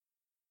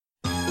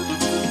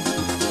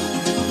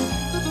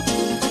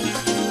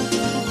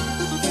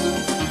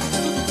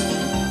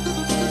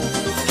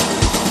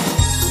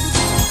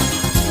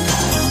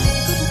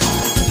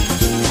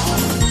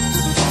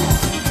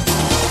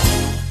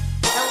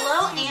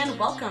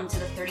welcome to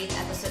the 30th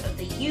episode of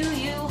the Yu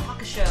Yu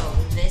Hakusho.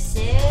 This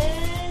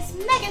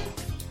is Megan,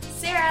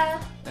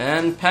 Sarah,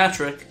 and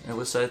Patrick. At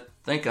least I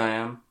think I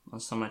am.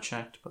 Last time I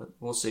checked, but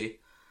we'll see.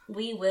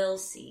 We will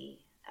see.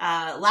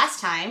 Last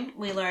time,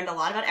 we learned a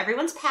lot about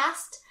everyone's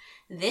past.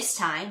 This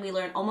time, we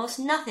learned almost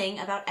nothing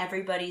about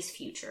everybody's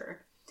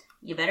future.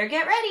 You better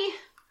get ready.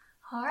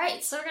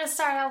 Alright, so we're going to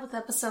start out with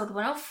episode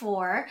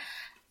 104.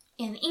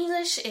 In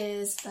English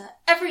is the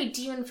Every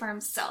Demon for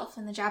Himself.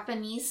 In the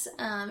Japanese,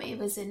 it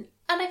was an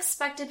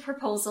unexpected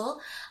proposal,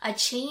 a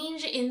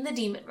change in the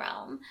demon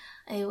realm.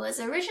 It was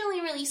originally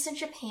released in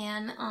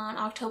Japan on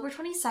October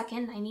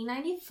 22nd,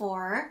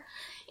 1994,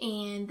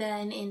 and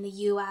then in the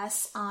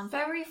US on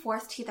February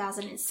 4th,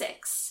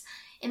 2006.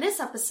 In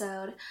this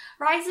episode,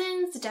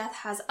 Raizen's death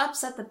has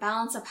upset the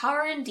balance of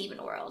power in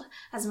Demon World.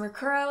 As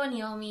Mukuro and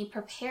Yomi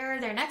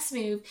prepare their next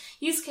move,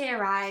 Yusuke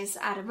arrives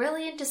at a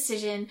brilliant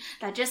decision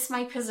that just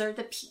might preserve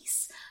the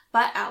peace.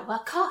 But at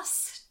what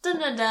cost? Dun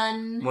dun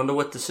dun. Wonder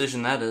what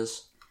decision that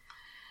is.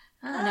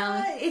 I don't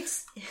know.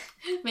 It's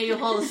Maybe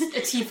hold a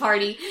tea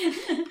party.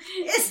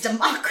 it's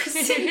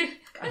democracy.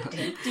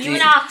 Goddamn.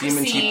 Demonocracy.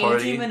 Demon tea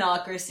party.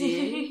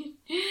 Demonocracy.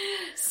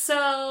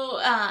 So,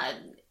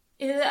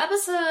 the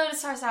episode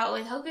starts out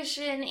with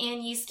Hokushin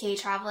and Yusuke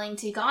traveling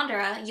to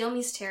Gondara,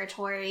 Yomi's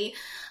territory,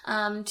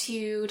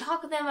 to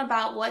talk with them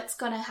about what's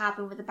going to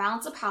happen with the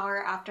balance of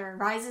power after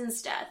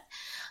Raizen's death.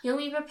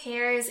 Yomi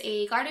prepares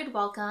a guarded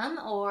welcome,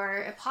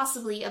 or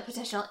possibly a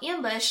potential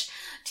ambush,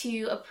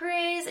 to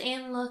appraise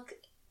and look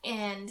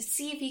and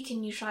see if he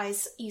can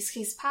neutralize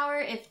Yusuke's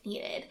power if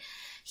needed.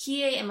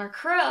 Hiei and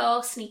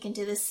Mukuro sneak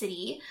into the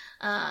city,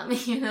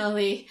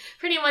 they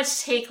pretty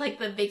much take like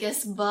the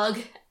biggest bug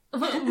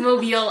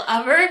mobile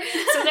ever,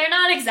 so they're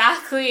not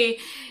exactly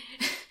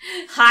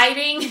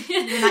hiding.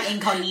 They're not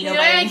incognito.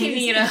 They're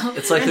incognito.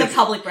 It's like in the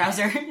public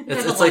browser.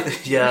 It's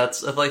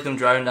like them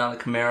driving down the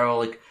Camaro,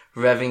 like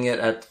revving it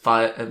at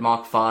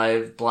Mach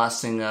 5,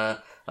 blasting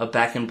a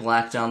Back in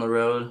Black down the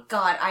road.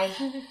 God, I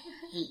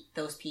hate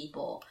those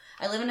people.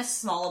 I live in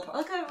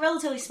a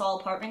relatively small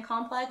apartment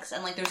complex,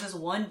 and like there's this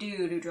one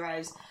dude who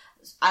drives,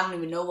 I don't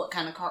even know what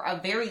kind of car, a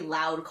very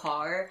loud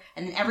car,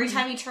 and then every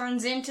time he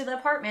turns into the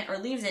apartment or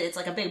leaves it, it's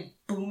like a big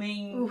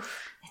booming.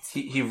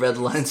 He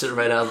redlines it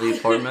right out of the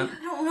apartment.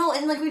 I don't know,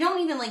 and like we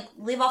don't even like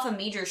live off a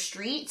major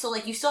street, so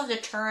like you still have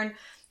to turn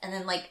and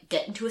then like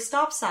get into a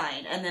stop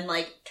sign, and then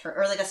like turn,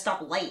 or like a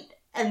stop light,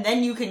 and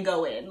then you can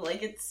go in.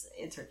 Like it's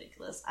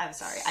ridiculous. I'm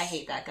sorry, I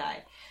hate that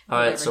guy.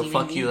 Alright, so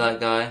fuck you, that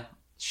guy.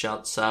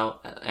 Shouts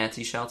out,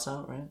 Auntie shouts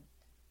out, right?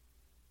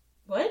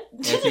 What?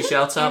 Auntie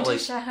shouts out,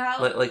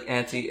 Anti-shout-out? like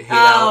Auntie hate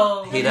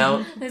Oh. out, hate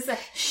out, There's a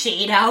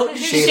Shade out.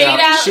 shade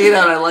out, shade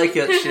out. I like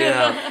it, shade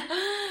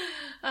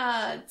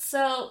out.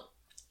 So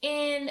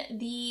in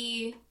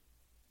the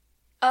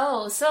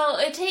so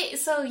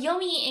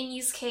Yomi and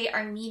Yusuke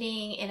are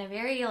meeting in a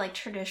very like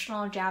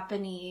traditional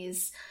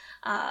Japanese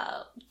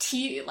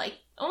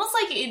almost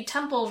like a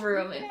temple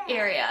room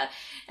area.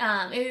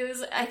 I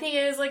think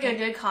it was like a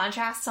good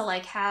contrast to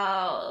like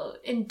how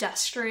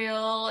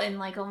industrial and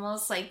like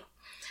almost like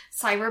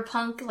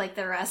cyberpunk like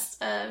the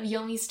rest of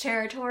Yomi's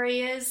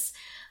territory is.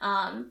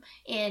 And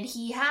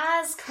he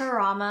has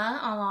Kurama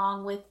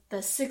along with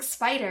the 6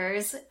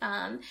 spiders,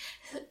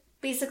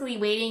 basically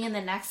waiting in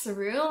the next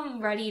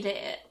room, ready to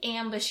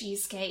ambush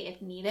Yusuke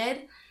if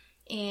needed.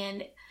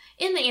 And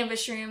in the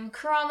ambush room,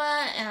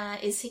 Kurama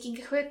is taking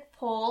a quick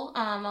poll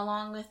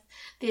along with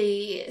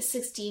the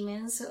 6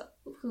 demons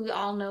who we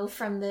all know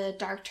from the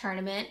Dark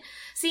Tournament,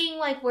 seeing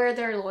like where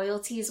their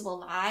loyalties will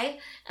lie.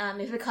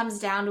 If it comes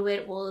down to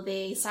it, will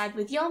they side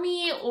with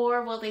Yomi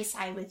or will they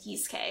side with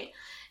Yusuke?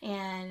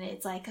 And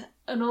it's like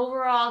an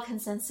overall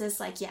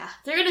consensus, like, yeah,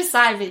 they're gonna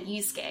side with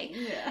Yusuke.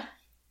 Yeah.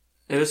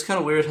 It was kind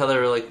of weird how they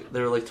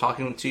were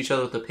talking to each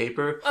other with the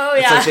paper. Oh,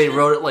 It's yeah. like they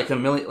wrote it like they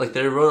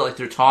wrote it like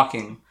they're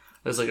talking.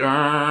 It's like,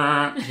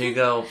 here you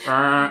go,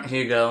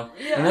 here you go.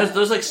 Yeah. And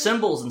there's like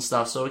symbols and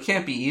stuff, so it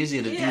can't be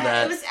easy to do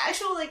that. It was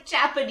actual like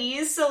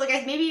Japanese, so like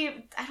I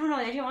don't know,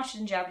 I didn't watch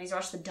it in Japanese, I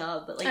watched the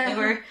dub, but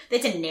like they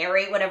had to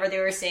narrate whatever they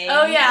were saying.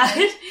 Oh yeah.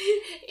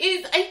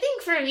 I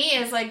think for me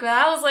it's like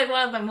that was like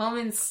one of the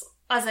moments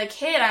as a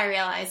kid I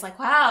realized like,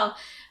 wow,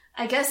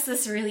 I guess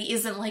this really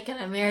isn't like an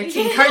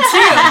American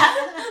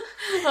cartoon.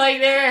 Like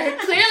they're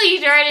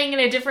clearly writing in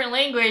a different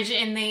language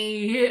and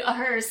they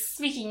are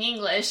speaking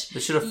English. They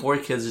should have 4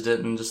 kids it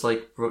and just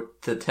like wrote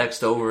the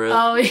text over it.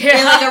 Oh And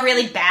yeah. like a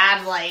really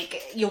bad,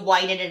 like, you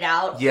whited it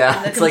out. Yeah,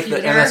 on the it's like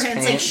the computer, MS and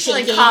Paint. it's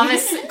like Like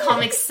shaking.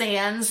 Comic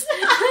Sans.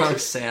 Comic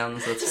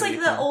Sans. That's Just how like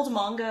you the can- old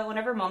manga,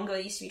 whenever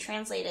manga used to be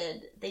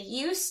translated, they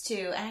used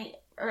to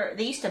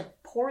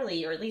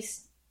poorly, or at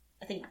least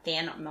I think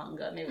fan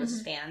manga, maybe it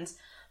was fans,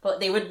 but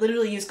they would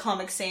literally use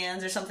Comic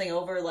Sans or something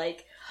over,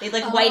 like, they'd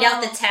like white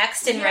out the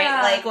text and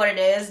write like what it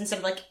is instead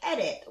of like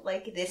edit,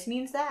 like this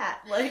means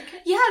that, like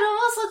Yeah, it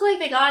almost looked like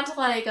they got into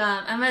like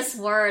MS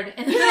Word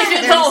and Yeah, they did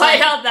they're the just white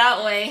like, out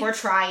that way. we're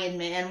trying,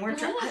 man, we're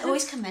trying. I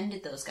always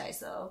commended those guys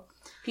though,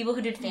 people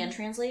who did fan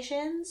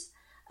translations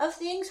of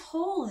things.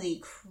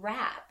 Holy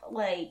crap,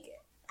 like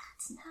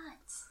that's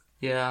nuts.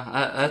 Yeah,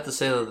 I have to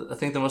say that I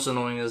think the most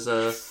annoying is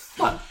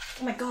Oh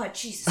my god,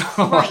 Jesus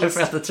oh, Christ. I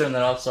forgot to turn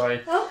that off. Sorry.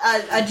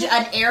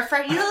 An air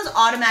freshener. You know those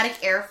automatic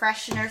air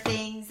freshener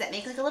things that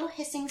make like a little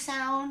hissing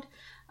sound?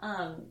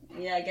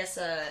 Yeah, I guess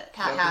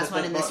Pat has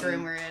one in this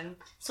room we're in.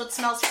 So it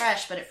smells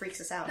fresh, but it freaks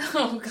us out.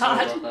 Oh Sorry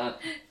god.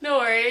 about that. No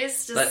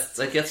worries. Just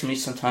That gets me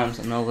sometimes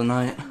in the middle of the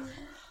night.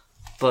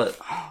 But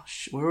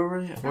where were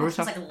we? Where were we It smells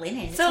talking? like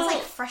linen. It So- smells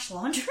like fresh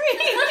laundry.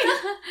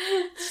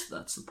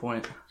 That's the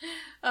point.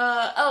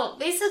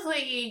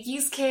 basically,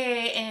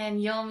 Yusuke and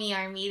Yomi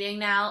are meeting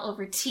now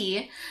over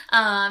tea.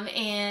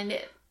 And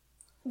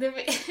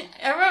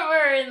I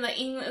remember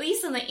at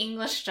least in the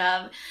English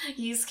dub,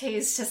 Yusuke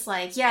is just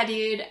like, yeah,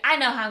 dude, I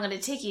know how I'm gonna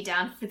take you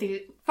down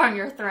from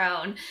your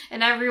throne.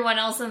 And everyone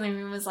else in the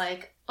room was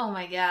like, oh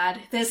my god,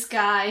 this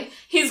guy,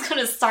 he's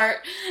gonna start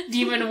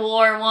Demon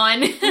War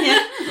 1.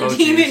 Yeah. Oh,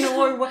 Demon geez.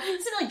 War 1. Isn't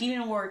it like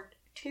Demon War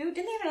 2? Didn't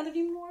they have another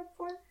Demon War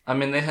before? I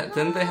mean,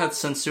 didn't they had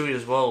Sensui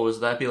as well? Was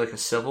that be like a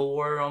civil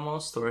war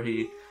almost, where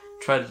he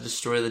tried to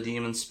destroy the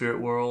demon spirit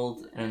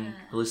world and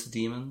release the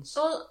demons?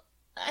 Well,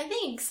 I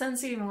think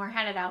Sensui more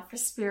had it out for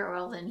Spirit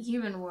World and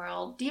Human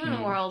World.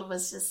 Demon World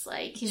was just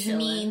like his Chilling.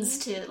 means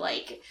to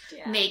like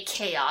make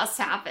chaos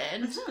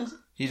happen.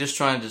 He's just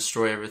trying to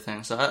destroy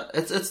everything. So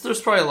there's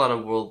probably a lot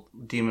of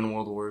demon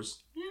world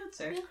wars. Yeah, that's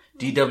fair.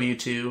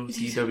 DW2,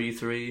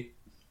 DW3.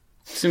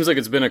 Seems like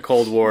it's been a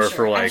Cold War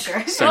for I'm like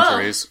sure.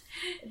 centuries.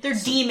 They're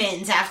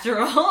demons after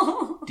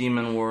all.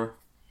 Demon War.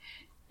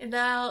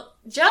 Now,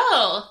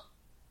 Joe!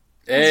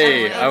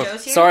 Hey,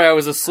 Joe's here? sorry I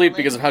was asleep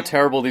because of how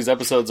terrible these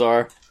episodes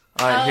are.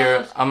 Alright,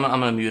 here, I'm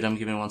gonna mute him.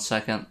 Give me 1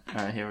 second.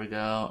 Alright, here we go.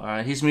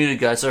 Alright, he's muted,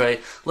 guys.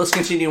 Alright, let's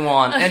continue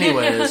on.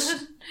 Anyways.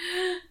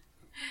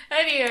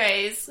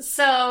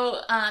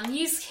 So,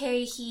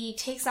 Yusuke, he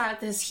takes out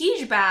this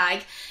huge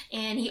bag,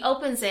 and he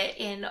opens it,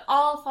 and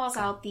all falls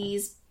out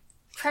these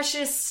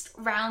precious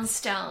round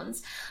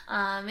stones.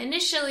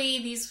 Initially,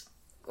 these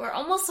were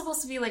almost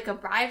supposed to be like a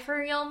bribe for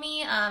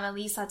Yomi, at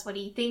least that's what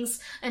he thinks,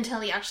 until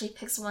he actually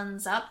picks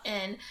ones up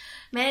and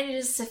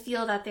manages to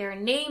feel that there are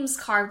names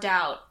carved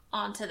out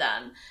onto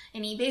them.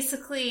 And he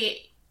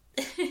basically...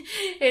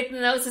 it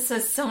knows it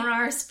says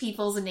Sonar's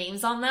people's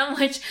names on them,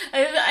 which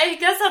I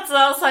guess that's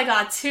what else I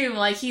got too.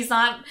 Like he's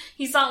not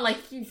like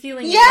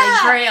feeling it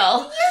like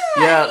Grail.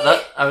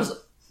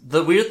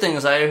 The weird thing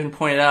is, I even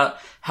pointed out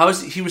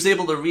he was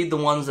able to read the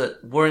ones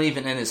that weren't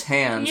even in his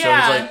hand.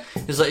 Yeah.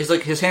 So he's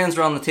like his hands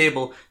are on the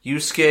table.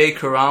 Yusuke,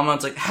 Kurama.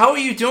 It's like, how are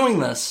you doing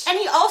this? And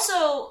he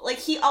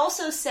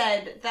also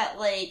said that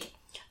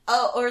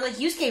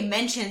Yusuke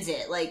mentions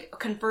it, like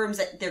confirms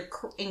that they're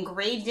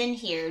engraved in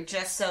here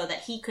just so that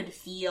he could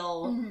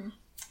feel them,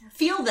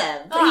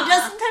 but he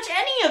doesn't touch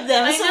any of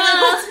them.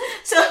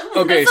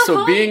 Okay, That's the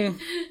so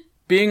point.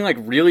 being like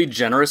really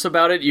generous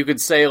about it, you could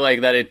say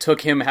like that it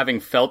took him having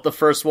felt the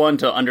first one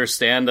to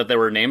understand that there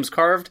were names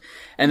carved,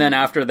 and then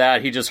after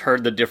that he just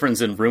heard the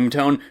difference in room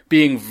tone,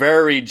 being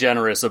very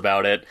generous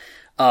about it.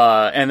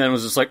 And then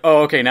was just like,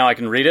 oh, okay, now I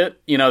can read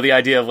it. You know, the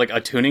idea of, like,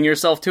 attuning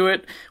yourself to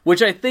it,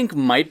 which I think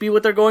might be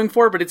what they're going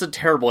for, but it's a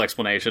terrible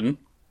explanation.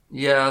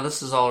 Yeah,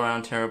 this is all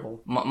around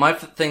terrible. My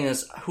thing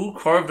is, who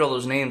carved all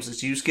those names?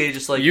 Is Yusuke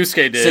just, like,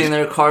 Yusuke did. sitting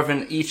there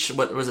carving each,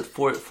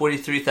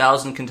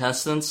 43,000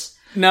 contestants?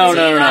 No.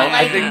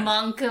 I I think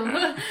monk of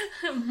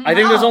I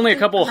think there's only a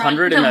couple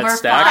hundred in that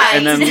stack,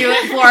 and then do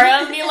it for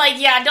him. Be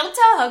like, yeah, don't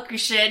tell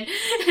Hokushin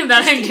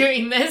that I'm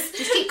doing this.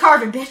 Just keep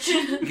carving,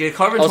 bitch. Yeah,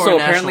 carving Also, to our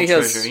apparently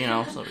national he has- treasure, you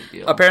know, it's no big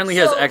deal. apparently he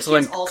has So,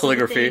 excellent here's also the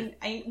calligraphy.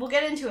 thing. We'll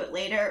get into it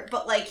later,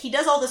 but like he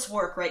does all this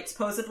work, right?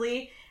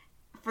 Supposedly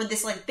for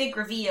this like big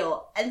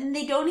reveal, and then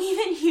they don't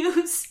even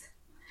use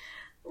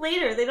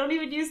later. They don't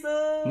even use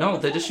the No,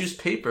 they just use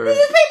paper. They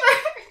use paper.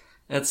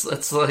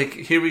 It's like,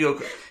 here we go.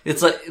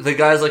 It's like, the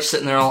guy's like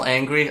sitting there all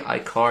angry. I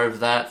carved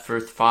that for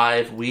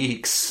 5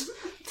 weeks.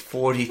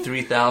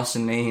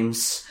 43,000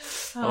 names.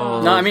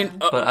 Oh. No, I mean,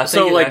 But I think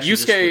so it like actually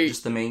Yusuke,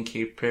 just the main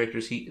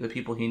characters, the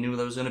people he knew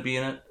that was going to be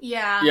in it.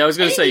 Yeah. yeah, I was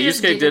gonna think say he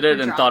just Yusuke did it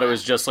for and thought it drama.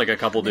 was just like a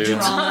couple dudes.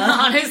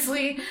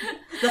 Honestly.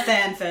 The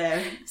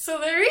fanfare. So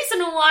the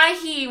reason why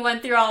he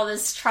went through all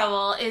this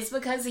trouble is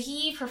because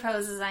he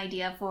proposes an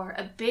idea for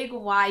a big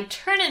wide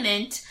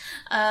tournament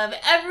of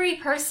every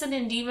person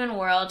in Demon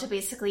World to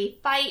basically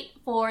fight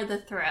for the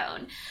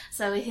throne.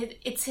 So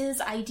it's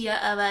his idea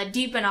of a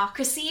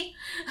demonocracy.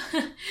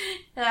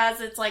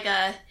 As it's like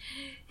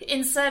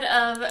instead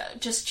of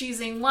just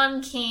choosing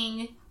one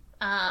king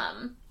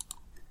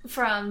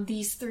from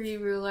these 3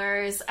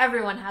 rulers,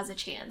 everyone has a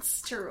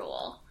chance to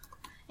rule.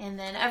 And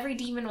then every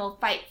demon will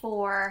fight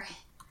for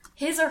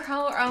his or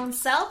her own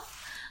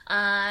self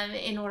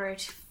in order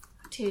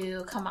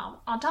to come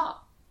out on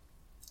top.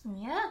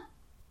 Yeah.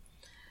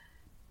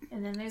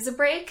 And then there's a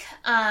break.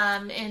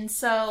 And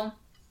so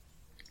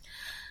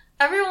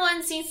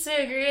everyone seems to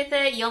agree with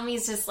it.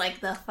 Yomi's just like,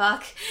 the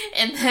fuck?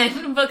 And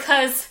then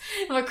because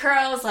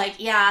Makuro's like,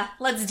 yeah,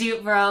 let's do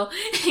it, bro.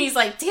 He's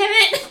like, damn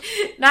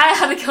it. Now I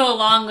have to go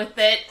along with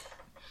it.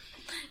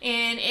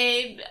 And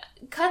it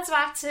cuts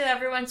back to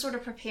everyone sort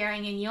of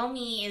preparing, and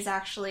Yomi is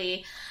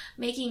actually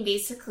making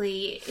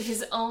basically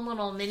his own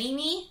little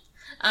mini-me,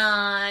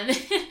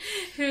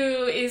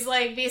 who is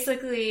like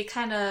basically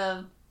kind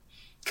of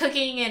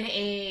cooking in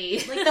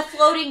a like the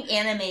floating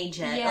anime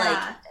jet,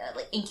 Yeah.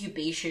 like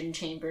incubation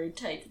chamber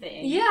type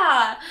thing.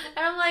 yeah,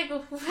 and I'm like,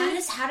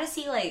 How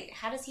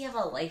does he have a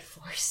life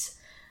force?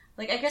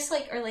 Like, I guess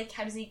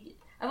how does he?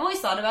 I've always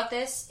thought about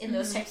this in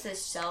those types of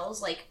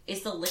cells. Like,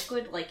 is the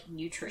liquid like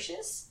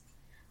nutritious,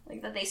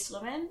 like that they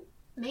swim in?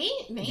 maybe.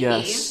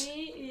 Yes.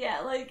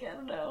 Yeah, like I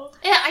don't know.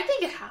 Yeah, I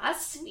think it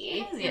has to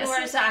be Yes. in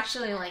order to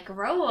actually like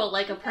grow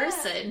like a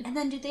person. And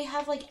then do they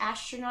have like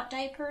astronaut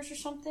diapers or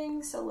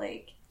something? So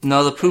like,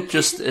 No, the poop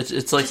just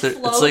it's like Just it's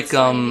floats, like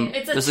like,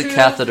 it's a there's a tube.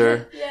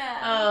 catheter, yeah.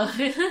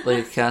 Oh, like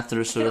a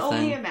catheter I sort can of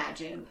only thing.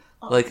 imagine.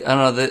 Like I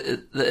don't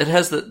know, it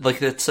has the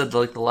like it said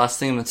like the last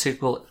thing, the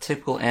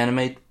typical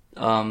anime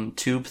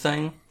tube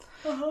thing,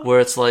 where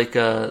it's like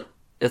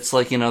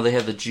you know they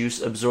have the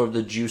juice absorb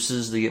the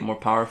juices to get more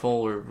powerful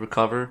or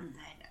recover.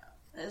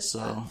 I know.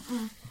 So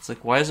it's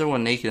like, why is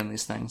everyone naked in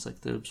these things?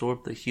 Like, they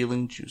absorb the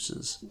healing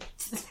juices.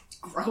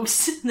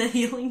 Gross. The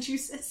healing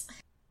juices.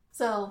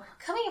 So,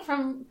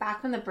 coming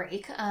back from the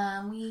break,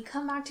 we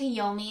come back to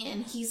Yomi,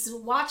 and he's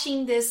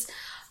watching this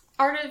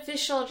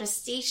artificial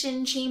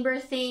gestation chamber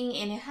thing,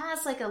 and it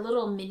has like a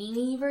little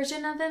mini-me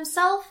version of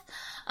himself.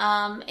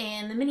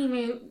 And the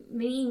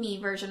mini-me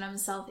version of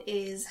himself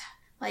is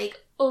like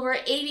over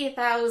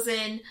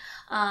 80,000. It's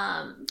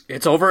over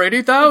It's over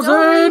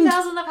 80,000!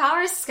 80,000 the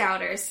Power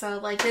Scouters. So,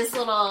 like, this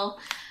little.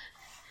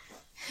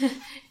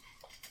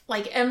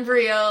 Like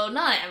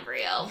not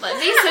embryo, but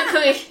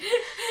basically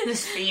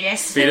This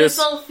fetus. this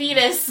little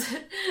fetus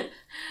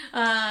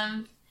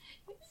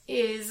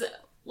is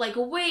like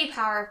way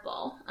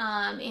powerful.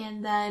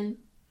 And then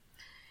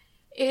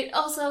it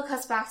also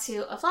cuts back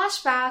to a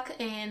flashback,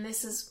 and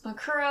this is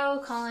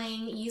Makuro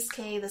calling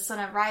Yusuke the son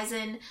of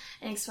Raizen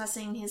and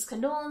expressing his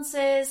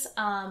condolences,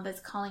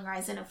 but calling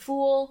Raizen a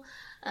fool.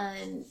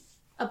 And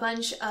a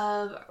bunch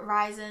of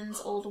Raizen's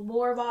old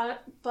war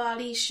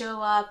bodies show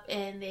up,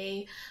 and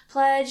they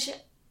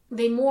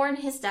mourn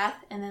his death,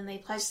 and then they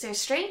pledge their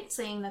strength,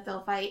 saying that they'll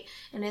fight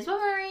in his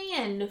memory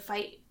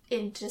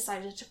and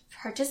decided to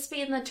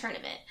participate in the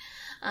tournament.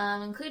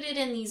 Included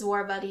in these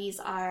war buddies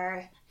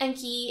are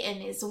Enki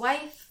and his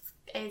wife.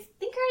 I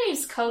think her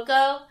name's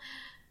Coco.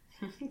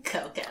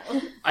 Coco.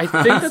 I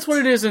think that's what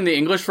it is in the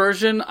English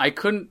version. I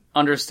couldn't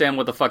understand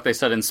what the fuck they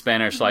said in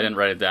Spanish, so I didn't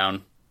write it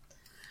down.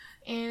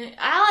 And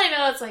all I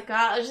know is like,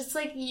 it's just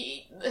like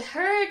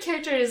her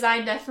character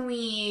design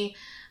definitely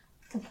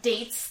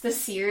dates the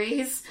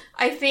series,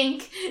 I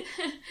think,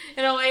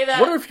 in a way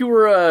that. What if you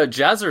were a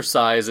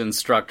jazzercise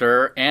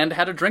instructor and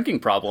had a drinking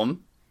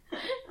problem?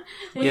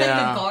 With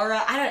Yeah. like the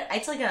Gara,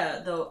 it's like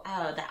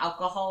the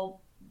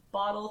alcohol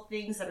bottle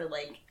things that are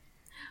like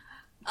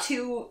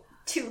two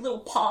little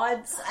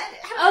pods.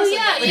 Oh,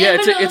 yeah, Like, yeah.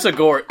 Yeah, it's a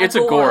gourd. It's a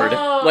gourd.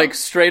 Oh. Like,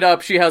 straight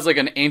up, she has like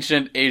an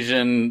ancient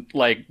Asian,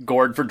 like,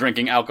 gourd for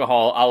drinking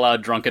alcohol a la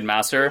Drunken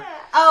Master.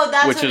 oh,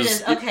 that's Which what it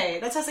is- is. Okay,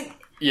 that sounds like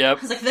Yep.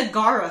 it's like the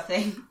Gara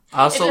thing.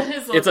 Also, It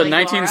does look It's a like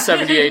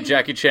 1978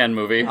 Jackie Chan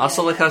movie.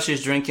 also like how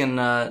she's drinking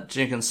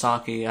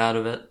sake out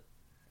of it.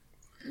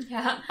 Laura.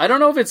 Yeah. I don't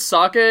know if it's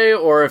sake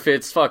or if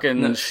it's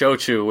fucking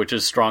shochu, which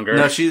is stronger.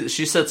 No, she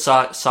said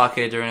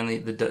sake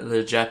during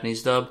the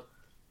Japanese dub.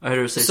 I heard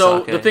her say So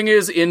sake. the thing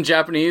is, in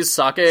Japanese,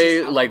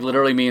 sake like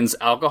literally means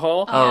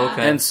alcohol. Oh,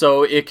 okay. And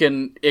so it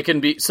can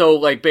be so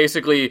like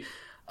basically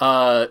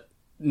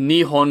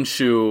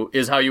nihonshu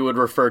is how you would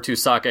refer to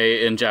sake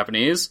in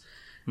Japanese.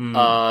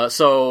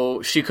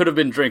 So she could have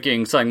been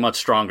drinking something much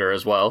stronger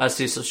as well. I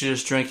see. So she's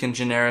just drinking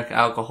generic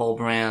alcohol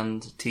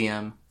brand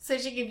TM. So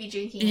she could be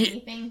drinking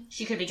anything.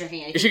 She could be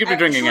drinking anything. She could be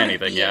drinking short of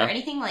anything, beer, yeah.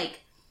 Anything like,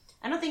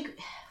 I don't think,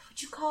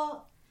 would you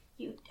call,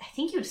 I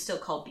think you would still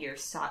call beer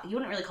sake. You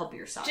wouldn't really call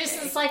beer sake.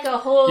 Just as like a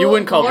whole You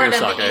wouldn't call board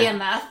beer of sake.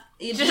 AMF.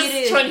 It Just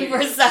is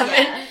 24/7.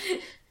 Yeah.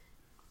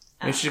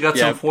 Maybe she got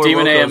Yeah, some 4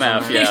 Demon locos in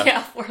AMF, there. yeah.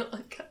 Yeah, 4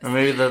 locos. Or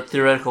maybe the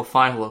theoretical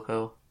 5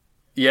 loco.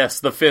 Yes,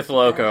 the fifth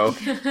loco.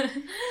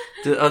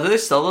 Do they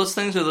sell those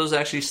things, or are those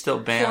actually still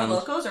 4 banned?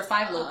 locos or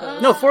 5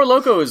 locos? No, Four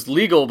Loco is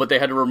legal, but they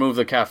had to remove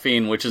the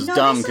caffeine, which is No,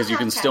 dumb they because still you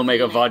can have still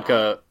make a caffeine, I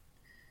vodka.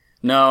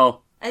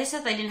 No, I just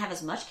thought they didn't have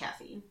as much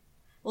caffeine.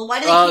 Well, why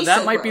do they taste that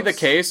so might be the gross?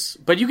 case,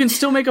 but you can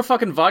still make a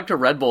fucking vodka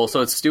Red Bull,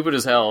 so it's stupid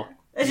as hell.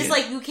 It's just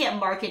like, you can't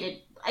market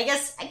it. I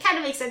guess it kind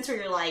of makes sense where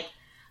you're like,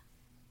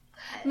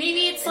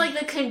 Maybe it's like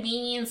the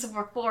convenience of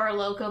a 4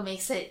 loco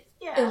makes it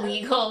Yeah.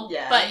 illegal.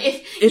 Yeah. But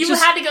if It's you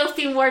just- had to go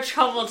through more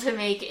trouble to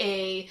make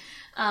a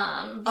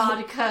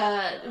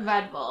vodka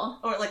Red Bull.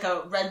 or like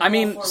a Red Bull I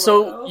mean, 4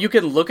 so Loko. you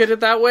can look at it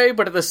that way,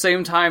 but at the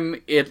same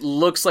time, it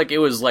looks like it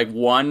was like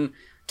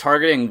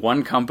targeting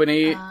one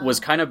company was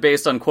kind of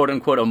based on quote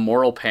unquote a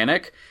moral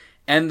panic.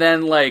 And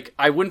then like,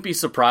 I wouldn't be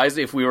surprised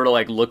if we were to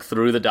like look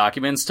through the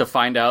documents to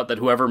find out that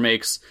whoever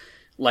makes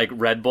like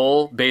Red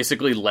Bull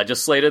basically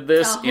legislated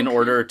this in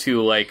order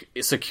to like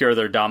secure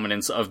their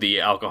dominance of the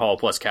alcohol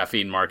plus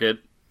caffeine market.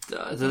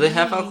 Do they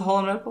have alcohol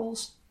in Red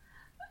Bulls?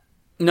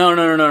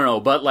 No.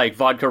 But like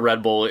vodka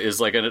Red Bull is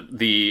like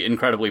the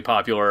incredibly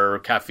popular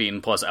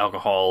caffeine plus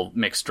alcohol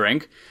mixed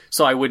drink.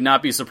 So I would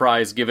not be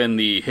surprised, given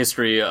the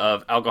history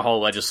of alcohol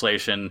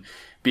legislation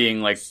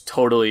being like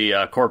totally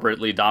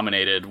corporately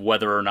dominated,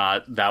 whether or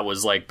not that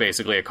was like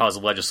basically a cause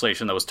of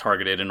legislation that was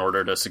targeted in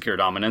order to secure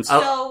dominance.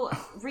 So,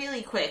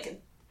 really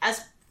quick,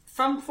 as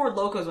from Four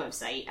Locos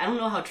website, I don't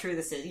know how true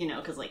this is,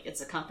 because like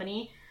it's a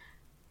company.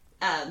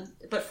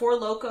 But Four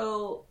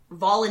Loko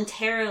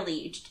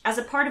voluntarily, as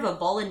a part of a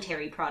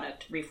voluntary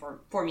product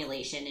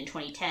reformulation in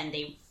 2010,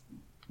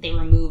 they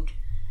removed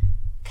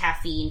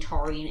caffeine,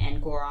 taurine,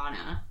 and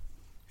guarana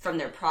from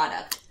their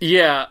product.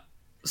 Yeah,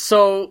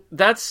 so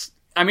it's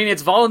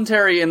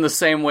voluntary in the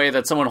same way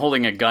that someone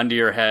holding a gun to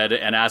your head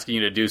and asking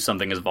you to do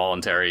something is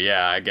voluntary,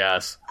 yeah, I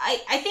guess. I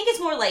think it's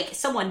more like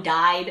someone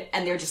died,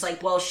 and they're just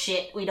like, well,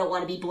 shit, we don't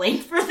want to be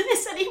blamed for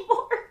this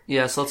anymore.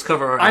 Yeah, so let's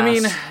cover our ass. I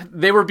mean,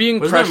 they were being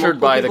Wasn't there pressured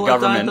multiple by the people that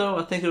government. died, though?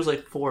 I think it was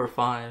like 4 or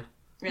 5.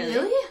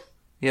 Really?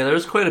 Yeah, there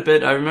was quite a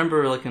bit. I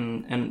remember like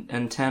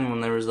in 10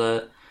 when there was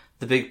the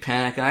big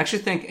panic, and I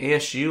actually think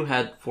ASU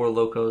had Four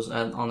Locos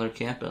on their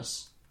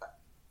campus.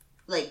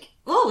 We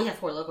have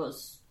Four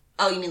Locos.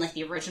 Oh, you mean like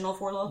the original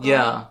Four Locos?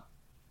 Yeah.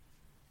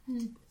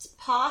 It's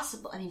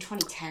possible. I mean,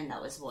 2010,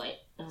 that was what? It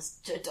was,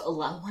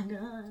 oh my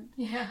god.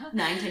 Yeah.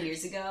 9-10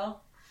 years ago.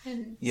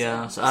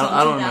 Yeah, so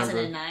I don't remember.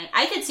 2009.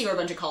 I could see where a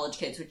bunch of college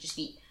kids would just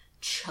be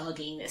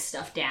chugging this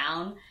stuff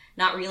down,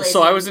 not realizing.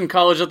 So I was in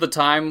college at the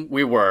time.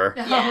 We were.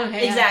 Yeah,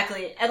 Okay.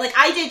 exactly. And like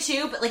I did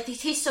too, but like they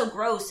taste so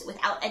gross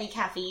without any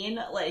caffeine.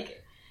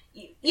 Like,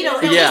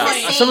 Yeah.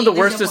 Yeah, some of the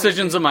worst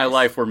decisions of my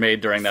life were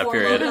made during that Four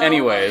period. Loko.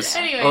 Anyways,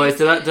 Oh wait,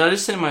 did I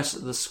just say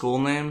the school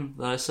name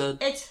that I said?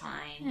 It's fine.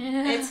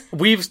 It's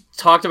we've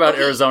talked about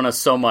Okay. Arizona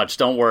so much.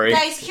 Don't worry.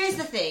 guys. Here's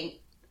the thing.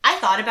 I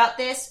thought about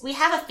this. We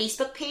have a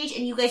Facebook page,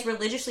 and you guys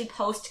religiously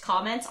post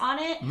comments on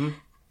it. Mm-hmm.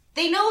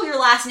 They know your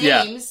last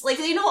Yeah. names. Like,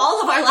 they know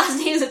all of our last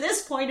names at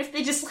this point. If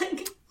they just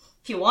like,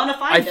 if you want to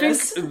find I think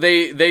us,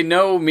 they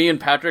know me and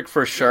Patrick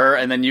for sure,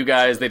 and then you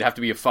guys, they'd have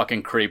to be a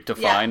fucking creep to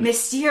yeah, find.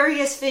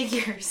 mysterious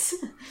figures.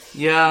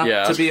 Yeah,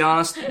 Yeah. to be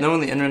honest,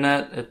 knowing the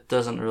internet, it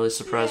doesn't really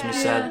surprise me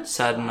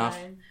sad enough.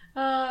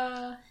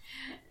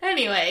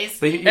 Anyways.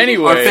 But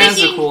Anyway. our fans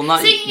Speaking, are cool. Not,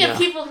 speaking yeah. of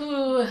people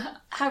who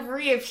have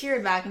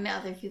reappeared back into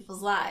other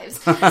people's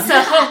lives.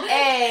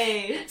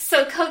 Hey,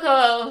 So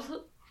Coco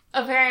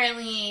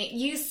apparently in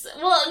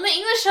the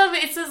English of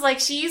it says like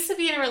she used to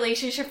be in a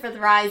relationship with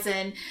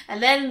Ryzen,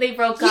 and then they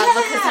broke up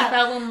because he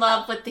fell in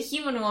love with the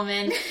human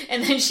woman,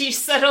 and then she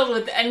settled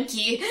with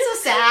Enki. so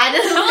sad.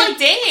 I'm like,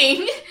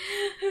 dang.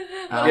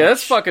 Yeah,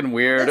 that's fucking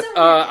weird. That's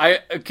I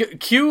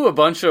cue a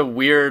bunch of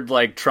weird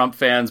like Trump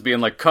fans being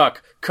like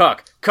cuck,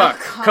 cuck, cuck,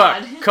 Oh, cuck,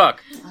 God.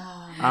 cuck.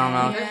 I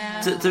don't know.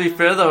 Yeah. To be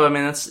fair though, I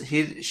mean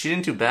she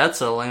didn't do bad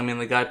settling. I mean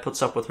the guy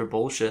puts up with her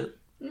bullshit.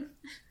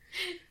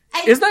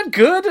 Is that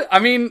good? I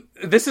mean,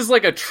 this is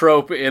like a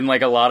trope in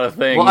like a lot of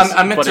things. Well,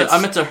 I meant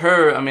but to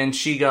her. I mean,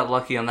 she got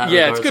lucky on that.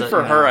 yeah, it's regards good that,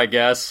 for you her, know, I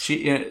guess. She,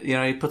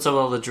 he puts up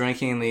all the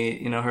drinking,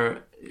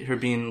 her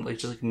being like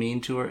just like mean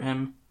to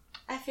him.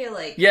 I feel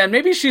like Yeah, and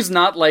maybe she's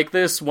not like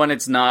this when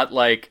it's not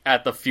like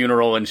at the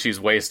funeral and she's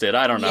wasted.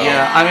 I don't know.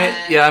 Yeah.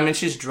 I mean,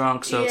 she's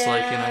drunk, so it's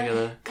like you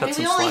gotta cut I mean,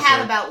 some we only slack have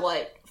there. about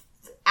what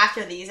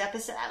after these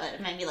episodes,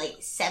 maybe like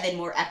 7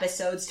 more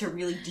episodes to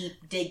really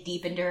dig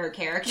deep into her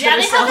character. Yeah,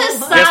 they have to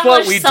So- Guess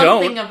what? establish We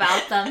something don't.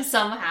 about them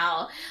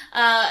somehow.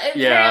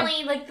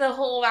 Apparently, like, the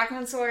whole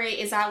background story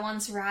is that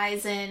once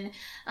Ryzen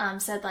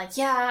said, like,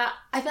 yeah,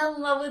 I fell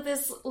in love with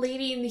this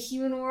lady in the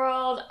human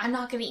world. I'm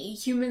not gonna eat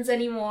humans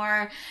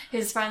anymore.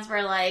 His friends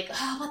were like,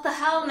 oh, what the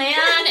hell, man?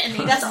 And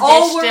they That's just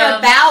all ditched we're him.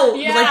 about.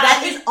 Yeah. Like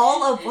that is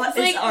all of what It's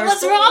is like, our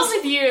what's soul. wrong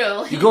with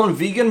you? You going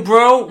vegan,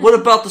 bro? What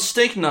about the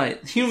steak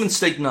night? Human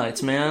steak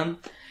nights, man.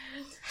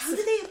 How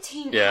did they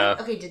obtain? Yeah.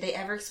 Okay, did they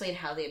ever explain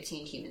how they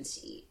obtained humans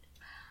to eat?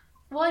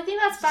 Well, I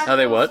think that's back How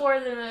they what? before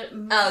the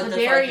the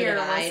barrier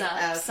fucking was up.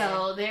 divide. Okay.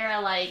 So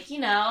they're like,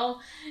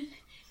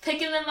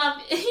 picking them up,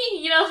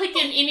 like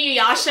in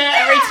Inuyasha,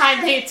 every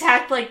time they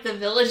attacked like the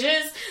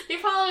villages, they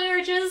probably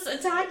were just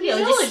attacking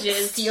Just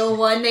villages. steal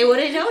one, they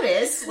wouldn't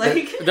notice.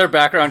 Like They're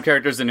background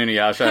characters in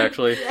Inuyasha,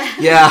 actually.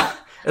 Yeah,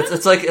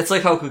 it's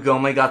like how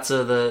Kagome got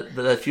to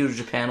the feudal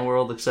Japan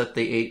world, except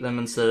they ate them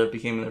instead of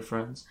becoming their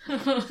friends.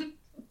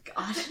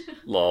 God.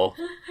 Lol.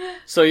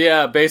 So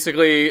yeah,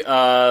 basically,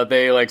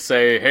 they like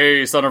say,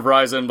 hey, son of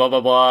Ryzen, blah, blah,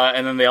 blah,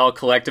 and then they all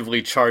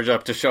collectively charge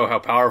up to show how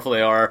powerful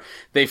they are.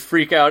 They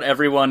freak out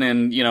everyone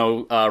in,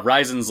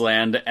 Ryzen's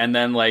land, and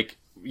then like,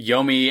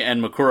 Yomi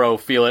and Makuro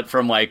feel it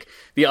from like,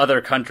 the other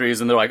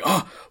countries, and they're like,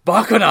 oh,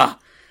 Bakuna!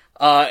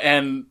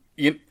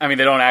 They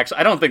don't actually,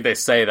 I don't think they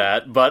say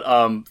that, but,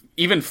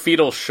 even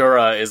Fetal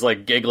Shura is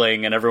like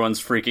giggling and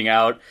everyone's freaking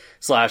out,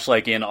 /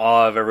 like in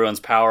awe of everyone's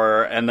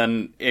power, and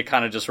then it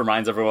kind of just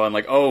reminds everyone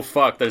like, oh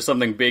fuck, there's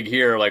something big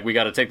here, like we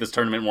gotta take this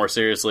tournament more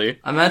seriously.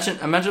 Imagine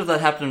if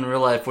that happened in real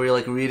life, where you're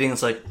like reading,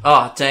 it's like,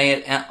 oh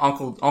dang it,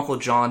 Uncle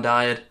John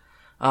died.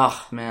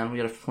 Oh man, we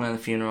gotta plan the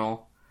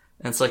funeral.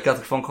 And it's like, got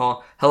the phone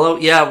call. Hello,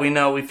 yeah, we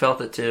know, we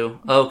felt it too.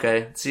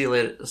 Okay, see you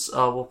later.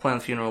 We'll plan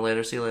the funeral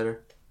later. See you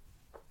later.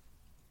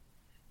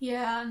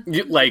 Yeah.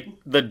 Like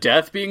the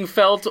death being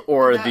felt,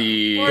 or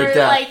the Or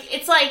death.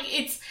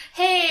 it's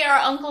hey, our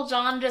Uncle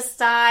John just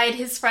died,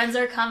 his friends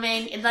are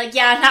coming, and like,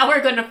 yeah, now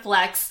we're gonna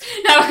flex.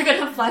 Now we're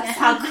gonna flex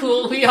how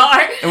cool we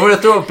are. And we're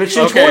gonna throw a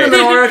bitchin' Okay.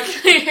 tournament arc.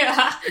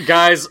 Yeah.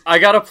 guys. I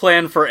got a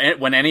plan for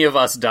when any of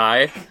us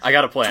die. I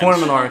got a plan.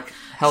 Tournament arc.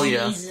 Hell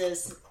yeah.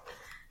 Jesus.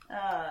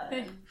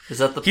 Is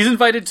that the He's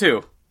invited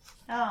too.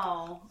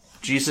 Oh.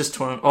 Jesus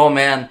tournament? Oh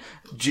man,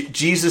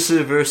 Jesus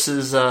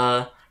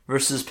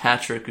versus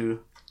Patrick.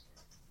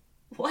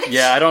 What?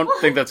 Yeah, I don't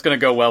think that's gonna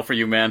go well for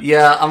you, man.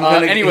 Yeah, I'm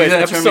gonna. Anyways, he's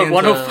gonna turn episode me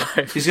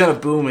 105. He's gonna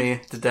boo me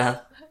to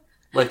death,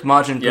 like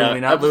Majin boo Yeah, me,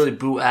 not literally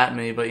boo at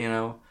me, but you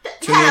know,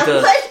 turn Yeah, me into.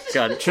 what?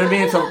 God. Turn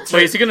me into.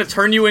 Wait, is he gonna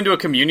turn you into a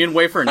communion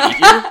wafer and eat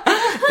you?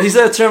 He's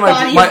gonna turn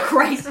Body my of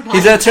Christ.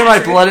 he's gonna turn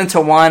my blood into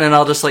wine, and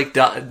I'll just like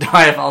die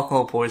of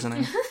alcohol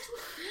poisoning.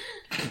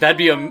 That'd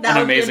be an That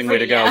would be amazing way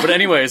to go. yeah. But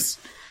anyways,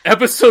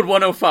 episode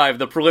 105,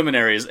 The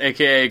Preliminaries,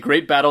 aka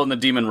Great Battle in the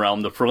Demon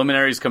Realm, The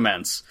Preliminaries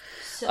commence.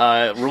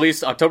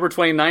 Released October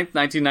 29th,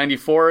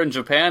 1994 in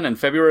Japan, and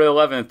February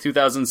 11th,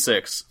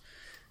 2006.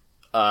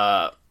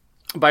 By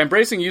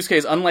embracing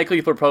Yusuke's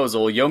unlikely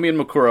proposal, Yomi and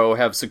Mukuro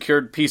have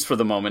secured peace for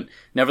the moment.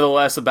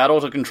 Nevertheless, a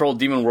battle to control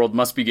Demon World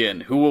must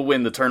begin. Who will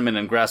win the tournament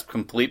and grasp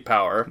complete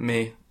power?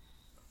 Me.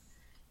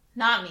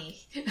 Not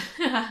me.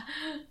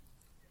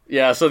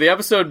 Yeah, so the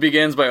episode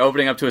begins by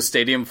opening up to a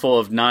stadium full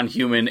of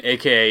non-human,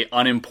 aka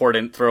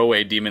unimportant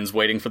throwaway demons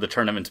waiting for the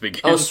tournament to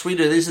begin. Oh,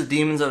 sweet. Are these the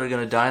demons that are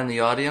gonna die in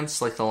the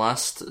audience, like the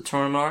last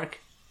tournament arc?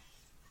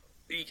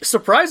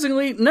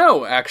 Surprisingly,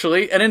 no,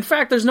 actually. And in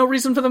fact, there's no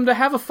reason for them to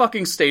have a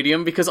fucking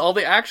stadium because all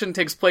the action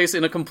takes place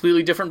in a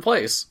completely different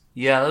place.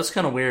 Yeah, that was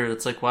kind of weird.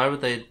 It's like, why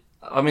would they?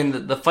 I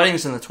mean, the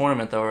fighting's in the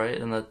tournament, though, right?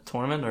 In the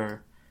tournament,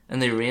 or in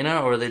the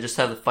arena, or they just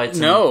have the fights?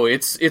 No,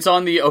 it's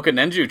on the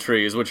Okanenju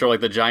trees, which are like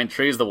the giant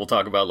trees that we'll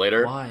talk about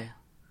later. Why?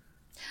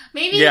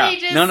 Maybe Yeah, they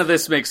just none of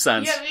this makes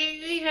sense. Yeah,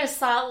 maybe they just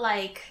thought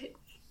like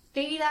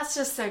maybe that's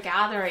just their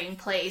gathering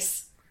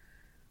place.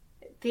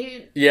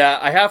 They Yeah,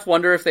 I half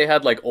wonder if they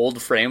had like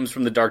old frames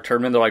from the Dark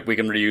Tournament. They're like, we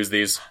can reuse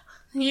these.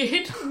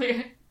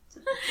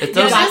 It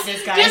does. got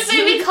this, guys. Just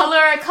maybe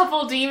color a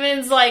couple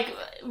demons like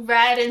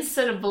red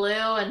instead of blue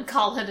and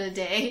call it a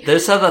day. They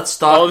just have that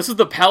stock. Oh, this is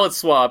the palette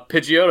swap,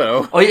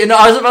 Pidgeotto. Oh, you know,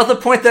 I was about to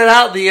point that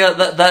out.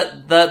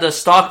 The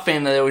stock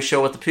frame that they always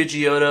show with the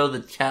Pidgeotto,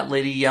 the cat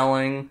lady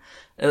yelling.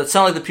 It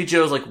sounded like the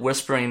Pidgeotto was like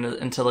whispering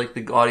into like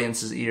the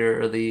audience's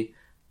ear or the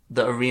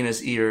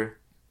arena's ear.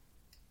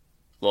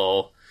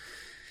 Lol.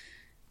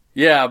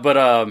 Yeah,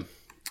 but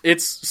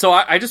it's so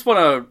I just want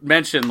to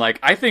mention, like,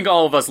 I think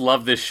all of us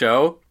love this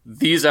show.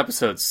 These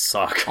episodes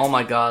suck. Oh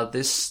my god,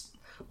 this,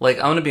 like,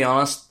 I'm gonna be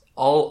honest.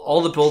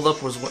 All the build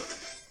up was what.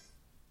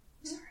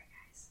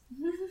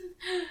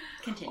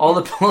 Continue. All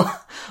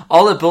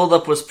the build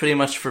up was pretty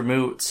much for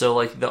moot. So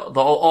like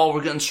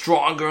we're getting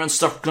stronger and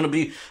stuff. Gonna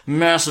be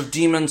massive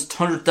demons,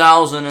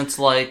 100,000. It's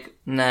like,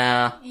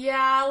 nah.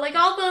 Yeah, like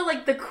all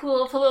the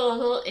cool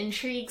political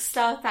intrigue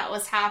stuff that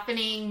was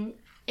happening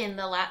in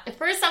the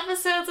first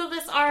episodes of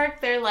this arc.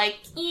 They're like,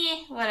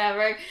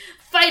 whatever,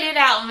 fight it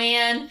out,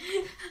 man.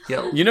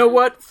 Yeah, You know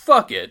what?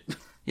 Fuck it.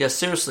 yeah.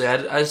 Seriously,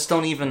 I just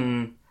don't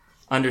even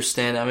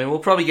understand. I mean, we'll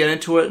probably get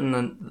into it in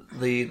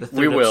the third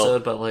We will.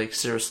 episode, but like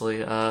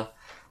seriously.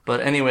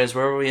 But anyways,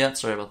 where were we at?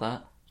 Sorry about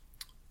that.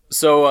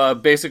 So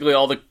basically,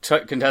 all the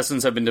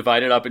contestants have been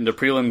divided up into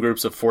prelim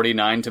groups of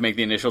 49 to make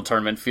the initial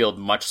tournament field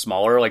much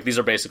smaller. Like, these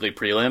are basically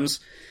prelims.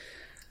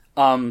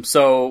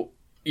 So,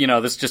 you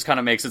know, this just kind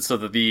of makes it so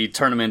that the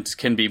tournament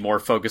can be more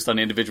focused on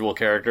individual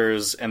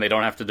characters, and they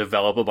don't have to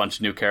develop a bunch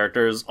of new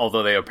characters,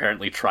 although they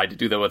apparently tried to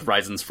do that with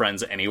Ryzen's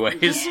friends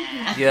anyways.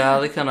 Yeah,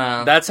 they kind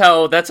of. That's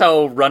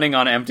how running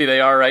on empty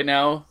they are right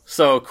now.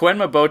 So,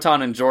 Quenma,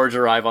 Botan, and George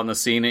arrive on the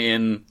scene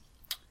in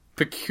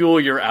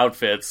peculiar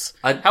outfits.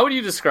 How would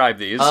you describe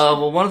these?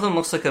 Well, one of them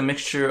looks like a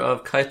mixture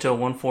of Kaito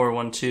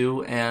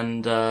 1412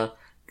 and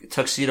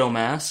Tuxedo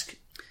Mask.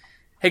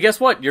 Hey,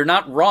 guess what? You're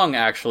not wrong,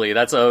 actually.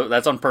 That's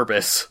on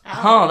purpose.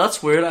 Huh,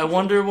 that's weird. I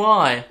wonder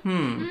why.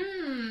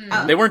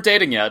 They weren't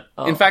dating yet.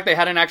 In fact, they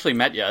hadn't actually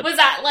met yet. Was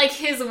that like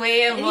his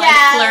way of like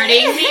Yeah.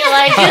 flirting? Be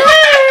like,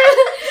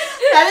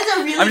 That is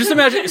a really I'm just good-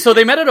 imagining. So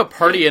they met at a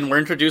party and were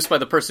introduced by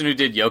the person who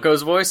did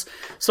Yoko's voice.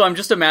 So I'm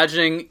just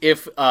imagining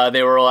if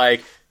they were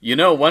like, you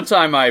know, one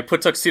time I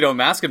put Tuxedo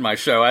Mask in my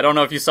show. I don't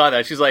know if you saw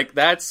that. She's like,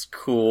 that's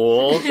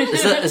cool.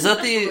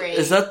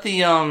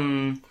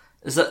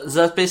 Is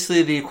that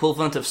basically the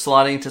equivalent of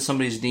sliding to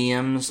somebody's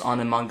DMs on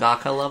a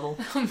mangaka level?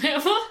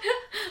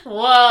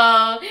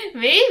 whoa,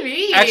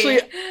 maybe. Actually,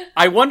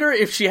 I wonder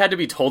if she had to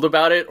be told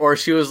about it, or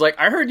she was like,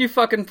 I heard you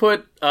fucking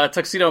put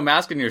Tuxedo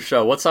Mask in your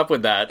show. What's up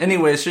with that?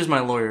 Anyways, here's my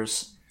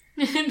lawyers.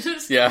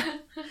 Just- Yeah.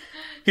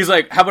 He's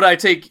like, how about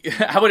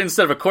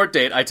instead of a court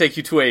date, I take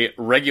you to a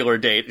regular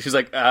date? She's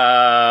like,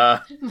 You're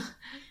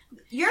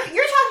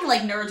talking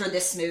like nerds are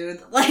this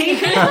smooth.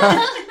 Like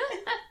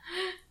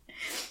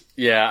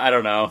yeah, I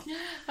don't know.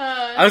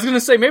 I was gonna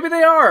say, maybe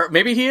they are.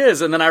 Maybe he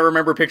is. And then I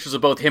remember pictures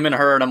of both him and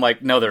her, and I'm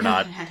like, no, they're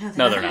not.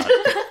 No, they're not.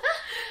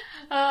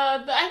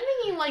 I'm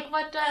thinking, like,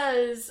 what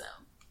does...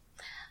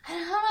 I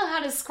don't know how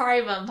to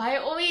describe him, but I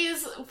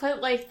always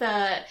put like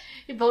the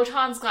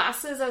Botan's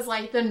glasses as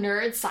like the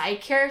nerd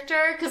side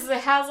character because it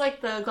has like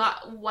the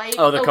white.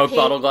 Oh, the opaque, Coke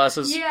bottle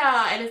glasses.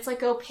 Yeah, and it's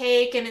like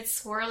opaque and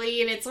it's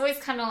swirly and it's always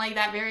kind of like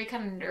that very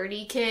kind of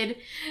nerdy kid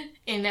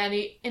in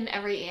every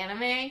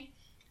anime.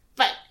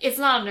 But it's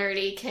not a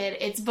nerdy kid,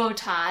 it's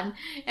Botan.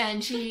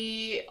 And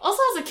she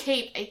also has a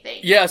cape, I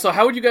think. Yeah, so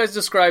how would you guys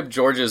describe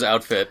George's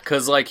outfit?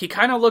 Because, like, he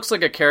kind of looks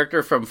like a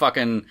character from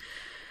fucking,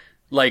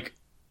 like,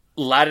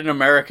 Latin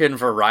American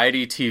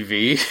variety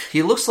TV.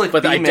 He looks like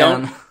But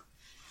B-Man.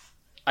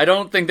 I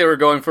don't think they were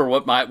going for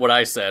what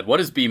I said. What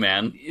is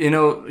B-Man? You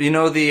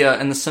know the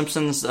in the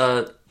Simpsons,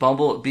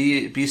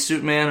 Bee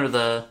Suit Man, or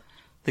the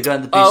guy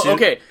in the bee suit. Oh,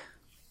 okay.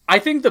 I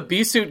think the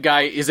B-suit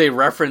guy is a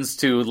reference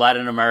to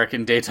Latin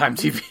American daytime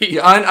TV.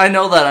 Yeah, I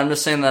know that. I'm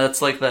just saying that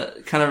it's like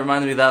that. Kind of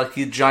reminded me of that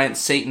like giant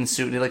Satan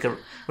suit. And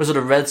was it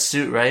a red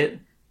suit, right?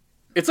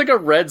 It's like a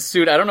red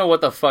suit. I don't know what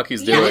the fuck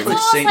he's Yeah, doing. it's like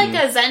almost Satan.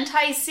 like a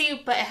Zentai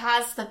suit, but it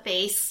has the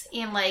face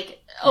and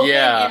like open,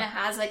 Yeah. and it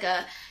has like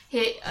a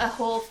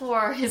hole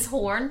for his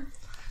horn.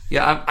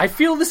 Yeah, I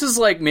feel this is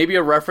like maybe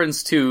a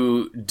reference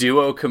to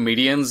duo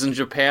comedians in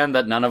Japan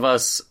that none of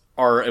us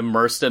are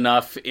immersed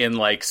enough in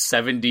like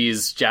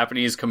 70s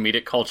Japanese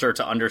comedic culture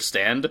to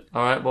understand.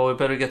 all right. Well, we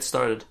better get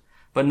started.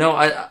 But no,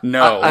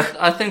 No.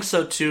 I think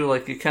so too.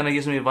 Like it kind of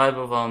gives me a vibe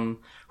of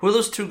who are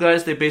those two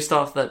guys they based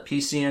off that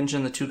PC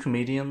Engine, the two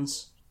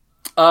comedians?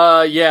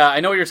 Yeah,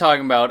 I know what you're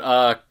talking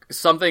about.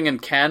 Something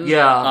and Ken.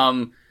 Yeah.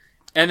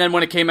 And then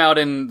when it came out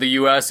in the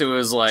US, it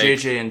was like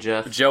JJ and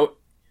Jeff. Joe.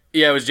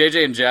 Yeah, it was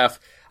JJ and Jeff.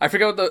 I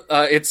forget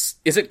what is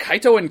it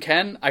Kaito and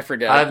Ken? I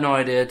forget. I have no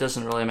idea. It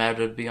doesn't really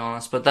matter, to be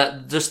honest. But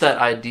that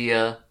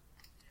idea.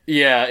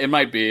 Yeah, it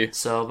might be.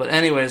 So, but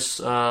anyways,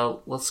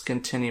 let's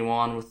continue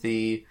on with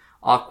the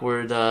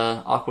awkward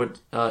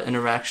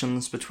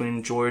interactions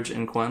between George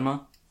and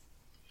Quenma.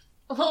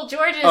 Well,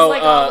 George is Oh,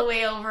 all the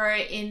way over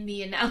in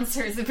the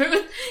announcer's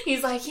booth.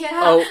 He's like, yeah,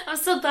 Oh. I'm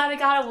so glad I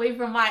got away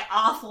from my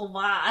awful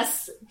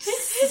boss.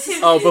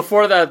 Oh,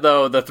 before that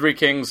though, the Three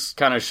Kings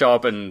kind of show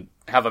up and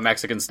have a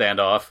Mexican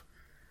standoff.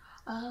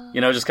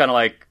 You know, just kind of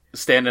like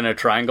stand in a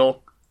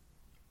triangle.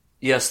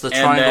 Yes, the And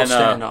triangle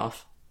then,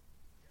 standoff.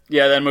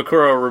 Yeah, then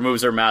Makuro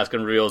removes her mask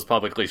and reveals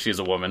publicly she's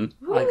a woman.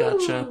 I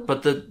gotcha.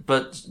 But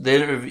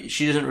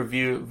she doesn't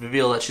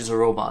reveal that she's a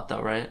robot,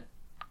 though, right?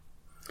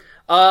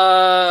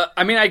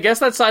 I mean, I guess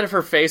that side of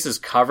her face is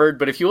covered,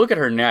 but if you look at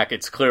her neck,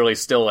 it's clearly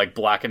still like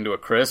blackened to a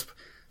crisp.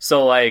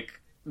 So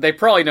like, they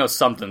probably know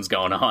something's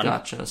going on.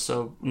 Gotcha.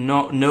 So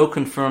no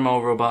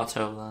confirmo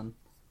roboto then.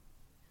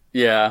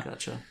 Yeah.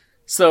 Gotcha.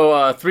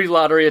 So, 3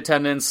 lottery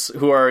attendants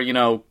who are, you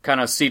know, kind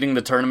of seeding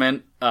the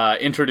tournament,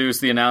 introduce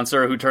the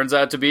announcer who turns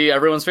out to be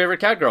everyone's favorite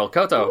cat girl,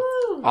 Koto.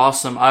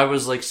 Awesome. I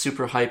was like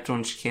super hyped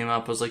when she came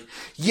up. I was like,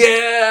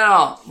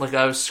 yeah! Like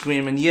I was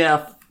screaming,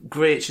 yeah,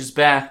 great, she's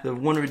back. The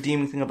one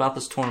redeeming thing about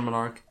this tournament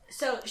arc.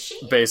 So she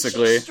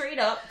Basically. she straight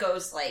up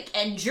goes like,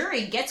 and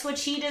Jury gets what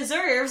she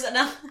deserves. And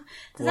does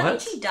that mean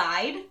What? she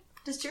died?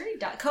 Does Jury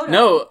die? Kodo.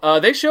 No,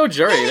 they show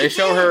Jury. Yeah, They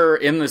show did. her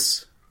in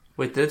this...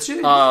 Wait, did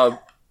she?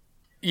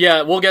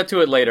 Yeah, we'll get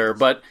to it later,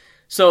 but...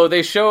 So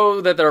they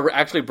show that they're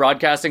actually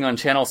broadcasting on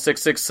channel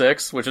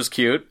 666, which is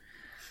cute.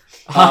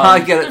 I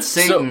get it,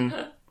 Satan.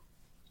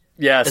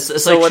 Yes.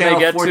 it's so like when channel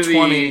they get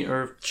 420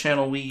 or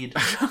channel weed.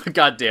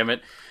 God damn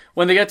it.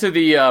 When they get to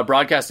the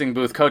broadcasting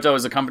booth, Koto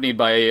is accompanied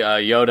by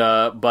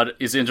Yoda, but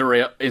is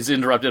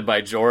interrupted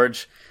by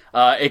George,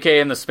 aka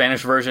in the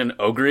Spanish version,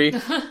 Ogre.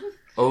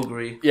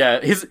 Ogre.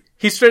 Yeah,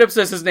 he straight up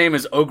says his name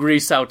is Ogre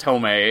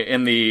Saotome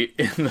in the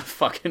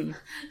fucking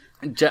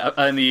in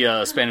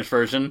the Spanish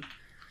version.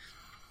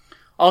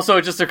 Also,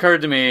 it just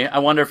occurred to me, I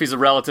wonder if he's a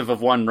relative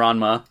of one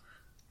Ranma.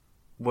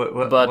 What?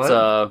 But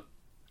what?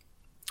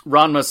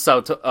 Ranma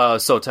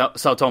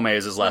Saotome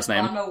is his last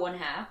name. Ranma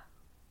 1/2.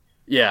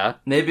 Yeah.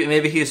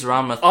 Maybe he's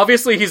Ranma.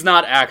 Obviously, he's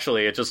not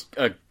actually. It's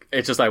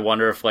just I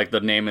wonder if like the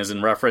name is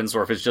in reference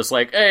or if it's just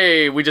like,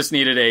 hey, we just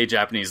needed a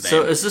Japanese name.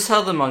 So is this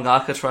how the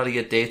mangaka try to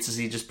get dates? Is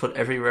he just put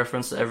every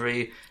reference to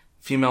every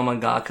female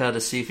mangaka to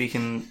see if he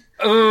can...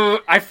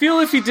 I feel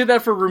if he did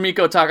that for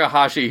Rumiko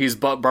Takahashi, he's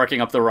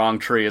barking up the wrong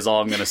tree is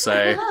all I'm gonna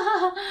say.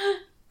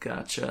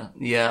 Gotcha.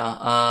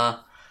 Yeah.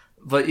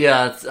 But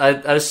yeah, I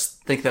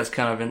just think that's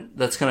kind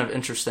of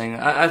interesting.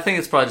 I think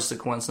it's probably just a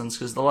coincidence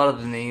because a lot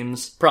of the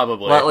names...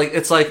 Probably. Like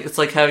it's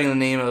like having the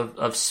name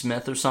of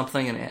Smith or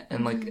something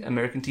in like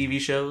American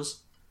TV shows.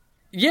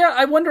 Yeah,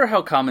 I wonder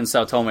how common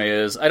Saotome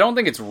is. I don't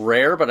think it's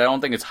rare, but I don't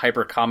think it's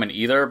hyper common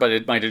either, but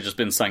it might have just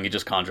been something he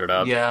just conjured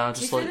up. Yeah, To be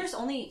just fair, like... there's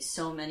only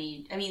so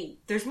many. I mean,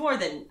 there's more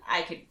than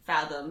I could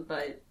fathom,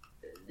 but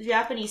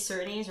Japanese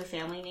surnames or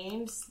family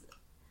names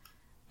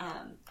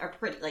are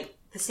pretty. Like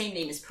the same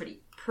name is pretty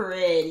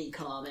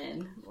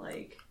common.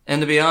 Like,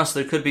 And to be honest,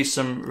 there could be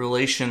some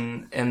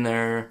relation in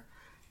there.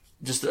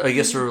 Just, I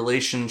guess, a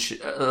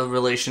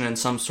relation in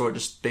some sort,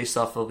 just based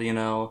off of, you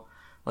know,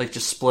 like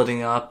just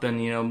splitting up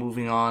and, you know,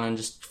 moving on and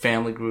just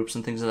family groups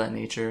and things of that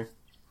nature.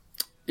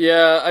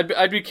 Yeah,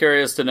 I'd be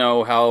curious to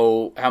know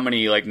how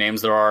many like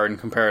names there are in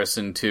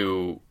comparison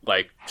to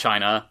like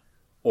China.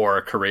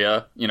 or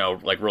Korea,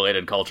 like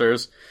related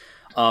cultures,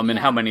 and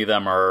how many of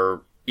them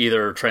are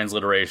either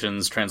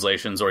transliterations,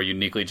 translations, or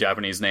uniquely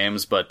Japanese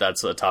names, but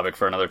that's a topic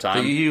for another The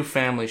time. EU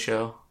family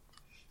show.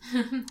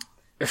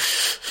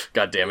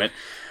 God damn it.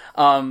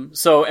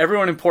 So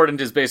everyone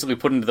important is basically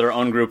put into their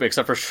own group,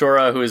 except for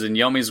Shura, who is in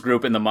Yomi's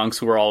group, and the monks,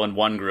 who are all in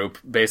one group,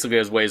 basically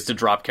as ways to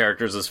drop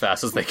characters as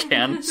fast as they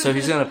can. So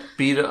he's gonna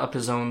beat up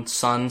his own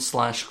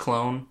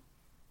son/clone.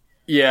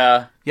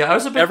 Yeah. Yeah, I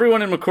was a bit.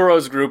 Everyone in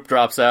Makuro's group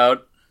drops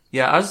out.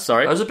 Yeah,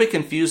 Sorry? I was a bit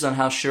confused on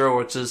how Shura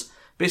works.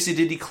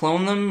 Basically, did he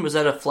clone them? Was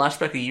that a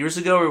flashback of years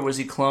ago, or was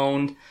he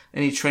cloned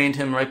and he trained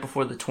him right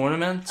before the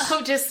tournament?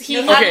 Oh, just he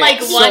Okay, had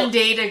like so- 1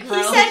 day to grow.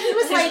 He said he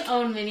was his like-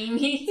 own mini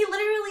me. He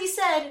literally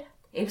said,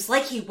 it was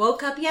like he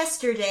woke up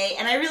yesterday,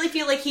 and I really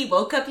feel like he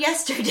woke up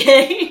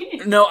yesterday.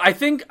 No, I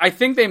think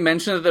they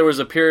mentioned that there was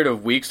a period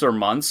of weeks or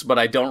months, but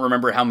I don't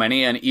remember how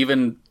many, and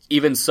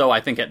even so, I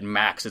think at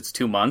max it's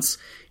 2 months,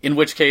 in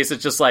which case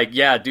it's just like,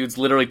 yeah, dude's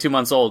literally 2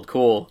 months old,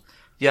 cool.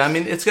 Yeah, I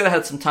mean, it's gonna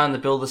have some time to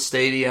build the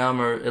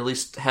stadium, or at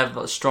least have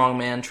a strong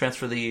man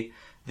transfer the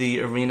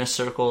arena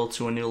circle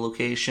to a new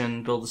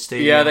location, build the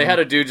stadium. Yeah, they had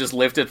a dude just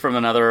lift it from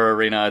another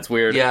arena, it's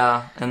weird.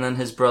 Yeah, and then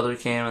his brother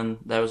came, and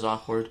that was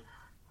awkward.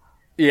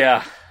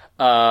 Yeah.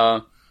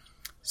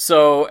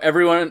 So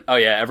everyone in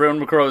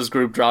Makuro's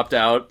group dropped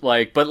out,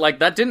 but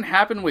that didn't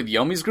happen with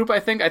Yomi's group, I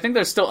think. I think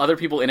there's still other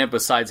people in it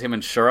besides him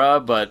and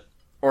Shura, but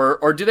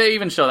or do they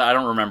even show that? I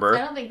don't remember. I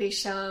don't think they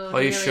showed.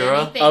 Are you really sure?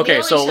 anything. They Okay,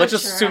 only so showed let's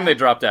just Shura. assume they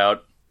dropped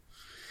out.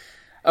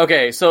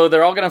 Okay, so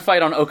they're all gonna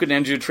fight on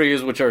Okanenju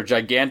trees, which are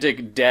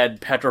gigantic,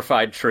 dead,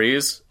 petrified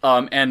trees.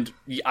 And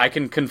I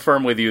can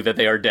confirm with you that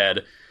they are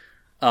dead.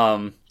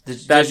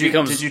 That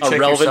becomes you a check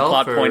relevant yourself,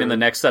 plot or- point in the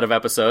next set of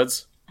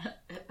episodes.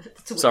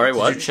 Sorry,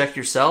 what? Did you check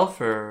yourself,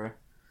 or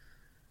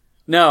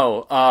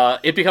No,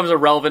 it becomes a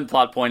relevant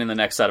plot point in the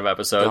next set of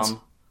episodes.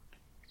 dumb?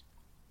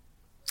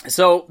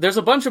 So there's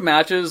a bunch of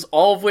matches,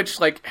 all of which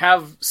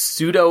have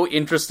pseudo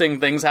interesting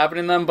things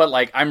happening in them, but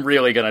I'm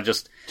really gonna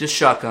just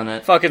Shotgun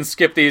it. fucking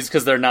skip these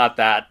because they're not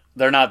that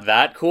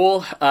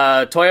cool.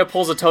 Toya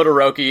pulls a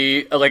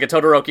Todoroki, a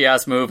Todoroki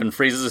ass move, and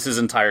freezes his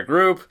entire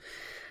group.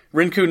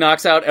 Rinku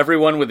knocks out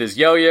everyone with his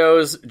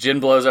yo-yos. Jin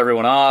blows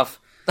everyone off.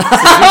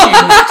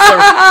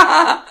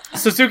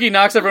 Suzuki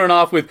knocks everyone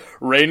off with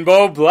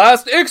Rainbow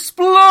Blast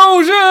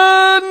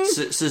Explosion!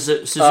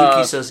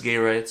 Suzuki says gay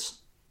rights.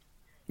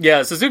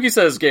 Yeah, Suzuki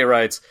says gay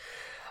rights.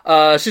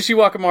 Shishi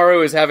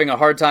Wakamaru is having a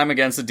hard time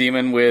against a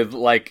demon with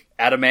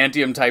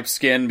adamantium type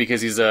skin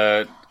because he's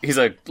a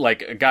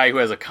guy who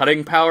has a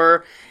cutting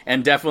power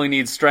and definitely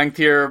needs strength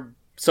here.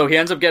 So he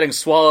ends up getting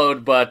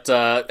swallowed, but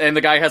and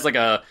the guy has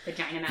a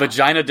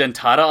vagina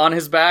dentata on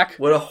his back.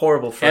 What a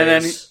horrible phrase. And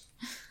then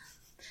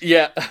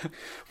yeah,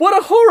 what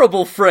a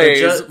horrible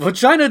phrase.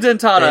 Vagina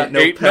dentata. Ain't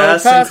no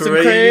passing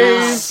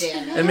craze. God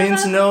damn it. It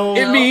means no.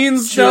 It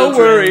means children no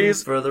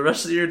worries. for the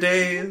rest of your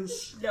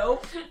days.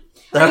 Nope.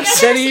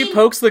 That's Then he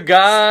pokes the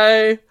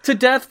guy to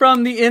death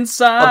from the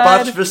inside.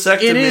 A botched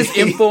vasectomy. In his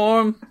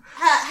inform.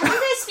 Have you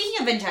guys, speaking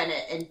of vagina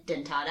and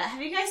dentata,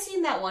 have you guys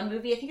seen that one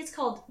movie? I think it's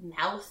called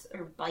Mouth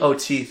or Bite. Oh,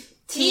 teeth.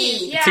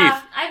 Teeth. Yeah,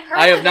 Teeth. I've heard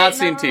I have of not it,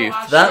 seen never Teeth.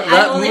 watched That it.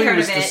 I've only movie heard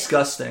was of it.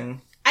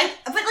 disgusting. But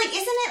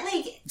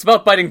isn't it It's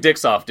about biting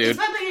dicks off, dude. It's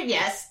about,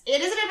 yes.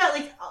 It isn't about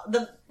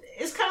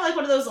it's kind of like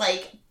one of those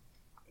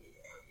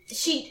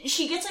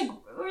she gets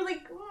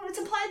it's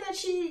implied that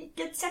she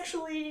gets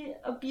sexually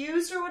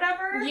abused or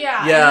whatever.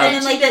 Yeah. Yeah.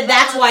 And then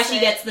that's why she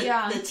gets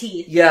the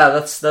teeth. Yeah,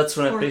 that's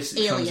when it Or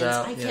basically aliens. comes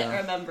out. I yeah.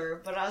 can't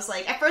remember, but I was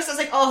at first I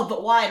was oh,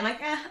 but why? And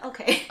I'm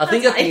okay. I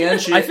think that's at the fine.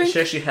 end she I think-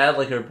 actually had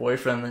her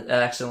boyfriend that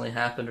accidentally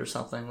happened or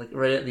something.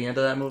 Right at the end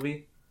of that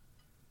movie.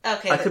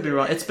 Okay, I could be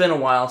wrong. It's been a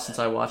while since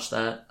I watched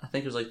that. I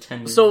think it was 10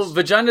 years. So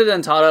vagina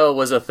dentata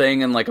was a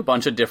thing in a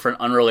bunch of different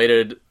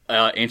unrelated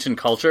ancient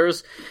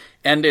cultures,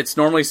 and it's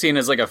normally seen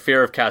as a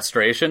fear of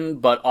castration,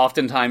 but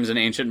oftentimes in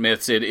ancient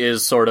myths it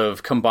is sort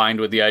of combined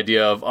with the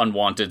idea of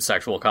unwanted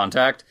sexual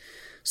contact.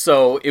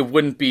 So it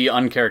wouldn't be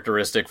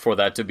uncharacteristic for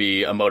that to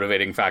be a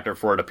motivating factor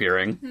for it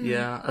appearing.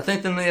 Yeah, I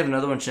think then they have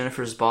another one,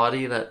 Jennifer's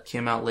Body, that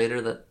came out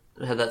later that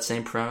had that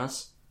same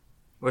premise.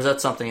 Or is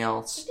that something I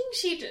else?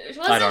 think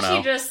I don't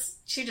know.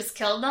 she just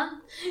killed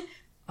them.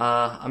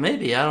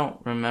 Maybe. I don't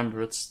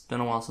remember. It's been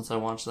a while since I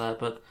watched that,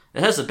 but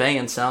it has a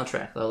banging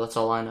soundtrack, though. That's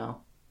all I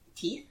know.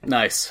 teeth.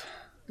 Nice.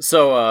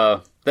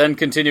 So, then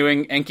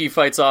continuing, Enki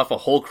fights off a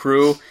whole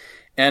crew,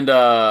 and,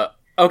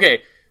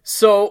 okay,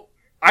 so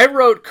I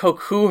wrote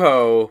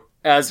Kokuho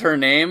as her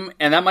name,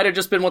 and that might have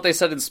just been what they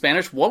said in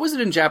Spanish. What was it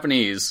in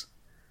Japanese?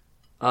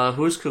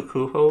 Who's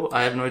Kokuho?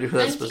 I have no idea who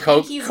that's supposed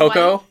to be. Enki's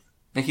Coco? wife.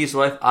 Nikki's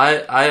wife?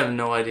 I have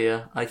no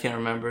idea. I can't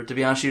remember. To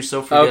be honest, she's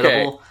so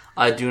forgettable.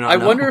 I do not I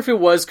know. wonder if it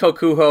was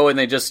Kokuho and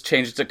they just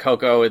changed it to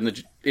Coco in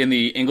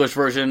the English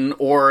version,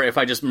 or if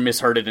I just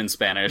misheard it in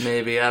Spanish.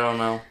 Maybe. I don't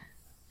know.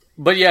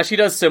 But yeah, she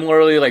does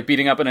similarly,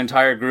 beating up an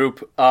entire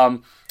group.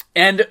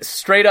 And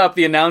straight up,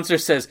 the announcer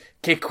says,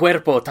 "Que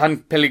cuerpo tan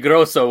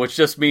peligroso," which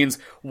just means,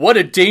 what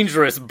a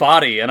dangerous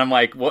body. And I'm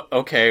like, what?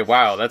 Okay,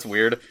 wow, that's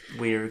weird.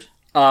 Weird.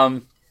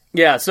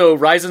 Yeah, so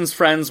Raizen's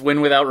friends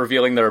win without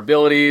revealing their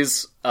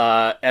abilities,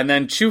 and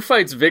then Chu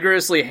fights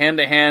vigorously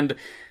hand-to-hand,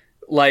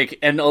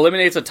 and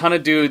eliminates a ton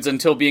of dudes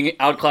until being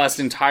outclassed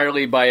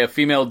entirely by a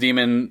female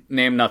demon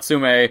named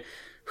Natsume,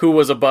 who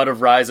was a bud of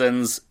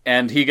Raizen's,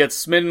 and he gets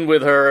smitten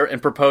with her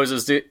and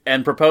proposes,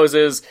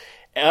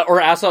 or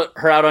asks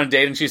her out on a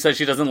date, and she says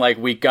she doesn't like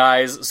weak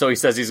guys, so he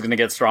says he's gonna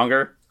get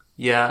stronger.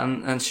 Yeah,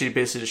 and she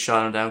basically just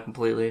shot him down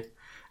completely.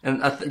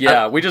 And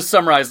we just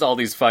summarized all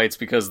these fights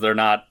because they're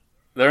not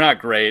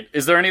great.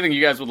 Is there anything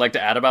you guys would like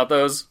to add about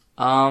those?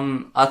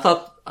 I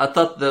thought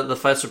the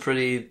fights were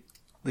pretty,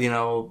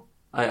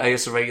 I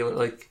guess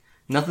regular,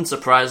 nothing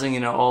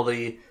surprising.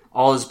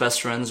 All his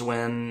best friends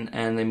win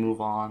and they move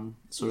on,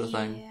 sort of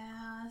thing.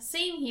 Yeah,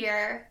 same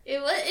here. A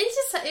lot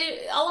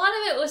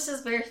of it was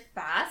just very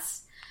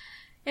fast.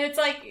 It's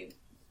like,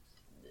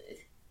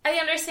 I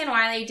understand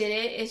why they did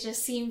it. It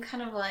just seemed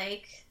kind of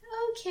like,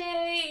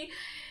 okay.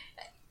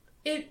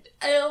 This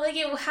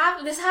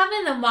happened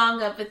in the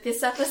manga, but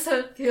this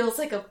episode feels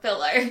like a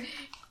filler.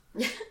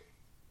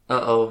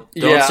 Uh-oh.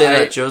 Don't say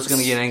that. Joe's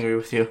gonna get angry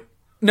with you.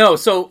 No,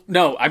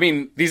 I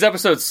mean, these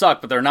episodes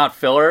suck, but they're not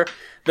filler.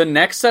 The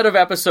next set of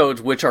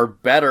episodes, which are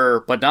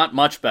better, but not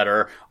much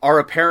better, are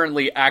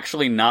apparently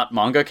actually not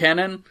manga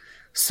canon.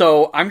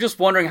 So I'm just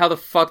wondering how the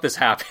fuck this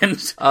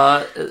happened.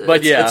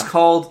 It's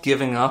called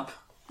giving up.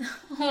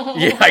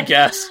 Yeah, I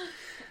guess.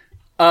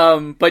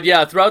 But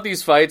yeah, throughout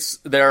these fights,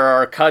 there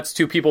are cuts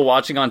to people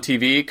watching on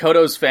TV.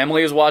 Kodo's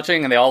family is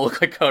watching, and they all look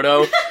like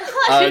Kodo.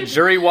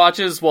 Juri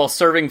watches while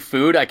serving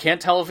food. I can't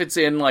tell if it's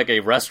in, a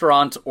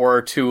restaurant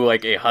or to,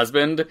 a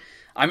husband.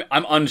 I'm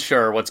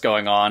unsure what's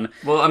going on.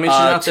 Well, I mean, she's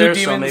not there,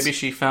 so maybe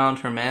she found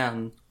her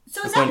man.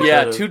 So is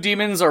that two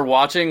demons are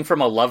watching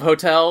from a love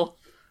hotel,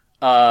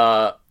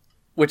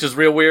 which is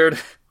real weird.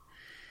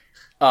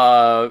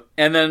 And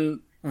then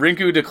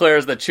Rinku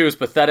declares that Chu is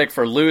pathetic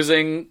for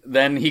losing.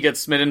 Then he gets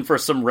smitten for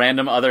some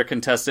random other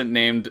contestant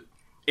named...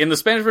 In the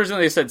Spanish version,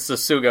 they said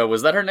Sasuga.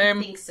 Was that her name?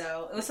 I think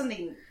so. It was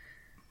something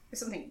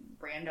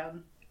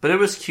random. But it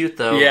was cute,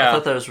 though. Yeah. I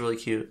thought that was really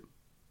cute.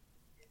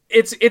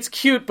 It's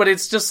cute, but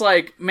it's just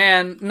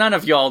man, none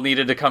of y'all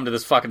needed to come to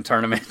this fucking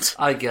tournament.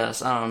 I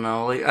guess. I don't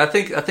know. I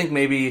think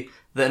maybe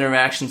the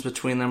interactions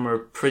between them were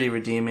pretty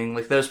redeeming.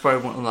 That was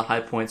probably one of the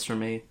high points for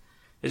me.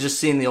 It's just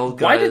seeing the old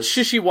guys. Why is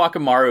Shishi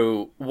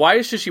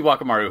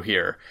Wakamaru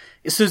here?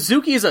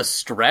 Suzuki's a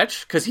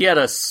stretch, because he had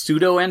a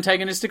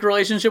pseudo-antagonistic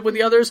relationship with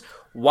the others.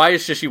 Why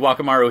is Shishi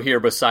Wakamaru here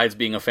besides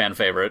being a fan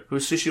favorite?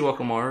 Who's Shishi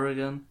Wakamaru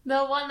again?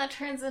 The one that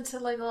turns into,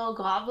 a little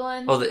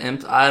goblin? Oh, the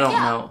imp? I don't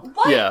know.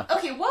 What? Yeah.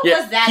 Okay, what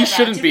was that he about?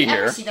 shouldn't be Did we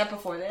here. ever see that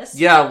before this?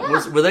 Yeah,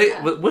 were they...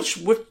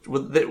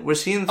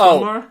 Was he in the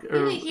film arc?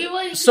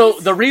 Or? So,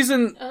 the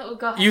reason go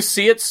ahead. you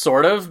see it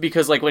sort of,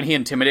 because, when he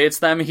intimidates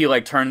them, he,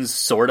 turns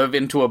sort of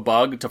into a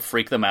bug to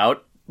freak them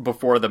out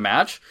before the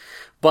match.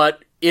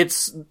 But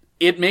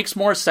it makes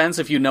more sense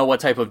if you know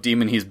what type of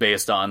demon he's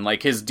based on.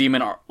 His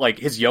demon,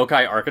 his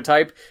yokai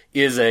archetype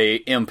is a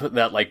imp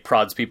that,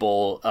 prods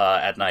people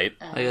at night.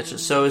 I gotcha.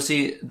 So is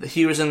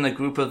he was in the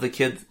group of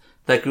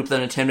that group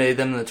that intimidated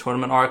them in the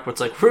tournament arc, where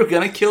it's we're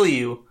gonna kill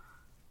you.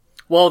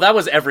 Well, that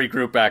was every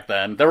group back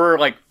then. There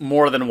were,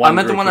 more than one. I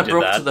meant the group one that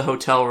broke that. to the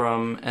hotel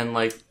room and,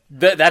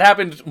 That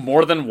happened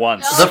more than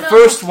once. The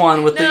first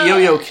one with the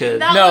yo-yo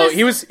kid.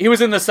 He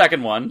was in the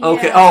second one.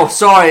 Okay. Yeah. Oh,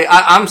 sorry.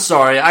 I'm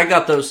sorry. I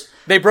got those.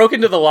 They broke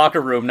into the locker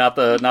room, not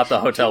the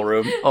hotel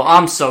room. Oh,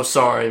 I'm so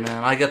sorry,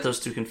 man. I get those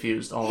two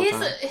confused all the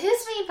time.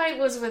 His main fight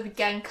was with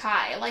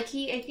Genkai. I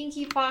think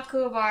he fought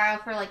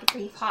Kuwabara for a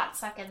brief hot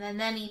second, and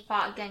then he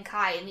fought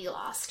Genkai and he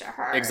lost to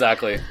her.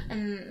 Exactly.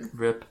 And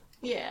Rip.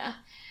 yeah,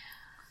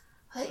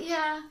 but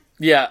yeah.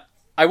 Yeah.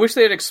 I wish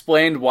they had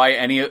explained why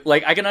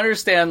I can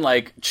understand,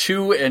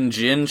 Chu and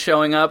Jin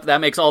showing up.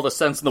 That makes all the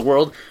sense in the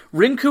world.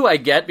 Rinku I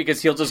get,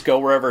 because he'll just go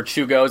wherever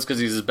Chu goes, because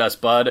he's his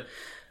best bud.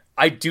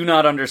 I do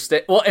not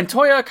understand... Well, and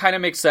Toya kind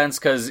of makes sense,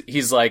 because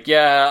he's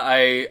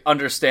I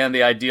understand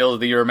the ideal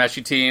of the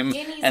Urameshi team,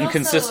 and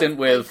consistent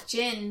with...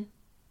 Jin.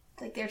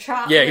 They're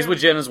trying... Yeah, he's with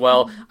Jin as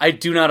well. Mm-hmm. I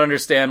do not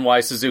understand why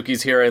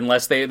Suzuki's here,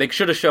 unless they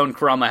should have shown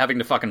Kurama having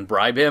to fucking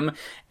bribe him,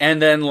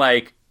 and then,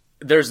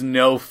 there's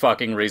no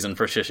fucking reason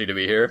for Shishi to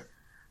be here.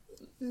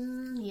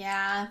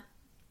 Yeah.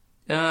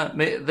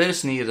 They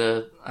just need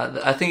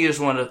I think you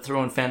just want to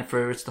throw in fan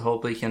favorites to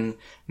hope they can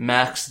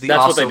max the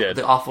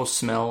awful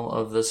smell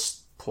of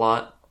this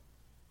plot.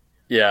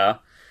 Yeah.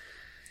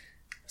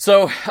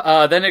 So,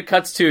 then it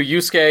cuts to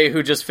Yusuke,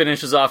 who just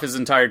finishes off his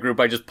entire group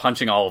by just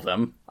punching all of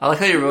them. I like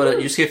how you wrote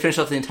it. Yusuke finished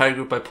off the entire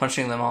group by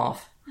punching them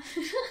off.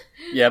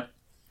 Yep.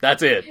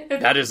 That's it.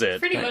 That is it.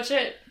 Pretty much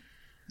it.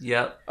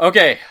 Yep.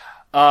 Okay.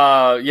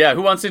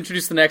 Who wants to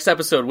introduce the next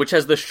episode, which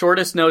has the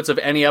shortest notes of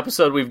any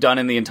episode we've done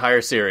in the entire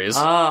series?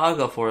 I'll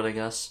go for it, I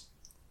guess.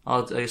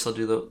 I guess I'll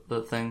do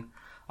the thing.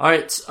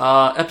 Alright,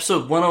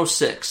 episode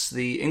 106,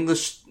 the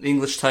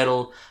English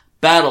title,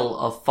 Battle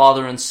of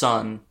Father and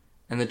Son,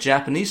 and the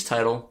Japanese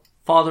title,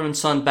 Father and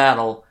Son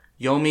Battle,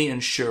 Yomi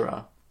and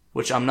Shura,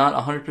 which I'm not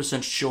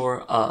 100%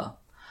 sure,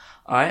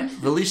 All right.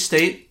 Release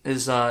date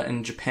is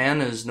in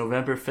Japan is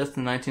November 5th,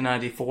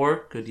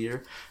 1994. Good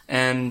year.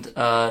 And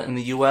in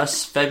the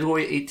U.S.,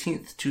 February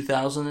 18th,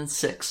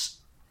 2006.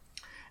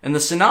 And the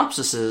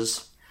synopsis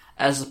is,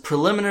 as the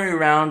preliminary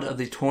round of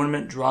the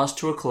tournament draws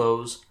to a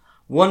close,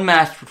 one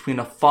match between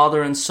a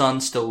father and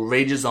son still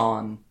rages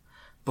on.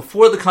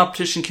 Before the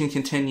competition can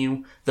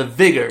continue, the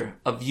vigor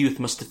of youth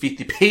must defeat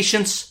the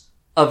patience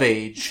of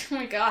age. Oh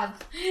my god.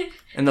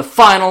 In the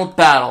final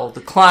battle,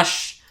 the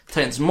Clash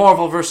Titans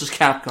Marvel vs.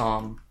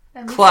 Capcom.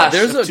 Clash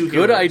There's of a two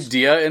good heroes.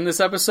 idea in this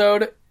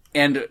episode,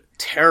 and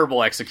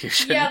terrible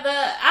execution. Yeah, the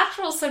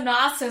actual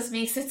synopsis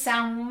makes it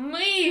sound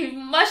way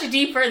much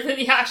deeper than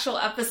the actual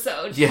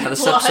episode. Yeah,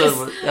 this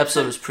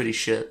episode was pretty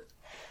shit.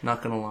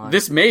 Not gonna lie.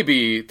 This may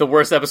be the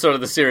worst episode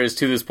of the series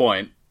to this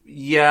point.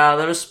 Yeah,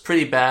 that was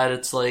pretty bad.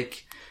 It's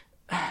like,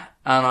 I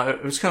don't know,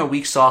 it was kind of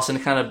weak sauce and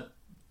it kind of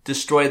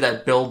destroyed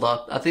that build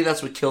up. I think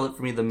that's what killed it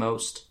for me the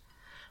most.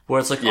 Where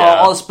it's like, Yeah.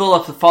 all this build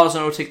up, the father's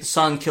gonna take the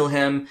son, kill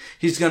him,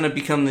 he's gonna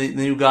become the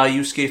new guy,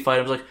 Yusuke fight.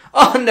 I was like,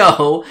 oh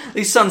no,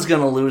 the son's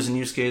gonna lose and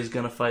Yusuke is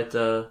gonna fight,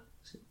 oh,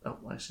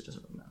 actually it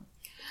doesn't really matter.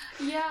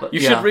 Yeah. But, You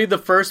yeah. should read the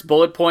first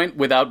bullet point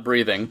without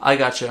breathing. I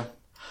gotcha.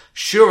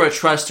 Shura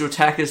tries to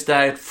attack his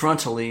dad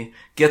frontally,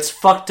 gets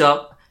fucked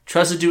up,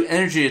 tries to do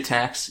energy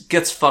attacks,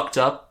 gets fucked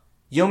up.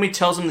 Yomi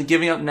tells him that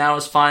giving up now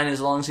is fine as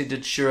long as he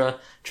did Shura,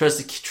 tries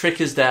to trick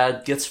his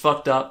dad, gets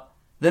fucked up.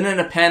 Then in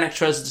a panic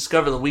tries to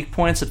discover the weak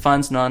points, and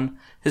finds none.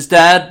 His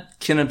dad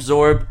can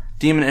absorb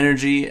demon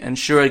energy, and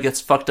Shura gets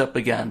fucked up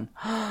again.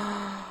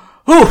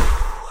 Whew!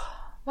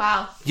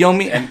 Wow.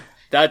 Yomi...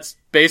 That's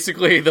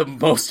basically the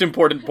most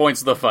important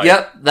points of the fight.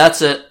 Yep,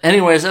 that's it.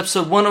 Anyways,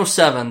 episode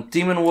 107,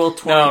 Demon World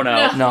 20.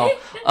 No.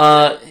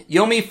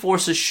 Yomi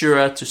forces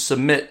Shura to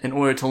submit in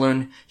order to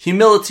learn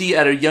humility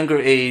at a younger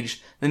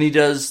age than he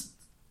does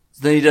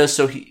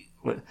so he...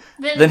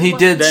 Then he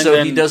did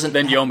so he doesn't...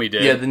 Then Yomi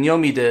did. Yeah, then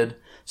Yomi did.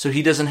 So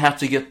he doesn't have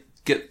to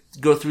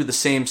go through the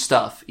same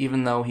stuff,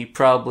 even though he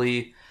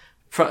probably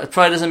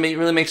doesn't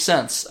really make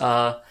sense.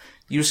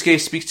 Yusuke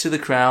speaks to the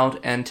crowd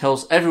and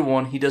tells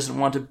everyone he doesn't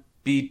want to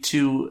be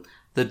to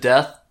the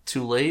death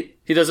too late.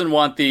 He doesn't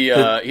want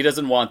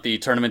the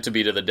tournament to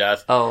be to the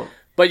death. Oh,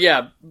 But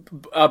yeah,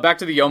 back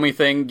to the Yomi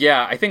thing.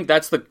 Yeah, I think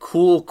that's the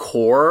cool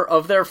core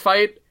of their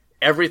fight.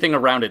 Everything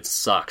around it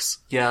sucks.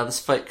 yeah, this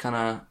fight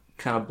kind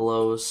of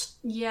blows.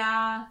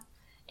 Yeah.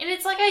 And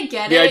it's like, I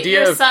get The it. idea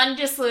Your of- son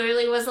just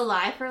literally was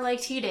alive for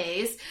like 2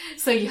 days,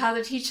 so you have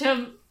to teach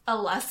him a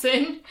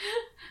lesson.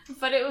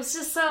 But it was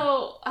just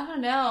so, I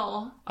don't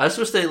know. I just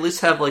wish they at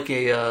least have like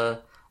a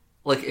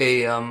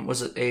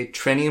was it a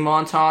training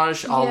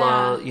montage a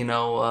la,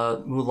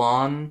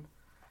 Mulan,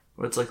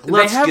 where it's like,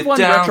 let's they have get one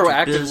down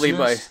retroactively to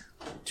business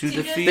to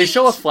defeat. They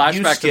show a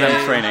flashback to them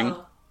Yusuke. training.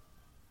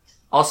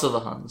 Also the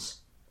Huns.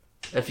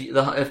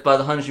 If by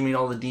the Huns you mean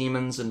all the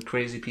demons and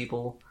crazy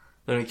people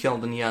that he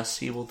killed, then yes,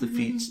 he will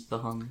defeat the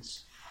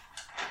Huns.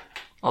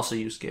 Also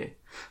Yusuke.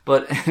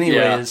 But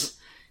anyways,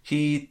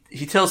 he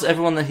tells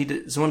everyone that he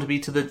does want to be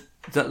to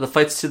the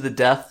fights to the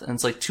death, and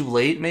it's like too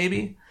late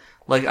maybe.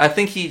 Like, I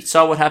think he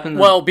saw what happened.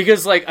 Well,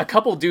 because like a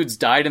couple dudes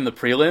died in the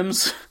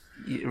prelims.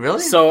 Really?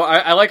 So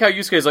I like how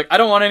Yusuke is like, I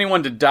don't want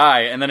anyone to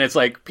die, and then it's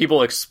like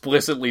people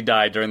explicitly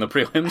died during the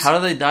prelims. How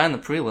do they die in the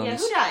prelims? Yeah,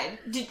 who died?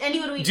 Did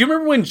anyone? Do you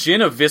remember when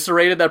Jin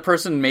eviscerated that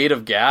person made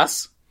of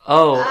gas?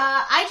 Oh,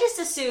 I just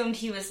assumed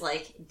he was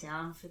like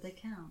down for the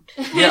count,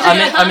 yeah.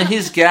 I mean,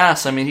 he's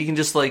gas. I mean, he can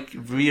just like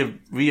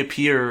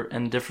reappear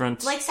in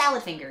different. like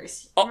salad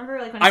fingers. Oh, Remember,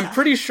 like when I'm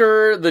pretty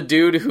sure the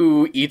dude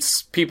who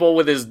eats people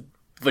with his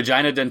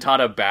vagina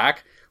dentata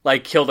back,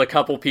 like, killed a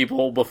couple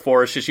people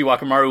before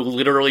Shishiwakamaru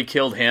literally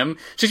killed him.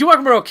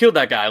 Shishiwakamaru killed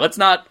that guy. Let's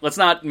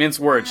not mince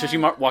words.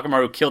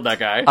 Shishiwakamaru killed that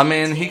guy. I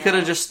mean, he could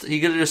have just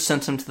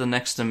sent him to the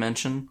next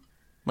dimension,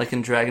 like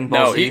in Dragon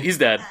Ball No, Z. he's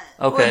dead.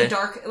 Or Okay. the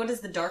dark. What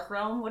is the dark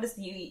realm? What is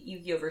the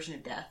Yu-Gi-Oh version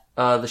of death?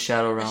 The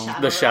Shadow Realm.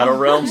 Shadow The Shadow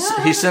Realm.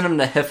 He sent him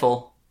to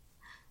Hiffle.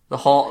 The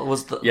hall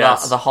was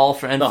Yes. the Hall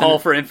for The Infinite. Hall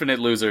for Infinite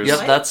Losers.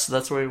 Yep,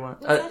 that's where he went.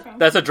 What's that from?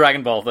 That's a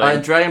Dragon Ball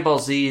thing. Dragon Ball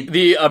Z.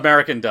 The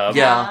American dub.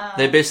 Yeah,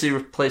 they basically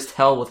replaced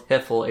Hell with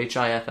Hiffle,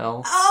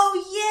 Hifl.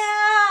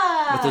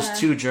 Oh yeah. With those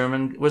two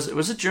German, was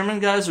it German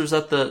guys or was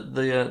that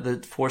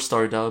the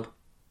 4-star dub?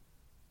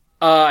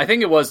 I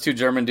think it was two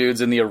German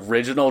dudes in the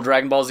original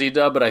Dragon Ball Z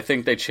dub, but I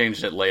think they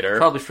changed it later.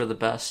 Probably for the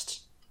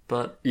best,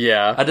 but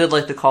Yeah. I did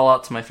like the call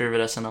out to my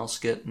favorite SNL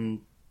skit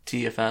in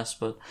TFS,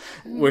 but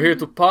We're here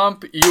to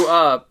pump you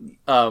up.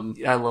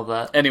 I love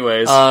that.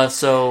 Anyways.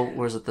 So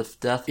where's it? The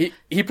death.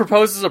 He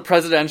proposes a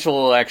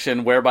presidential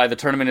election whereby the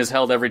tournament is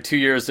held every 2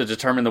 years to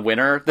determine the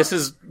winner. This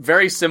is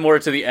very similar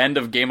to the end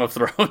of Game of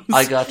Thrones.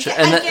 I gotcha. Yeah,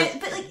 And I then, get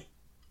it, but like,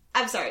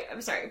 I'm sorry,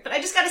 but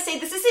I just gotta say,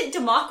 this isn't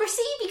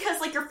democracy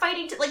because like you're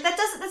fighting to like that's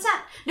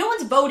not. No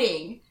one's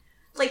voting.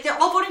 Like they're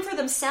all voting for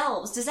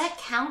themselves. Does that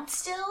count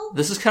still?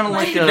 this is kind of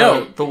like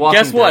No, The Walking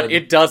guess what? Dead.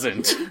 It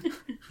doesn't.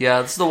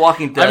 Yeah, this is the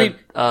Walking Dead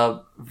I mean-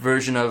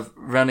 version of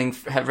running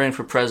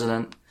for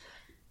president.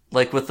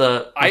 Like with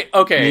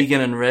okay. Negan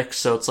and Rick,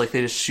 so it's like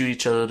they just shoot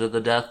each other to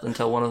the death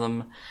until one of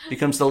them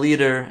becomes the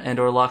leader and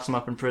or locks them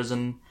up in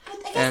prison.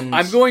 And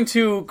I'm going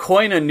to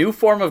coin a new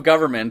form of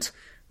government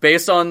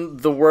based on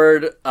the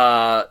word,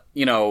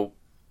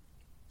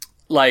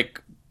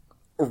 like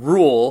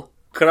rule,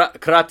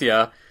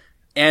 kratia,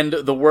 and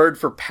the word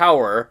for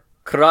power,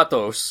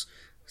 kratos.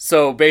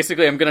 So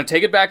basically, I'm going to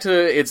take it back to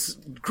its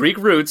Greek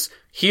roots.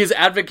 He is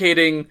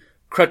advocating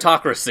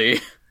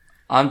kratocracy.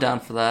 I'm down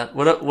for that.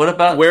 What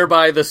about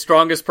whereby the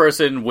strongest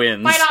person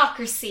wins?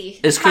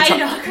 Fightocracy.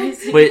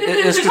 Fightocracy. Wait,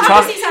 is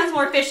Kratocracy sounds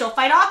more official.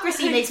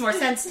 Fightocracy makes more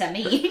sense to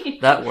me.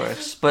 That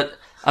works, but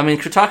I mean,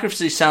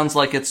 kratocracy sounds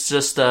like it's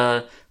just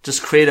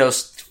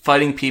Kratos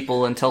fighting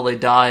people until they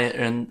die,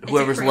 and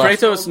whoever's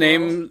left. Kratos'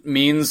 name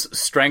means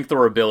strength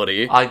or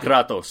ability.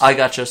 Kratos. I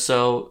gotcha.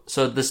 So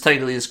this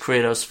technically is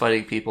Kratos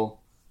fighting people.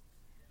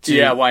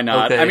 Yeah, why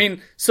not? Okay. I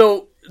mean,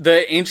 so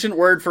the ancient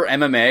word for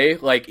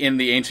MMA, like in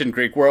the ancient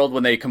Greek world,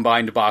 when they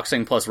combined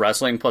boxing plus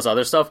wrestling plus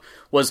other stuff,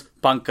 was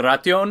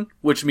pankration,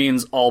 which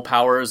means all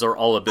powers or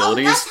all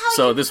abilities. Oh, that's how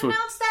so you this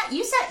pronounce that?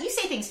 You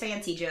say things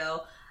fancy,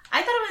 Joe.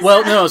 I thought it was...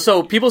 Well, no,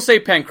 so people say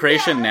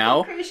pankration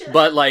now, pankration.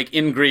 but like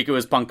in Greek it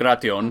was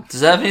pankration.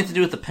 Does that have anything to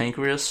do with the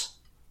pancreas?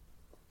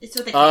 It's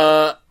with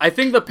a I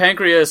think the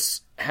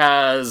pancreas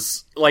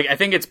has, like, I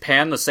think it's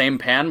the same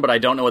pan, but I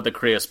don't know what the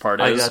creus part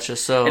is. I gotcha,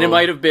 so... And it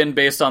might have been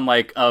based on,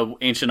 like, a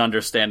ancient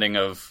understanding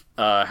of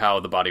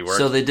how the body works.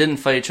 So they didn't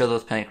fight each other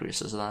with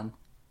pancreases then?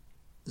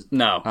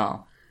 No.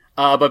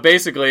 Oh. But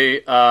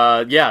basically,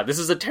 this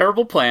is a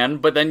terrible plan,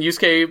 but then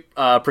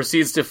Yusuke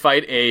proceeds to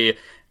fight a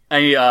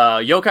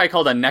yokai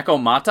called a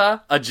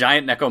Nekomata, a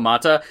giant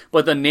Nekomata,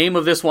 but the name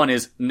of this one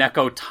is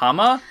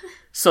Nekotama,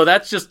 so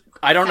that's just...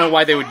 I don't know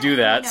why they would do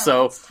that,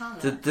 so...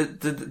 Did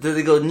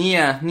they go,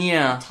 Nia?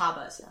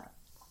 Taba's not.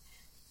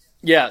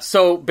 Yeah,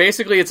 so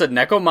basically it's a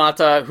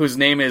Nekomata whose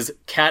name is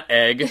Cat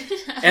Egg,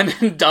 and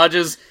then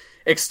dodges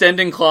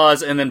extending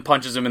claws and then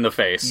punches him in the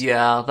face.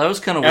 Yeah, that was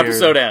kind of weird.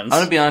 Episode ends.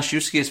 I'm gonna be honest,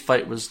 Yusuke's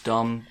fight was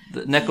dumb.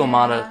 The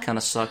Nekomata kind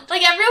of sucked.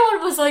 Like,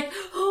 everyone was like,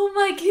 oh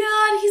my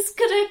god, he's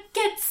gonna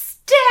get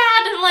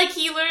stabbed! And, like,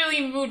 he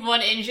literally moved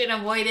 1 inch and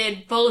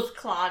avoided both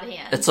clawed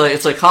hands.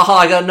 It's like, haha,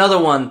 I got another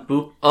one.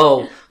 Boop.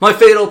 Oh, my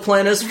fatal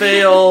plan has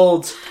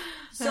failed.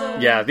 So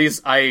Yeah,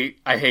 I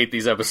hate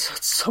these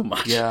episodes so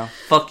much. Yeah,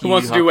 fuck you. Who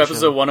wants to Yu do Hakusho.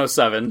 episode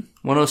 107?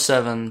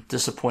 107,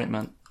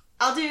 disappointment.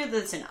 I'll do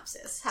the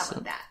synopsis. How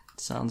about that?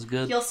 Sounds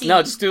good. You'll see.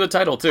 No, just do the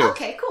title, too.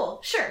 Okay, cool.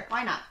 Sure,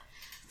 why not?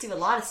 Do a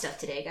lot of stuff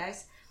today,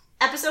 guys.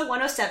 Episode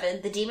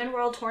 107, the Demon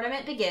World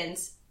Tournament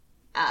begins,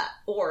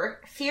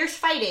 or fierce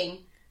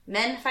fighting,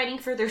 men fighting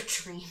for their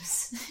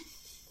dreams.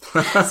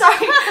 Sorry,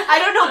 I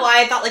don't know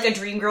why I thought like a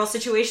Dream Girl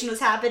situation was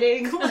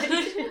happening.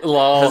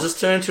 Lol. Has this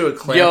turned into a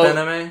clamp Yo.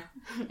 anime?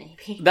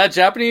 Maybe. That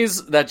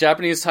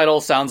Japanese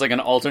title sounds like an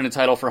alternate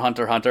title for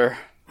Hunter x Hunter.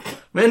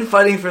 Men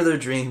fighting for their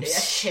dreams. Yeah,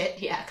 shit.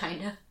 Yeah,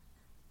 kind of.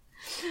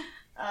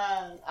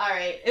 All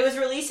right. It was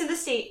released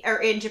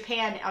in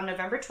Japan on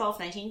November 12th,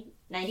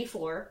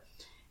 1994,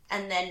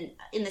 and then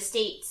in the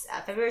States,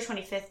 February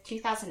 25th,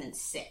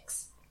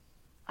 2006.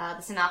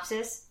 The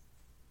synopsis: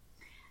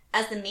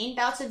 as the main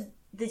bouts of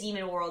the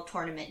Demon World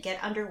Tournament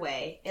get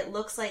underway, it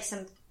looks like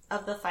some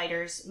of the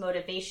fighters'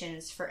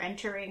 motivations for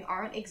entering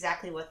aren't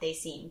exactly what they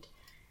seemed.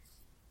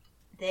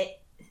 I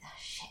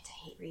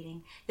hate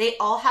reading. They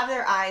all have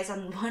their eyes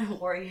on one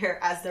warrior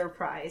as their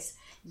prize,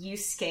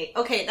 Yusuke.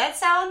 Okay, that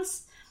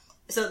sounds...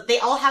 So they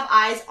all have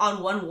eyes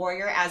on one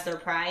warrior as their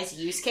prize,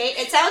 Yusuke.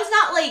 It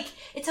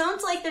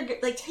sounds like they're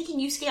like taking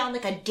Yusuke on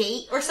like a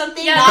date or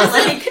something. Yeah, Not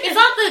like it's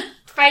not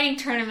the fighting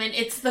tournament,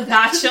 it's the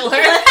Bachelor.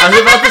 I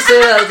was about to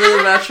say that,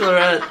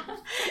 the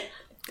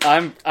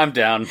Bachelorette. I'm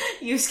down.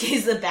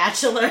 Yusuke's the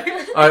Bachelor.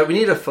 Alright, we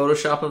need a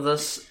Photoshop of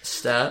this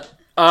stat.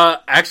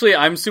 Actually,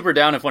 I'm super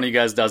down if one of you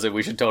guys does it.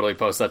 We should totally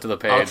post that to the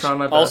page. I'll try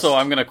my best. Also,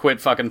 I'm gonna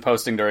quit fucking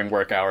posting during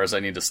work hours.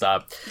 I need to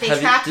stop. They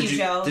track you,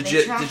 Joe. Did They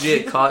you track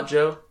get caught,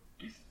 Joe?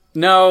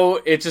 No,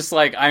 it's just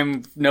like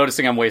I'm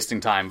noticing I'm wasting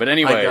time. But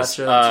anyways, I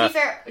gotcha. To be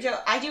fair, Joe,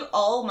 I do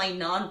all my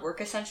non-work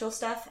essential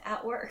stuff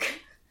at work.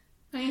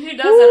 I mean, who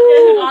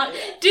doesn't?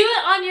 Do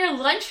it on your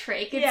lunch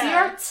break. It's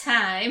Yeah. your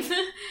time.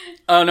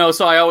 oh no,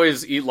 so I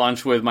always eat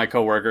lunch with my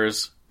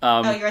coworkers.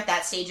 Oh, you're at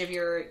that stage of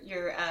your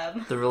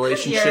The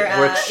relationship your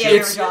works.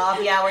 your job,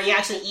 where you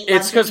actually eat.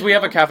 It's because lunch we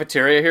have a with people.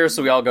 cafeteria here,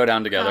 so we all go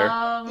down together.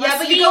 Yeah,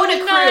 but you go in a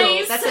crew.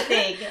 Nice. That's the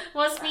thing.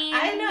 Must be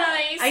I know.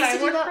 nice. I used to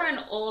do work that. for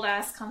an old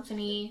ass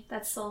company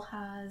that still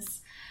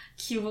has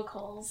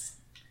cubicles.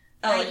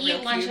 Oh, I like eat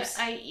real lunch. cubes?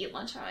 I eat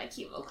lunch at my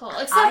cubicle,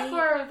 except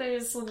for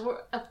there's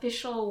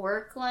official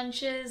work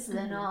lunches.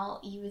 Then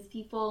I'll eat with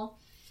people.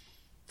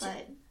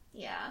 But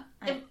yeah,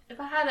 if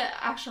I had an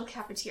actual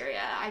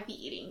cafeteria, I'd be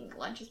eating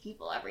lunch with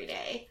people every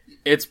day.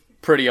 It's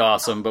pretty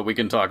awesome, but we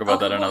can talk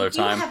about that another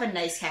time. You have a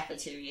nice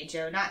cafeteria,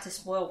 Joe. Not to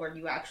spoil where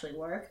you actually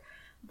work,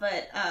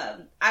 but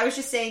I was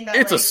just saying that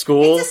It's a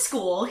school. It's a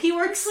school. He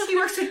works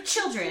with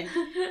children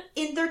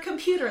in their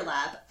computer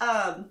lab.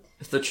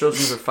 If the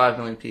children are 5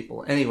 million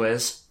people.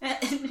 Anyways.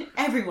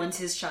 Everyone's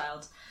his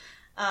child.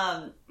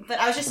 But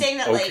I was just saying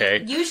that, Okay.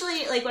 like,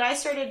 usually, like, when I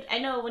started, I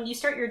know when you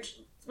start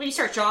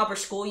job or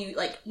school, you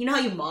know how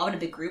you mob in a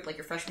big group, like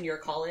your freshman year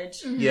of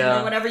college? Yeah.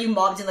 And whenever you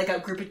mobbed in, like, a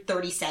group of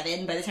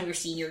 37, by the time your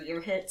senior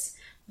year hits,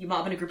 you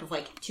mob in a group of,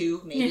 like,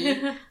 2, maybe.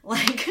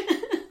 Like...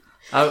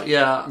 I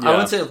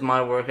would say with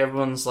my work,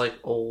 everyone's, like,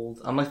 old.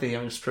 I'm, like, the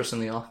youngest person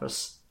in the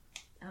office.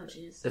 Oh,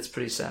 jeez. It's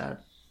pretty sad.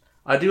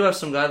 I do have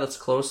some guy that's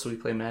close, so we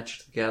play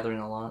Magic the Gathering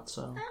a lot,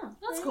 so... Oh,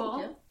 That's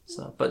cool.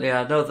 So, but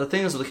yeah, no, the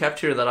thing is with the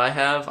cafeteria that I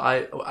have,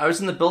 I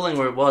was in the building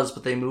where it was,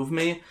 but they moved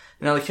me, and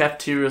now the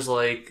cafeteria is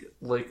like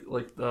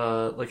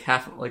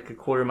half, like a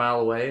quarter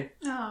mile away,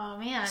 Oh,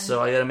 man. so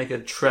I gotta make a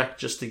trek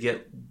just to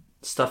get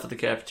stuff at the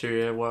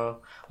cafeteria,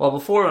 well,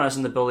 before when I was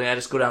in the building, I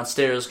just go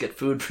downstairs, get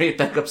food, bring it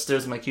back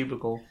upstairs in my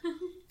cubicle.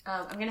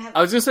 I'm gonna have...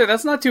 I was gonna say,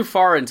 that's not too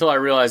far until I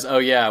realized, oh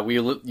yeah,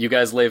 you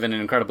guys live in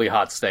an incredibly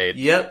hot state.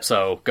 Yep.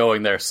 So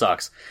going there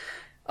sucks.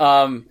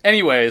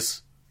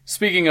 Anyways,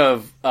 speaking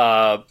of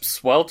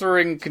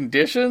sweltering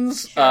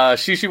conditions,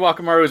 Shishi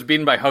Wakamaru was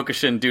beaten by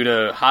Hokushin due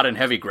to hot and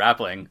heavy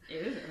grappling.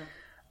 Ew.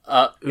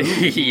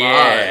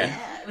 Yeah.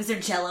 Was there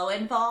Jello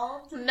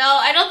involved? No,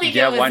 I don't think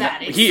Yeah, it was why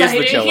that not? exciting. He is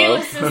the Jell-O.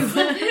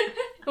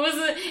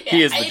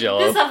 He is the Jell-O.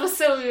 This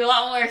episode would be a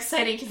lot more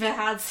exciting if it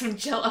had some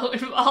Jello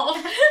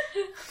involved.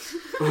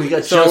 We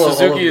got So Jell-O all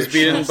Suzuki over is his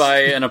beaten chest. by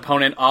an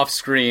opponent off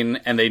screen,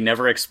 and they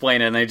never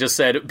explain it, and they just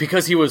said,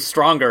 because he was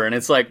stronger, and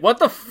it's like, what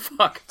the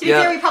fuck? To be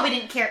Yeah. fair, we probably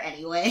didn't care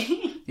anyway.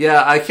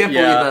 Yeah, I can't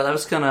believe Yeah. that. That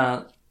was kind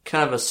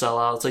of a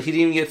sellout. It's like he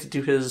didn't even get to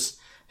do his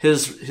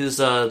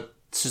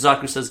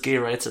Suzaku says gay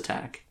rights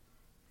attack.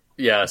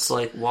 Yes. It's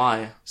like,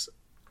 why?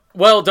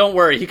 Well, don't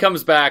worry. He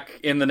comes back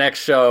in the next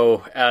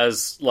show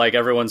as, like,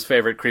 everyone's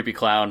favorite creepy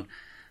clown.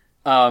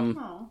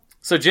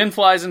 So Jin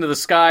flies into the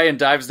sky and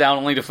dives down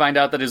only to find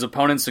out that his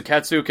opponent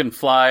Suketsu can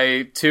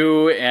fly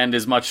too and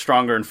is much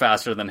stronger and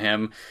faster than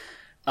him.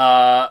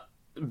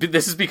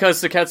 This is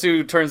because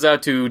Suketsu turns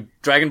out to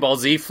Dragon Ball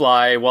Z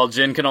fly while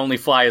Jin can only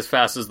fly as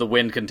fast as the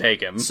wind can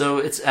take him. So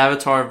it's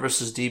Avatar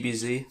versus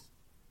DBZ.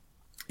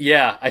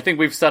 Yeah, I think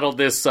we've settled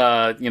this,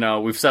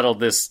 we've settled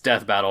this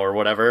death battle or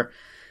whatever.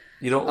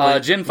 You don't.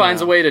 Like, Jin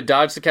finds a way to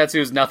dodge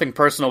Suketsu's Nothing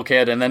Personal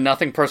Kid, and then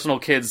Nothing Personal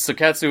Kid's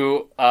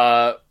Suketsu,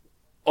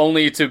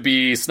 only to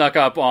be snuck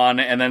up on,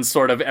 and then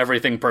sort of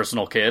Everything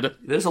Personal Kid.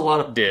 There's a lot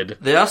of Did.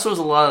 There also was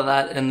a lot of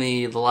that in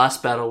the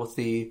last battle with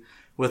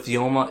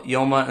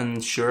Yoma and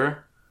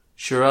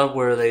Shura,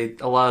 where they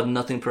allowed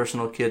Nothing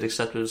Personal Kid,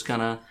 except it was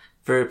kind of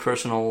very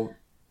personal.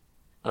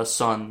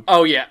 Son.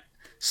 Oh, yeah.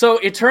 So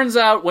it turns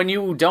out when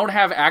you don't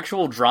have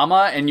actual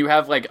drama and you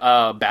have like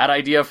a bad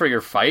idea for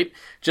your fight,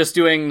 just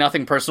doing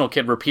Nothing Personal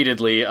Kid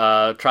repeatedly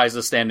tries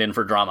to stand in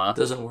for drama.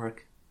 Doesn't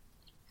work.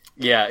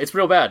 Yeah, it's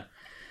real bad.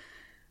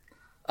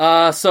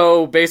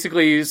 So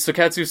basically,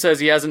 Suketsu says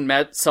he hasn't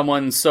met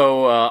someone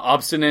so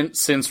obstinate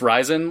since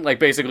Ryzen. Like,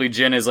 basically,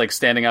 Jin is like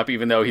standing up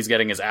even though he's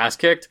getting his ass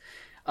kicked.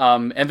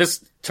 And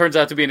this turns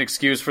out to be an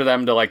excuse for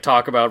them to like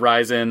talk about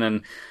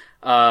Ryzen.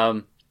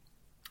 And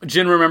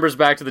Jin remembers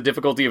back to the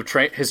difficulty of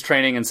his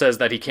training and says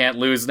that he can't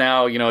lose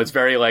now. You know, it's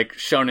very like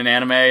shown in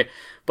anime.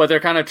 But they're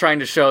kind of trying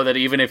to show that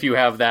even if you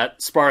have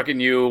that spark in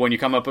you, when you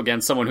come up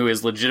against someone who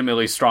is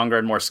legitimately stronger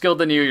and more skilled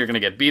than you, you're going to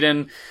get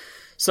beaten.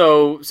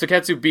 So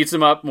Suketsu beats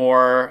him up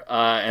more,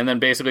 and then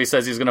basically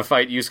says he's going to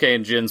fight Yusuke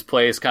in Jin's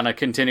place, kind of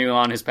continuing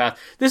on his path.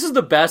 This is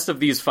the best of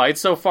these fights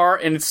so far,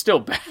 and it's still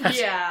bad.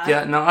 Yeah.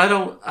 Yeah, no, I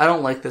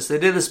don't like this. They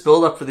did this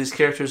build up for these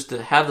characters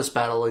to have this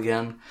battle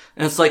again,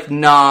 and it's like,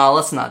 nah,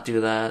 let's not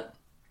do that.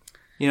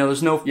 You know,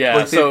 there's no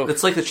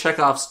it's like the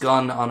Chekhov's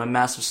gun on a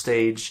massive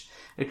stage,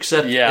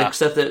 except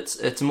that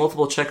it's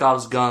multiple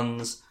Chekhov's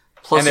guns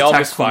plus and they all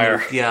attack misfire.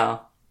 from yeah.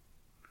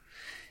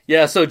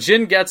 Yeah, so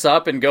Jin gets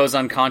up and goes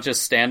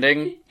unconscious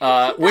standing,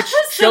 which so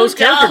shows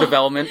character dumb.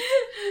 development.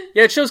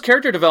 Yeah, it shows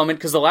character development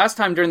because the last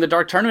time during the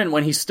Dark Tournament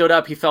when he stood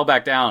up, he fell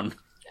back down.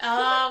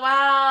 Oh,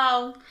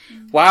 wow.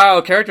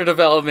 Wow, character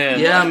development.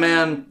 Yeah,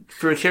 man,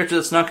 for a character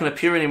that's not going to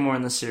appear anymore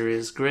in the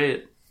series,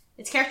 great.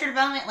 It's character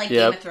development like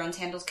Yep. Game of Thrones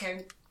handles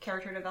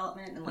character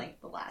development in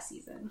like the last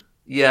season.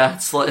 Yeah,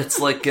 it's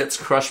like gets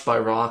crushed by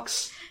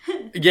rocks.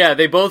 Yeah,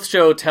 they both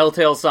show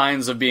telltale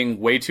signs of being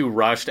way too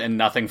rushed and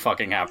nothing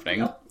fucking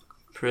happening.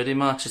 Pretty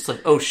much. It's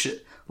like, oh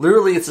shit.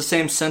 Literally, it's the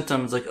same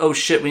symptoms. Like, oh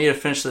shit, we need to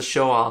finish this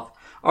show off.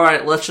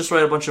 Alright, let's just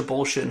write a bunch of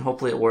bullshit and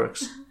hopefully it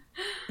works.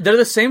 They're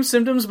the same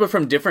symptoms, but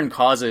from different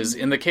causes.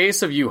 In the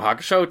case of Yu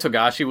Hakusho,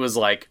 Togashi was,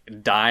 like,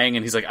 dying,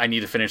 and he's like, I need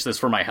to finish this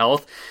for my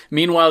health.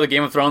 Meanwhile, the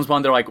Game of Thrones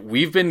one, they're like,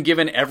 we've been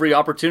given every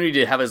opportunity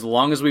to have as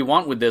long as we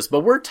want with this,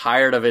 but we're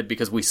tired of it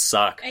because we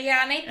suck.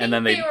 Yeah, and I think And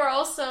then they were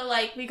also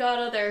like, we got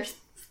other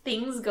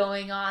things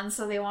going on,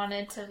 so they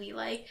wanted to be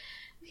like,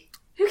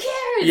 who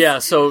cares? Yeah,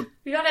 so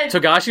We gotta...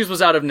 Togashi's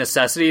was out of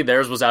necessity,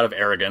 theirs was out of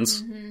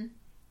arrogance. Mm-hmm.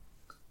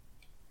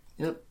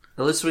 Yep.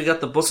 At least we got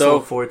the books to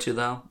look forward to,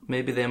 though.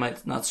 Maybe they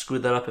might not screw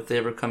that up if they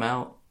ever come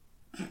out.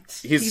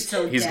 He's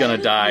so He's dead. gonna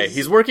die.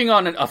 He's working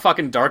on a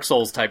fucking Dark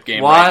Souls type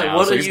game Why? right now.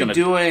 What so are he's you gonna...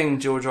 doing,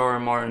 George R. R.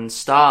 Martin?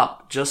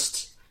 Stop.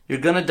 Just you're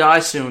gonna die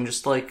soon.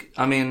 Just like,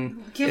 I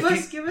mean, Give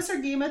us our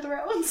Game of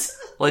Thrones.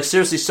 like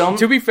seriously,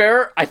 To be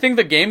fair, I think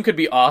the game could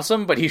be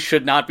awesome, but he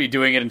should not be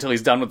doing it until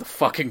he's done with the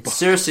fucking book.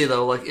 seriously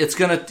though, like he's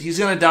gonna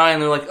die,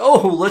 and they're like,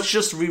 oh, let's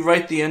just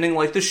rewrite the ending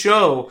like the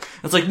show.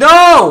 It's like,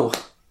 no.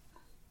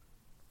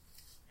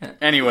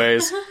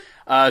 Anyways,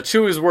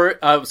 Chu is worried,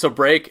 so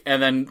break,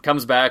 and then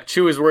comes back.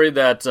 Chu is worried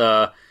that,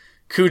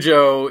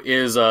 Kujo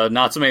is,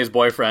 Natsume's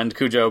boyfriend,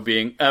 Kujo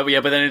being, but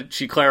then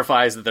she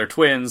clarifies that they're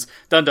twins.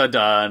 Dun dun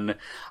dun.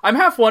 I'm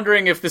half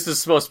wondering if this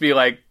is supposed to be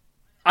like,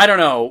 I don't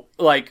know,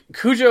 like,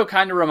 Kujo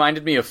kind of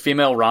reminded me of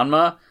female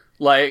Ranma.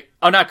 Like,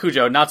 oh, not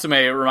Kujo,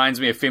 Natsume reminds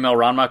me of female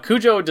Ranma.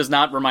 Kujo does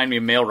not remind me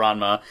of male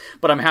Ranma,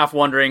 but I'm half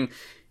wondering,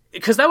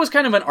 because that was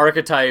kind of an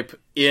archetype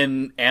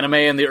in anime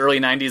in the early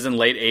 90s and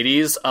late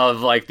 80s of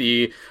like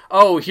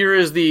here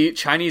is the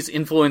Chinese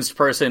influenced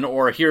person,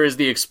 or here is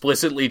the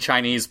explicitly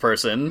Chinese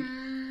person.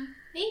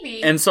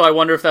 Maybe. And so I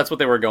wonder if that's what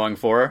they were going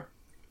for.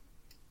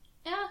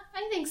 Yeah,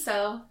 I think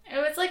so. It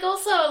was like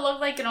also it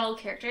looked like an old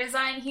character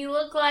design. He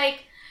looked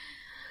like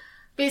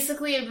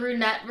basically a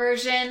brunette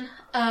version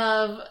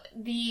of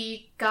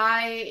the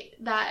guy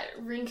that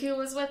Rinku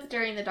was with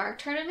during the Dark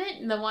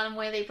Tournament, the one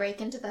where they break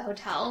into the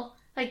hotel.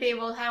 Like, they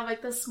both have,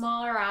 like, the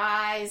smaller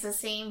eyes, the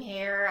same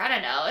hair. I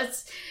don't know.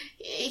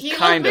 He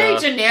looked very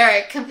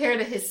generic compared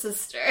to his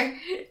sister.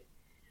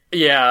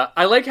 Yeah,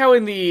 I like how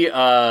in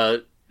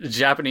the,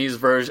 Japanese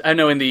version, I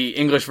know in the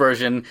English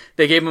version,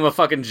 they gave him a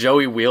fucking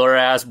Joey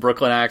Wheeler-ass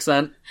Brooklyn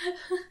accent.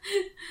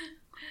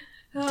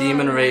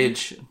 Demon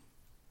Rage.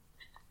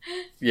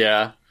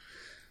 Yeah.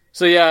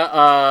 So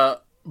yeah,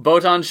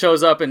 Botan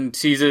shows up and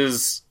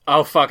teases...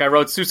 Oh fuck, I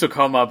wrote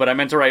Susukoma, but I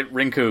meant to write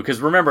Rinku,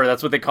 because remember,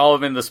 that's what they call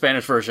him in the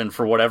Spanish version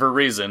for whatever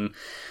reason.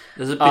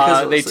 Is it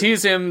because they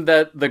tease him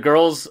that the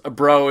girl's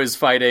bro is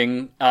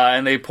fighting,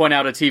 and they point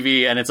out a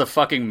TV, and it's a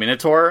fucking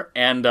Minotaur,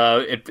 and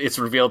it's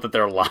revealed that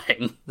they're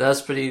lying.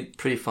 That's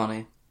pretty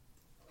funny.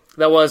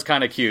 That was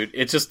kind of cute.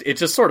 It's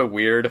just sort of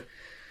weird.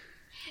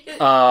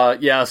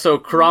 Yeah, so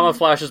Kurama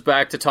flashes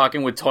back to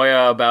talking with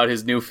Toya about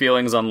his new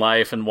feelings on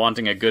life and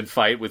wanting a good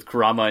fight with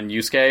Kurama and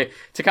Yusuke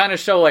to kind of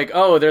show, like,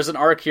 oh, there's an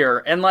arc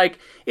here. And, like,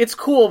 it's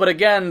cool, but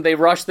again, they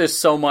rush this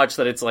so much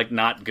that it's, like,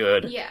 not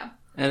good. Yeah.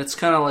 And it's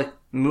kind of like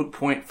moot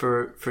point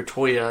for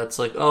Toya. It's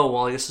like, oh,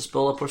 well, I guess this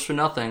build-up was for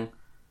nothing.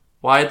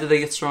 Why did they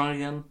get strong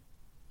again?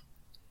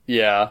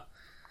 Yeah.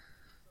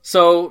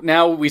 So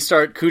now we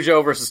start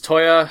Kujo versus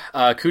Toya.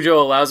 Kujo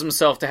allows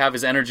himself to have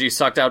his energy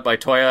sucked out by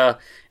Toya,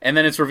 and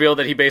then it's revealed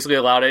that he basically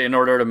allowed it in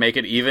order to make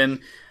it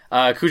even.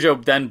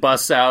 Kujo then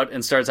busts out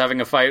and starts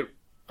having a fight.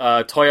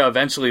 Toya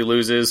eventually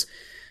loses.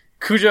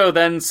 Kujo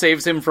then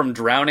saves him from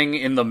drowning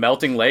in the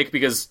melting lake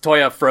because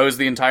Toya froze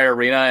the entire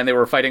arena and they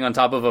were fighting on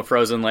top of a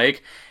frozen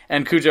lake.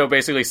 And Kujo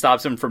basically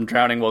stops him from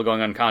drowning while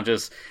going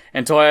unconscious.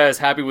 And Toya is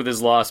happy with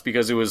his loss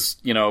because it was,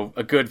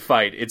 a good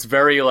fight. It's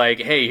very like,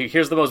 hey,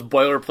 here's the most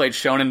boilerplate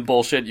shonen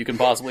bullshit you can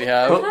possibly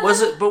have. But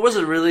was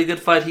it really a good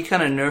fight? He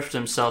kind of nerfed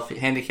himself, he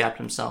handicapped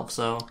himself,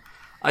 so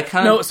I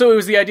kind of... No, so it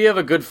was the idea of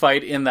a good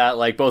fight in that,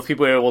 like, both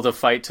people were able to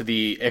fight to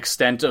the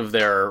extent of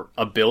their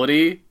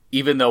ability,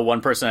 even though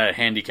one person had a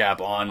handicap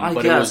on,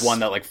 but it was one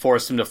that, like,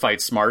 forced him to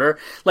fight smarter.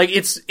 Like,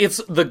 it's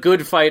the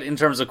good fight in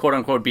terms of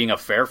quote-unquote being a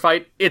fair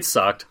fight. It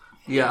sucked.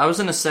 Yeah, I was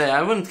gonna say,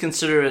 I wouldn't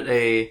consider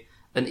it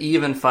an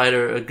even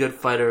fighter, a good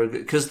fighter,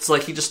 because it's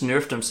like he just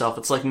nerfed himself.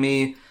 It's like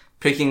me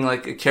picking,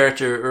 like, a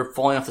character, or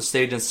falling off the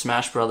stage in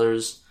Smash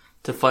Brothers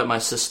to fight my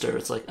sister.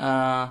 It's like,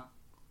 or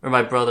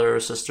my brother or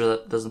sister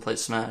that doesn't play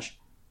Smash.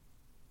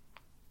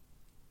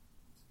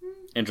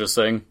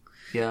 Interesting.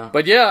 Yeah.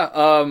 But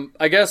yeah,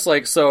 I guess,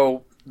 like,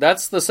 so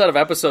that's the set of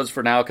episodes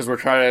for now, because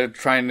we're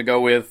trying to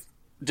go with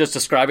just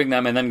describing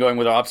them and then going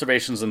with our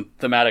observations and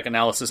thematic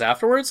analysis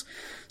afterwards.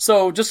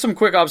 So, just some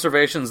quick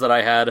observations that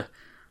I had.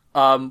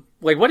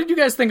 Like, what did you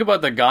guys think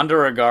about the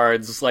Gondara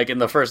guards, like, in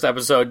the first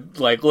episode,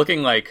 like,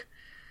 looking like,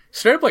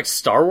 straight up like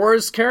Star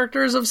Wars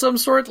characters of some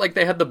sort? Like,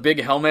 they had the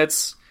big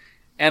helmets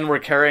and were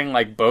carrying,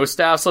 like, bow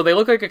staffs, so they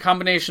look like a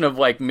combination of,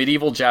 like,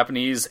 medieval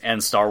Japanese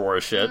and Star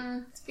Wars shit.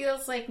 It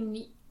feels like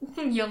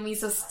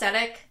Yomi's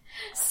aesthetic.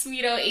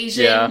 Pseudo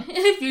Asian,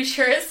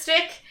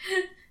 futuristic.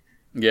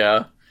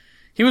 Yeah.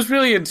 He was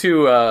really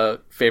into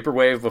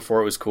Vaporwave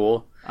before it was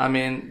cool. I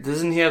mean,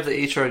 doesn't he have the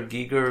H.R.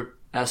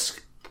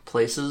 Giger-esque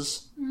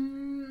places?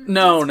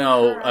 No,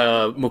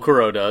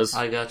 Mukuro does.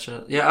 I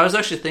gotcha. Yeah, I was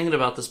actually thinking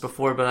about this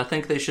before, but I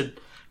think we should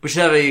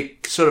have a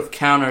sort of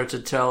counter to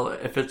tell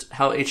if it's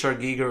how H.R.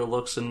 Giger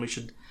looks, and we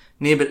should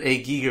name it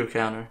a Giger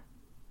counter.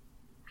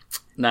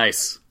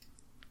 Nice.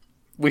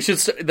 We should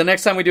the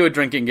next time we do a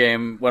drinking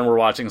game when we're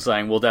watching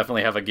something, we'll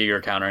definitely have a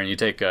Giger counter, and you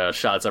take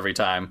shots every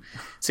time.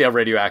 See how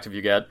radioactive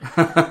you get.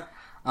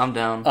 I'm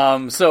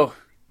down. So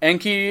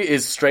Enki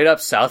is straight up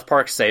South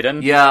Park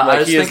Satan. Yeah, like, I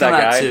was he thinking is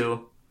that guy.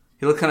 too.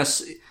 He looked kind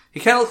of. He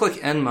kind of looked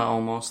like Enma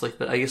almost,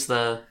 like I guess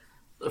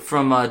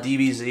from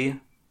DBZ.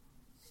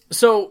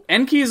 So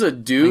Enki is a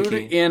dude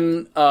Enki.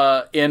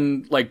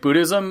 in like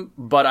Buddhism,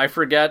 but I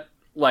forget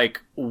like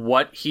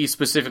what he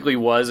specifically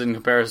was in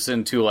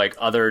comparison to like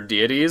other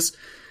deities.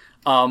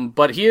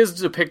 But he is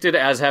depicted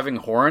as having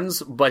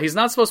horns, but he's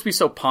not supposed to be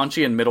so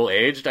paunchy and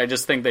middle-aged. I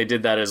just think they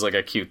did that as, like,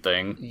 a cute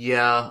thing.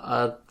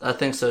 Yeah, I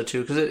think so,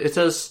 too. Because it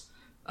does...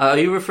 are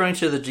you referring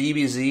to the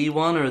DBZ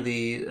one or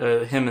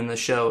the him in the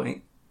show?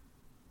 Enki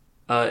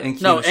No, in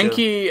the show?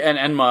 Enki and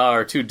Enma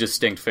are two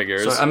distinct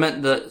figures. Sorry, I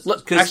meant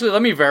the... Actually,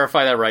 let me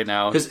verify that right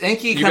now. Because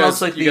Enki You kind of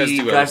guys- looks like you guys the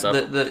do guy, other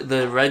stuff.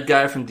 the red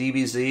guy from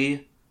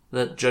DBZ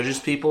that judges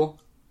people.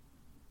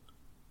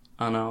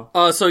 I don't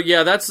know. So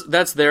yeah,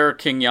 that's their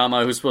King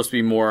Yama, who's supposed to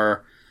be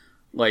more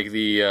like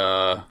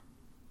the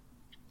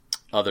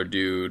other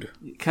dude.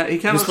 He kind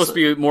He's of supposed to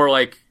be more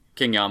like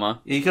King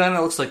Yama. He kind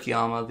of looks like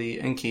Yama,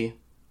 the Enki.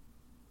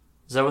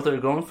 Is that what they're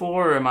going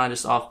for, or am I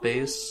just off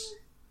base?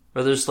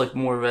 Or there's like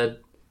more red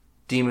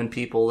demon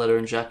people that are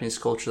in Japanese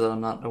culture that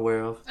I'm not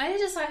aware of? I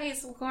just thought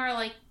he's more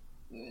like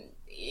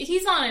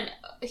he's not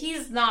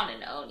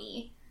an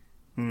Oni.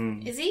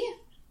 Is he?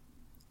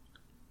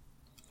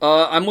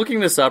 I'm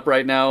looking this up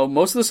right now.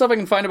 Most of the stuff I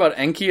can find about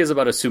Enki is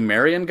about a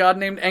Sumerian god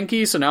named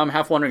Enki, so now I'm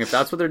half wondering if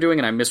that's what they're doing,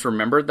 and I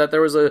misremembered that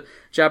there was a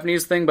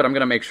Japanese thing, but I'm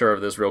going to make sure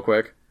of this real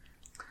quick.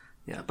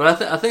 Yeah,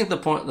 but I think the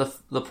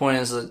point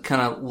is it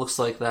kind of looks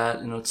like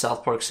that. You know, it's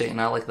South Park Satan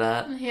out like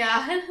that.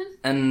 Yeah.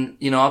 And,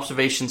 you know,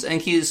 observations.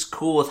 Enki is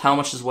cool with how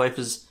much his wife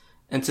is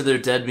into their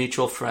dead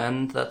mutual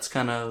friend. That's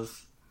kind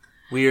of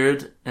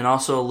weird. And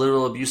also a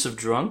literal abusive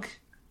drunk.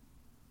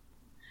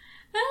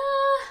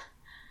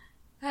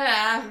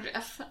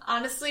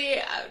 Honestly,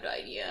 I have no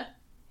idea.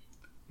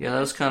 Yeah, that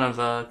was kind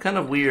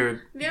of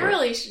weird. Their but-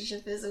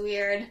 relationship is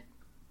weird.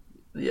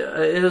 Yeah,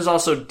 it is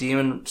also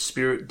demon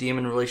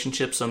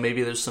relationship, so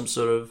maybe there's some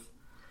sort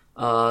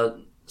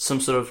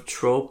of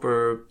trope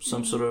or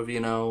some sort of,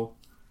 you know,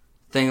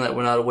 thing that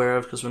we're not aware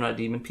of because we're not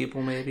demon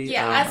people, maybe.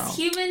 Yeah, I don't as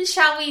know. humans,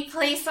 shall we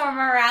place our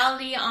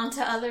morality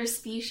onto other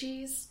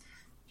species?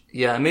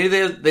 Yeah, maybe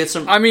they had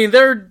some. I mean,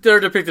 they're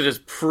depicted as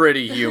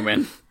pretty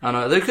human. I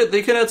don't know.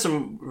 They could have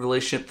some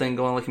relationship thing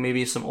going, like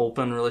maybe some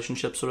open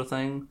relationship sort of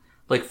thing,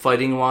 like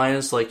fighting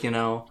wise, like, you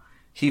know,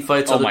 he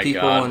fights Oh other my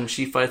people God. and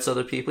she fights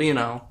other people, you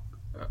know.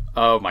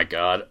 Oh my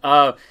god.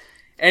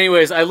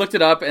 Anyways, I looked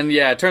it up, and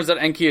yeah, it turns out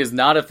Enki is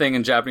not a thing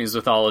in Japanese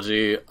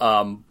mythology,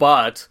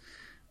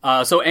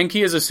 so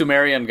Enki is a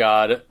Sumerian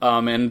god,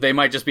 and they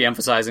might just be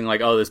emphasizing, like,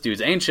 oh, this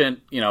dude's ancient,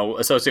 you know,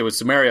 associated with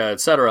Sumeria,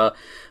 etc.,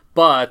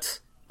 but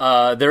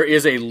there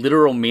is a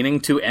literal meaning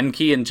to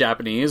Enki in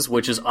Japanese,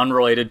 which is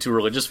unrelated to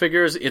religious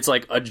figures. It's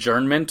like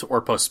adjournment or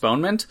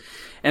postponement,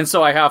 and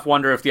so I half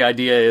wonder if the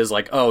idea is,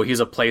 like, oh, he's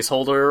a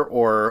placeholder,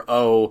 or,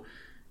 oh...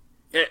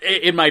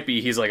 It might be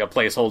he's like a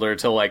placeholder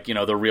till, like, you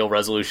know, the real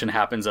resolution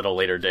happens at a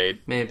later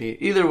date. Maybe.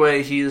 Either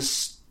way,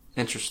 he's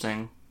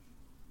interesting.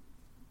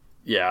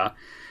 Yeah.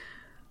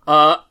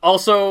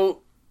 Also,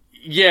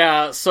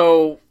 yeah,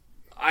 so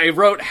I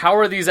wrote, how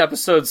are these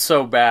episodes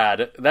so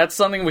bad? That's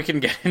something we can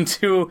get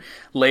into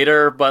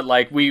later, but,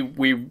 like, we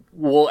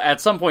will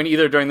at some point,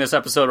 either during this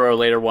episode or a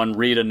later one,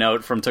 read a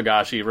note from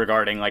Togashi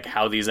regarding, like,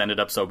 how these ended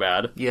up so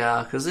bad.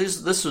 Yeah,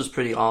 because this was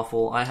pretty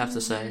awful, I have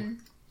to say.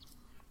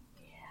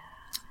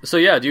 So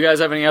yeah, do you guys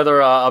have any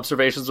other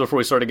observations before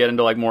we sort of get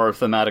into, like, more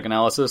thematic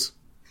analysis?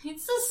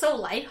 It's just so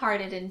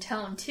lighthearted in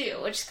tone too,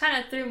 which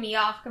kind of threw me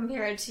off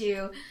compared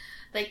to,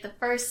 like, the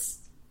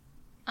first,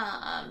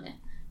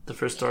 The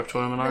first Dark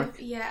Tournament arc?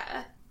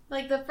 yeah,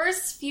 like the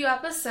first few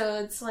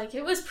episodes, like,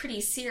 it was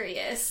pretty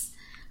serious.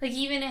 Like,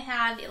 even it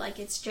had, like,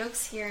 its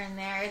jokes here and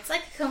there. It's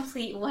like a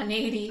complete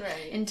 180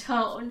 Right. in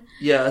tone.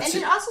 Yeah, And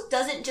it also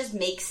doesn't just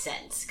make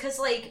sense because,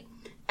 like,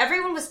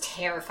 everyone was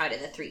terrified of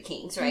the Three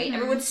Kings, right?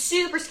 Everyone's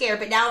super scared,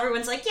 but now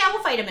everyone's like, yeah,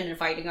 we'll fight him in a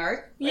fighting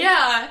arc. Like,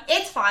 Yeah.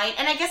 it's fine.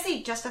 And I guess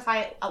they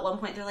justify it at one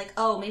point. They're like,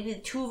 oh, maybe the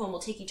two of them will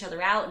take each other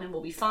out and then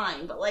we'll be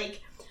fine. But,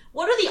 like,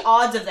 what are the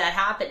odds of that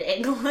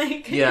happening?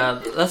 Like,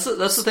 yeah, that's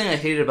the thing I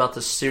hated about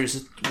this series.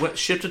 It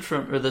shifted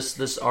from, or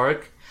this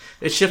arc,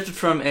 it shifted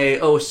from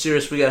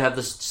serious, we gotta have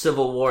this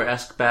Civil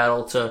War-esque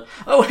battle to,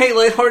 oh, hey,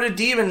 lighthearted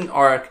demon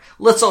arc.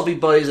 Let's all be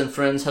buddies and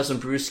friends, have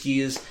some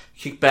brewskis,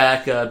 kick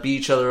back, beat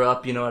each other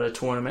up, you know, at a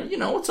tournament. You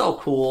know, it's all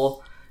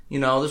cool. You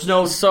know, there's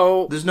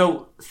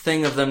no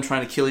thing of them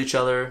trying to kill each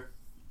other.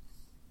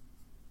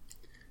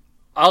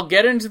 I'll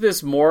get into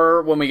this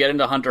more when we get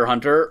into Hunter x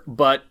Hunter,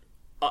 but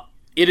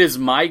it is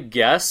my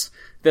guess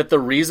that the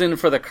reason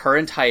for the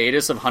current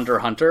hiatus of Hunter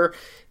x Hunter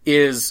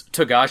is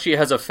Togashi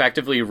has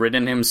effectively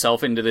written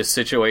himself into this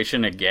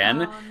situation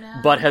again,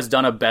 but has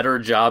done a better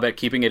job at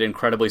keeping it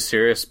incredibly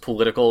serious,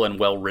 political, and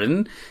well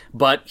written.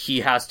 But he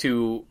has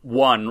to,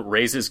 1,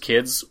 raise his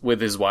kids with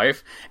his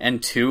wife,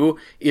 and 2,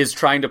 is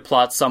trying to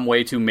plot some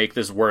way to make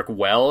this work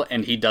well,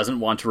 and he doesn't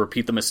want to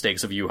repeat the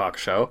mistakes of Yu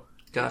Hakusho.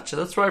 Gotcha,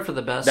 that's right for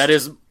the best. That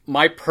is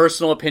my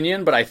personal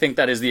opinion, but I think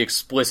that is the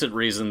explicit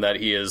reason that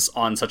he is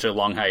on such a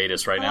long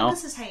hiatus right how long now.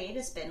 has his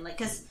hiatus been? Like,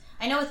 because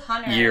I know with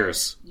Hunter...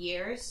 Years.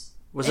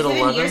 Was Has it been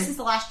 11? years since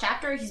the last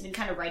chapter? He's been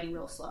kind of writing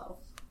real slow.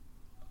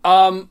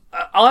 I'll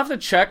have to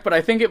check, but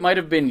I think it might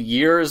have been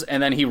years,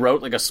 and then he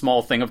wrote, like, a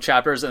small thing of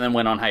chapters, and then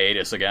went on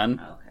hiatus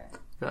again.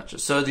 Okay. Gotcha.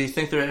 So do you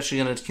think they're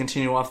actually going to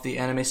continue off the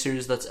anime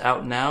series that's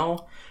out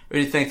now? Or do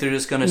you think they're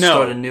just going to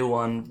start a new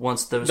one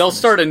once those... They'll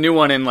start a new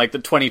one in, like, the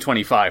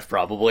 2025,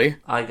 probably.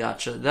 I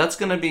gotcha. That's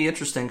going to be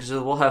interesting, because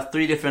we'll have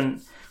three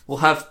different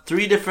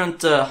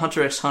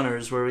Hunter x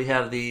Hunters, where we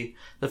have the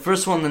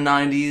first one in the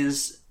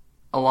 90s,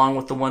 along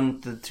with the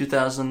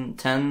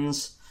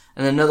 2010s,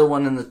 and another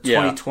one in the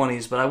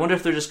 2020s. But I wonder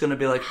if they're just going to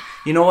be like,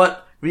 you know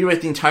what?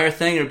 Rewrite the entire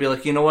thing, or be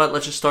like, you know what?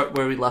 Let's just start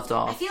where we left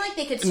off. I feel like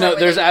they could start No, where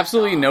there's they left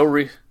absolutely off.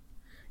 no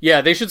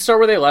Yeah, they should start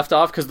where they left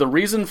off, because the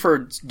reason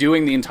for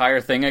doing the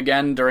entire thing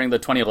again during the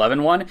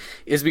 2011 one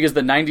is because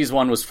the 90s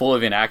one was full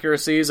of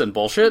inaccuracies and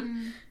bullshit,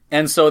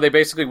 and so they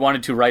basically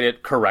wanted to write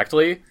it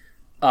correctly.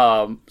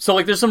 So,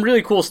 like, there's some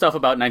really cool stuff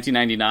about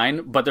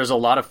 1999, but there's a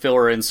lot of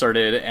filler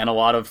inserted and a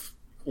lot of,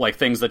 like,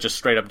 things that just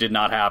straight up did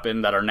not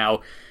happen that are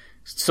now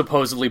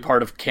supposedly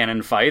part of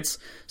canon fights.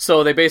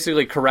 So they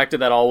basically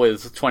corrected that all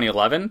with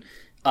 2011.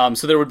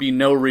 So there would be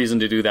no reason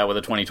to do that with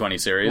a 2020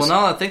 series. Well,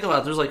 now that I think about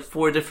it, there's like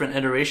 4 different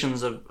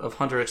iterations of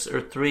Hunter x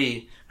Earth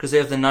 3, because they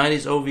have the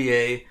 90s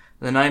OVA,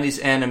 the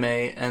 90s anime,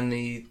 and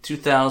the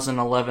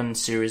 2011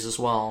 series as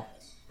well.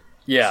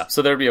 Yeah,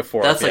 so there'd be a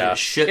 4th. That's like a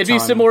shit It'd be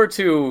ton. similar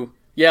to...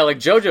 Yeah, like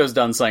JoJo's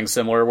done something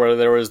similar, where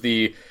there was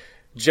the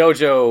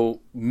JoJo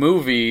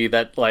movie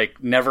that,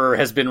 like, never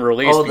has been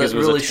released because it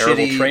was really a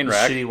terrible train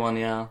wreck. shitty one,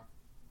 yeah.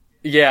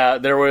 Yeah,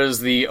 there was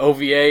the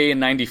OVA in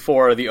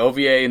 94, the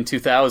OVA in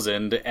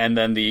 2000, and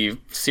then the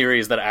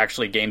series that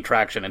actually gained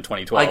traction in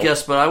 2012. I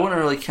guess, but I wouldn't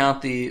really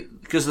count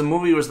because the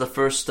movie was the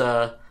first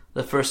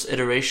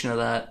iteration of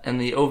that, and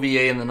the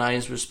OVA in the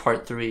 90s was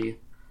part 3.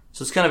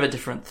 So it's kind of a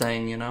different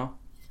thing, you know?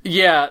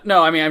 Yeah,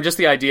 no, I mean, I'm just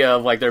the idea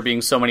of, like, there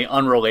being so many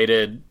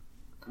unrelated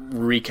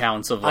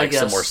recounts of, like,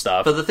 similar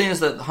stuff. But the thing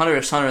is that Hunter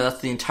x Hunter,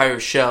 that's the entire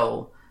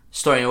show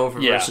starting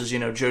over versus, you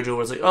know, JoJo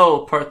was like, oh,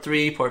 part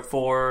 3, part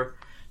 4,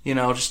 you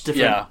know, just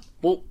different. Yeah,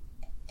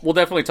 we'll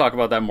definitely talk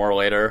about that more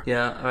later.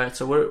 Yeah, alright,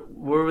 so where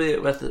were we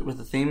with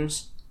the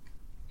themes?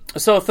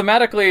 So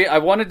thematically, I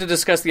wanted to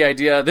discuss the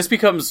idea, this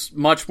becomes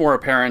much more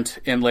apparent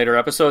in later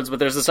episodes, but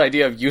there's this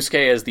idea of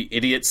Yusuke as the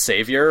idiot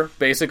savior,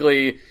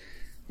 basically,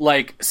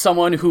 like,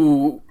 someone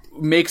who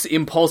makes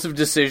impulsive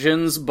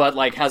decisions, but,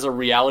 like, has a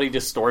reality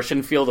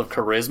distortion field of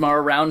charisma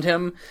around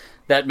him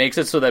that makes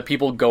it so that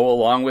people go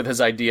along with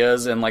his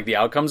ideas and, like, the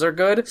outcomes are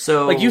good.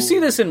 So, like, you see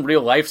this in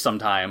real life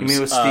sometimes. You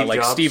mean with Steve like,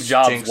 Jobs? Steve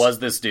Jobs Jinx. was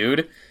this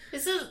dude.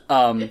 This is.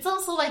 It's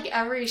also like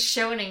every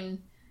shonen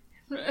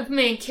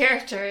main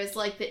character is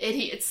like the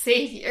idiot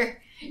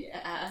savior.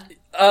 Yeah.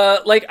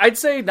 Like, I'd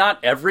say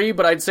not every,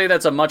 but I'd say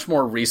that's a much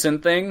more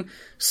recent thing.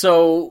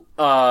 So,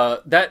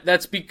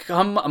 that's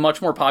become a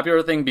much more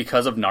popular thing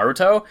because of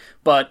Naruto.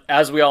 But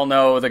as we all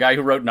know, the guy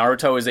who wrote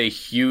Naruto is a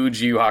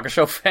huge Yu Yu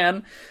Hakusho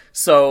fan.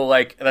 So,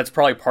 like, that's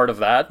probably part of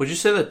that. Would you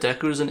say that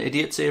Deku's an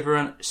idiot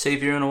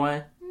savior in a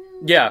way?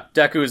 Yeah,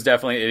 Deku is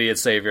definitely an idiot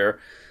savior.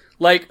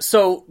 Like,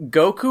 so,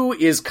 Goku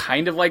is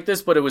kind of like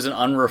this, but it was an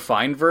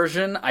unrefined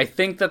version. I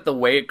think that the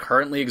way it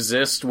currently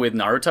exists with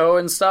Naruto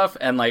and stuff,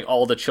 and, like,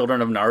 all the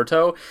children of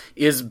Naruto,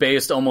 is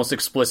based almost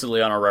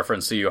explicitly on a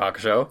reference to Yu Yu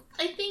Hakusho.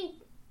 I think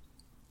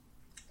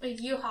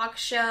like Yu Yu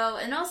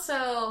Hakusho, and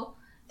also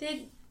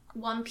did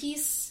One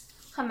Piece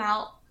come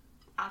out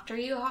after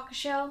Yu Yu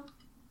Hakusho?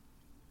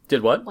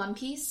 Did what? One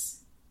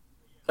Piece?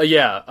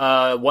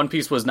 Yeah, One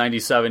Piece was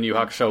 97, Yu Yu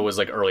Hakusho was,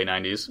 like, early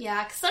 90s.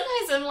 Yeah, because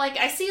sometimes I'm like,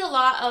 I see a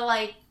lot of,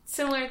 like,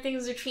 similar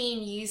things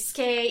between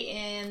Yusuke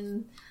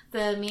and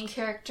the main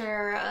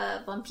character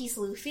of One Piece,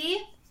 Luffy.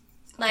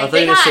 Like, I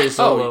thought you were say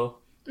Zolo.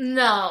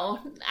 No,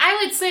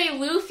 I would say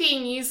Luffy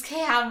and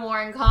Yusuke have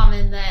more in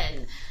common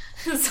than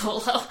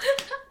Zolo.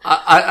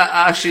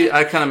 I actually,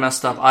 I kind of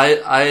messed up.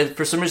 I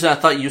for some reason, I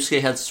thought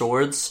Yusuke had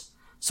swords.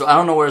 So I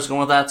don't know where I was going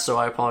with that, so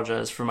I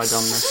apologize for my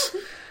dumbness.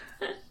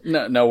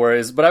 No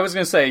worries. But I was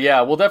going to say,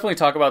 yeah, we'll definitely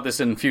talk about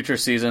this in future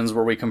seasons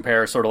where we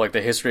compare sort of like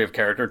the history of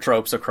character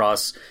tropes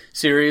across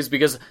series,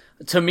 because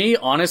to me,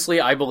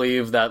 honestly, I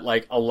believe that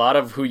like a lot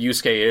of who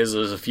Yusuke is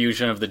a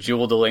fusion of the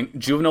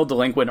juvenile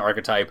delinquent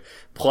archetype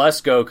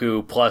plus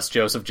Goku plus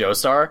Joseph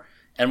Joestar,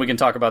 and we can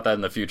talk about that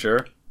in the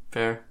future.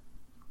 Fair.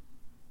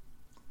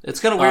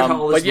 It's kind of weird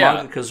how all these yeah.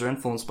 mangakas are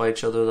influenced by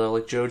each other, though.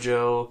 Like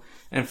JoJo,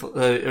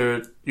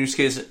 or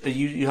Yusuke's,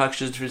 Yu Yu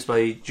Hakusho is influenced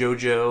by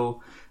JoJo.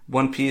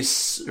 One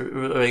Piece,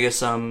 or I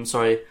guess,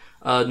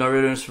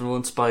 Naruto is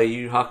influenced by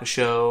Yu Yu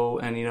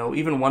Hakusho, and, you know,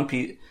 even One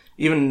Piece,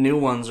 even new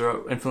ones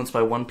are influenced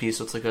by One Piece,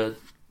 so it's like a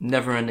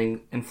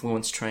never-ending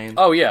influence train.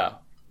 Oh, yeah.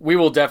 We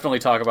will definitely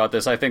talk about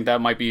this. I think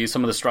that might be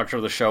some of the structure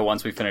of the show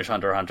once we finish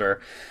Hunter x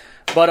Hunter.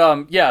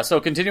 But, yeah, so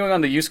continuing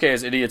on the Yusuke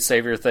as idiot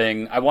savior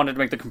thing, I wanted to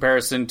make the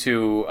comparison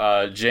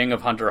to Jing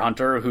of Hunter x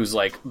Hunter, who's,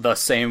 like, the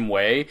same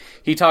way.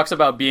 He talks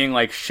about being,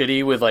 like,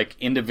 shitty with, like,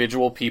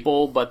 individual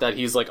people, but that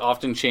he's, like,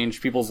 often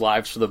changed people's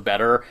lives for the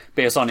better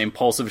based on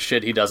impulsive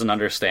shit he doesn't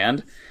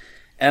understand.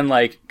 And,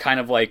 like, kind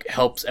of, like,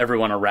 helps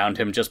everyone around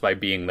him just by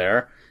being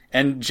there.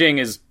 And Jing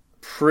is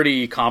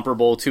pretty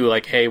comparable to,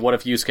 like, hey, what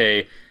if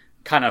Yusuke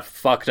kind of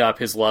fucked up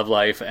his love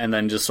life and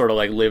then just sort of,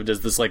 like, lived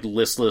as this, like,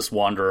 listless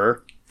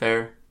wanderer?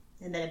 Fair.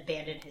 And then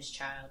abandoned his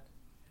child.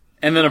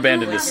 And then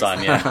abandoned Who his had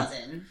son, yeah.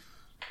 cousin,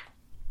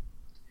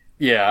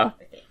 Yeah.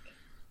 I think.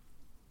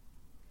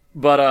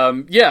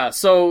 But, yeah,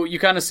 so you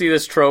kind of see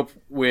this trope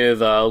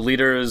with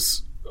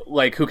leaders,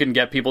 like, who can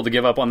get people to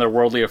give up on their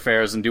worldly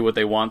affairs and do what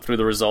they want through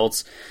the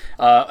results.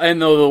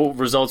 And though the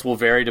results will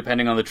vary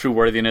depending on the true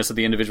worthiness of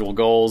the individual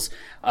goals,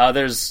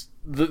 there's...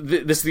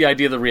 this is the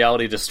idea of the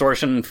reality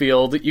distortion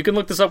field. You can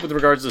look this up with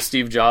regards to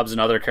Steve Jobs and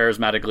other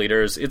charismatic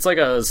leaders. It's like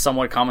a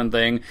somewhat common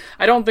thing.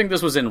 I don't think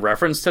this was in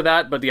reference to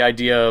that, but the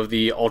idea of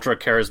the ultra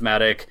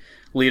charismatic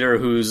leader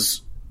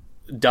whose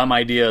dumb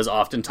ideas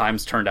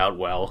oftentimes turned out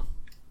well.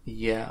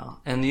 Yeah,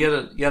 and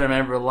you gotta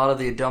remember, a lot of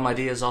the dumb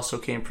ideas also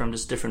came from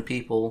just different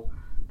people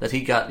that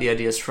he got the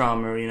ideas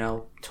from,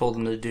 or told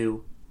them to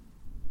do.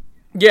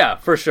 Yeah,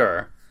 for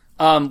sure.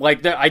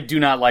 I do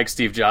not like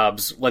Steve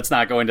Jobs. Let's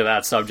not go into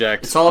that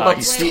subject. It's all about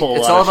he Steve. stole a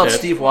It's lot all of about shit.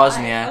 Steve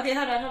Wozniak. Okay,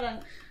 hold on.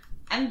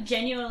 I'm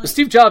genuinely...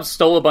 Steve Jobs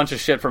stole a bunch of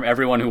shit from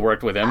everyone who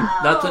worked with him.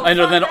 Not the- And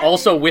then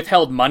also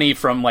withheld money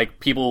from, like,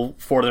 people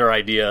for their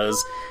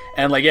ideas.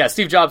 And, like, yeah,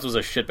 Steve Jobs was a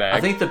shitbag.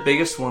 I think the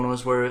biggest one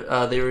was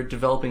where they were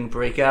developing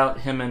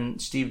Breakout, him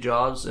and Steve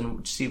Jobs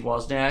and Steve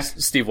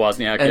Wozniak. Steve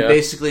Wozniak, And yeah.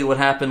 basically what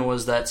happened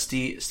was that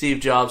Steve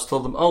Jobs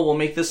told them, "Oh, we'll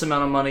make this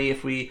amount of money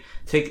if we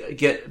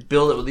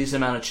build it with these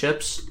amount of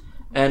chips."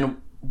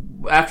 And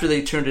after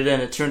they turned it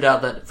in, it turned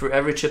out that for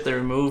every chip they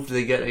removed,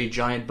 they get a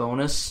giant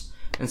bonus.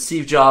 And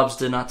Steve Jobs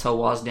did not tell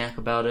Wozniak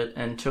about it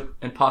and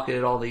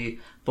pocketed all the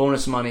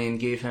bonus money and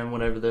gave him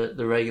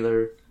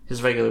whatever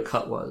his regular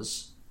cut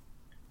was.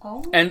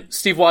 Oh. And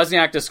Steve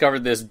Wozniak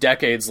discovered this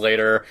decades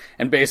later,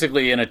 and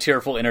basically in a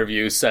tearful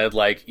interview said,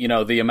 like,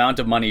 the amount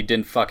of money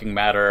didn't fucking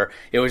matter.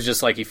 It was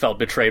just like he felt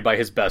betrayed by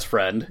his best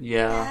friend.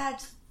 Yeah.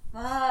 That's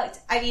fucked.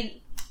 I mean,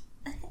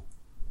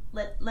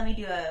 let me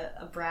do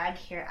a brag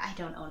here. I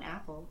don't own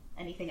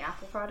anything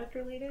Apple product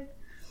related.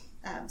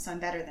 So I'm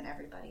better than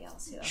everybody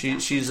else who owns Apple.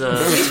 She's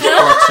flexing.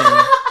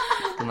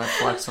 Putting that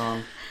flex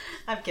on.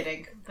 I'm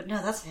kidding, but no,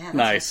 that's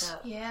Nice. what's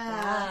up.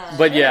 Yeah.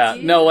 But yeah,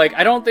 no, like,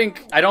 I don't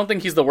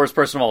think he's the worst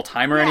person of all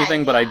time or Yeah,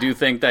 anything, but I yeah. do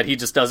think that he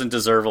just doesn't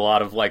deserve a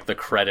lot of, like, the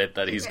credit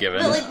that he's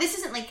given. But like, this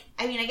isn't like.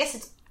 I mean, I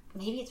guess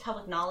maybe it's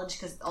public knowledge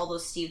because all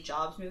those Steve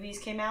Jobs movies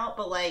came out,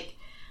 but like,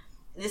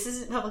 this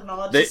isn't public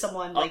knowledge to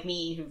someone like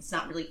me who's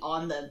not really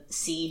on the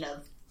scene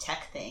of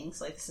tech things.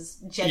 Like, this is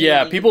genuinely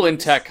Yeah, people in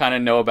tech kind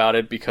of know about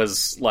it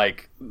because,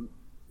 like,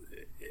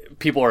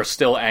 people are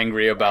still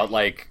angry about,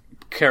 like,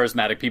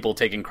 charismatic people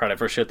taking credit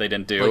for shit they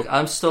didn't do.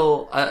 Like, it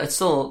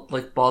still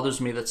like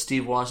bothers me that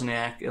Steve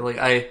Wozniak, like,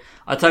 I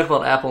talk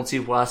about Apple and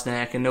Steve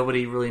Wozniak and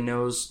nobody really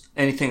knows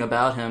anything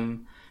about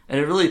him. And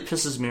it really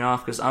pisses me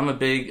off because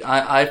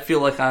I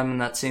feel like I'm in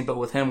that same boat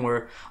with him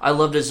where I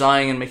love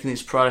designing and making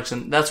these products,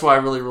 and that's why I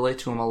really relate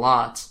to him a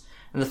lot.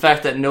 And the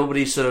fact that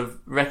nobody sort of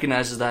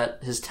recognizes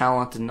that his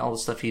talent and all the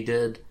stuff he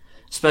did,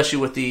 especially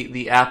with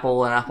the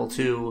Apple and Apple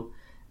II,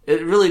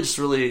 it really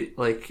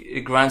like,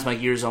 it grinds my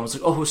gears almost.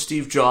 Like, oh,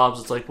 Steve Jobs.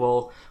 It's like,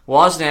 well,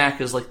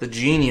 Wozniak is like the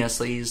genius.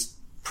 Like, he's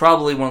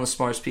probably one of the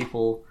smartest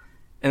people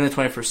in the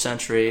 21st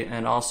century.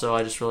 And also,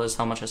 I just realized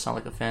how much I sound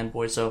like a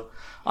fanboy. So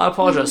I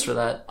apologize for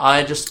that.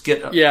 I just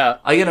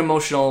I get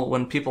emotional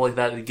when people like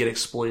that get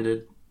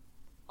exploited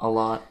a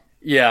lot.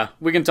 Yeah,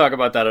 we can talk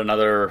about that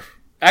another...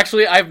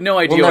 Actually, I have no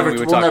idea when we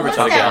would talk about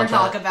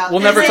that. We'll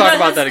never talk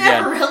about that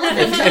again.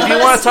 If you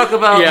want to talk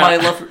about my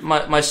love,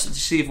 my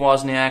Steve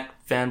Wozniak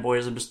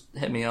fanboyism, just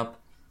hit me up.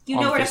 You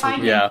know where to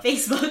find me. Yeah.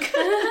 Facebook.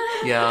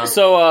 Yeah.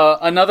 So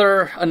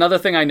another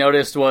thing I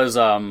noticed was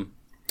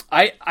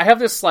I have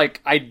this,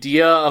 like,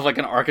 idea of, like,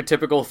 an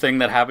archetypical thing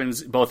that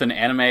happens both in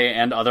anime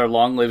and other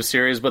long-lived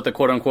series, but the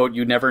quote-unquote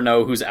you never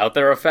know who's out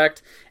there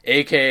effect,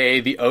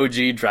 aka the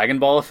OG Dragon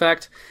Ball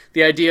effect.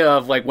 The idea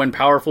of, like, when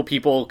powerful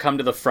people come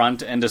to the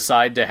front and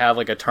decide to have,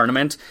 like, a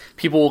tournament,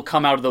 people will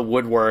come out of the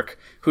woodwork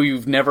who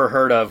you've never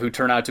heard of, who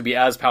turn out to be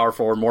as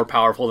powerful or more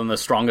powerful than the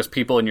strongest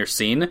people in your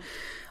scene.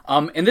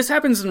 And this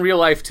happens in real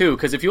life, too,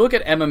 because if you look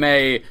at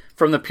MMA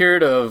from the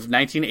period of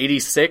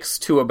 1986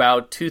 to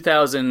about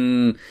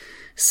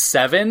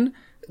 2007,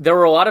 there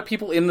were a lot of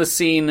people in the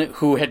scene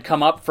who had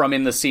come up from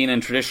in the scene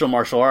in traditional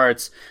martial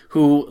arts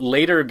who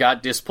later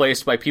got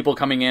displaced by people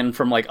coming in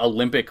from, like,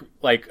 Olympic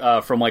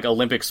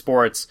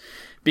sports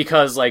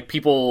because, like,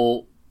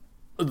 people,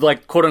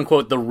 like, quote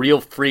unquote, the real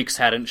freaks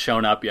hadn't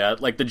shown up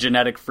yet. Like, the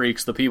genetic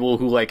freaks, the people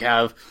who, like,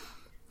 have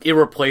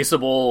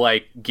irreplaceable,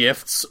 like,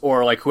 gifts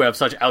or, like, who have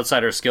such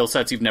outsider skill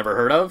sets you've never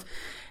heard of.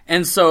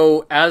 And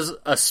so, as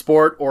a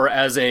sport or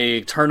as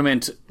a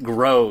tournament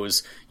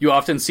grows, you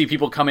often see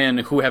people come in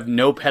who have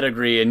no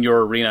pedigree in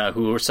your arena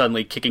who are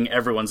suddenly kicking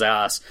everyone's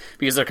ass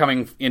because they're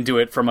coming into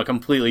it from a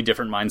completely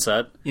different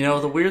mindset. You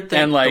know, the weird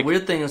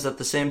thing is that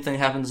the same thing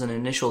happens in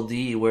Initial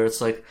D, where it's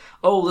like,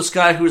 oh, this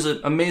guy who's an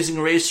amazing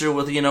racer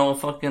with, a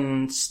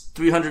fucking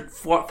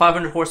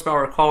 500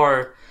 horsepower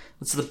car,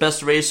 it's the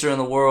best racer in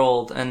the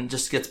world, and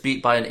just gets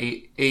beat by an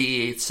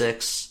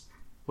AE86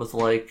 with,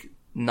 like,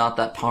 not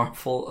that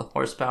powerful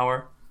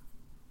horsepower.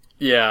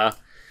 Yeah.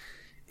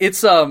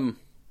 It's,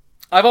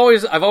 I've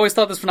always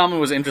thought this phenomenon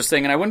was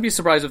interesting, and I wouldn't be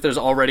surprised if there's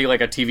already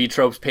like a TV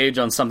tropes page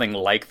on something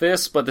like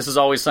this, but this is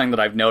always something that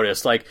I've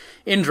noticed. Like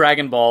in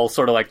Dragon Ball,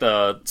 sort of like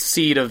the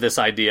seed of this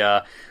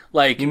idea.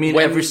 Like You mean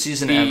when every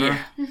season ever?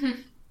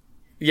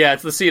 Yeah,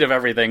 it's the seed of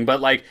everything. But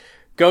like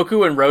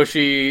Goku and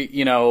Roshi,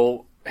 you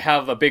know,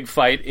 have a big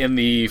fight in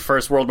the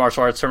first World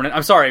Martial Arts Tournament.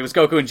 I'm sorry, it was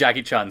Goku and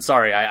Jackie Chun.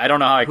 Sorry, I don't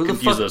know how I Who the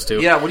confused fuck- those two.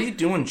 Yeah, what are you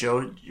doing,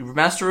 Joe?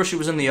 Master Roshi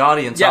was in the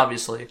audience, Yeah.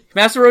 obviously.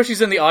 Master Roshi's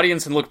in the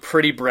audience and looked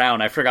pretty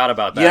brown. I forgot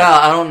about that. Yeah,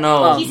 I don't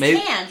know. He's maybe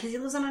tan because he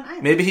lives on an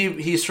island. maybe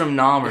he's from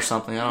Nam or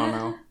something. I don't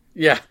know.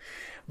 Yeah.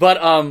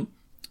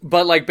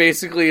 But like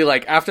basically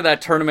like after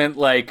that tournament,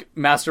 like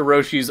Master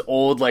Roshi's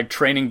old like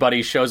training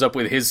buddy shows up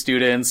with his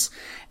students,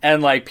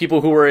 and like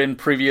people who were in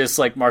previous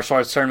like martial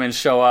arts tournaments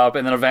show up,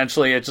 and then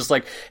eventually it's just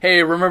like,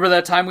 hey, remember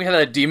that time we had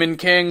that Demon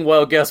King?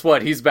 Well, guess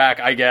what? He's back,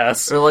 I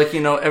guess. Or like,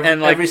 you know,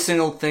 And, like- every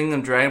single thing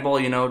in Dragon Ball,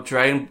 you know,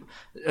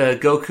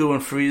 Goku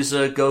and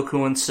Frieza,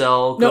 Goku and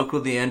Cell, No,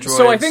 Goku the androids.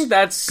 so I think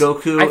that's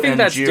Goku I think and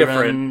that's Jiren,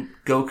 different.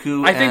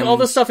 Goku. I think and all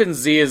the stuff in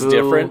Z is Boo,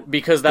 different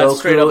because that's Goku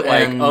straight up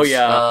like, and, oh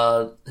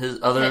yeah. his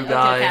other Okay,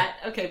 guy.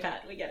 Okay,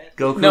 Pat, we get it.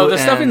 Goku. No, the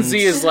stuff in and Z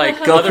is like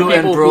Goku other people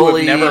and who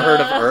Broly. have never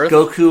heard of Earth.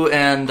 Goku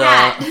and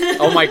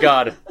Oh my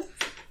god.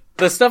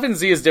 The stuff in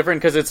Z is different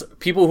because it's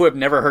people who have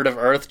never heard of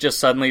Earth just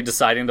suddenly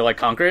deciding to like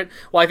conquer it.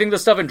 Well, I think the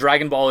stuff in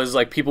Dragon Ball is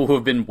like people who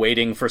have been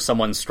waiting for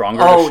someone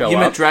stronger to show you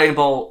up. meant Dragon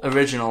Ball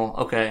original?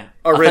 Okay,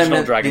 Original I thought you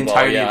meant Dragon the Ball,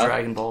 entirety yeah. of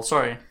Dragon Ball.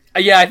 Sorry.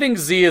 Yeah, I think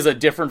Z is a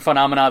different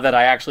phenomena that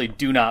I actually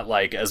do not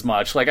like as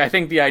much. Like, I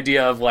think the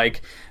idea of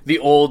like the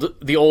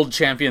old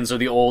champions or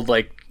the old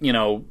like, you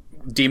know,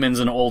 demons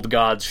and old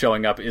gods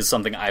showing up is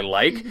something I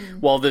like.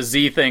 While the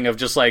Z thing of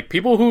just like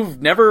people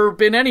who've never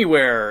been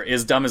anywhere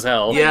is dumb as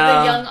hell. Yeah.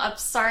 The young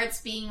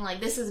upstarts being like,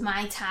 this is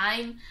my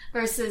time,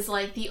 versus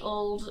like the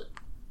old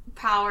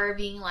power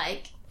being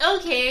like,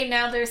 okay,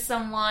 now there's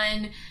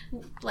someone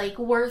like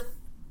worth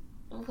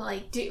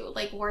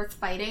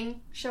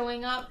fighting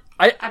showing up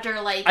after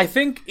like I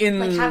think in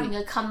like having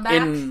a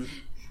comeback.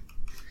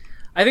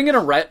 I think in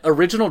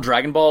original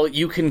Dragon Ball,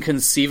 you can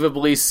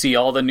conceivably see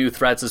all the new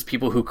threats as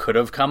people who could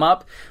have come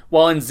up,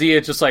 while in Z,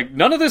 it's just like,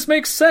 none of this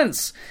makes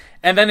sense.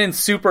 And then in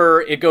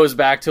Super, it goes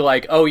back to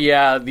like, oh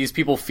yeah, these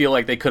people feel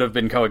like they could have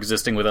been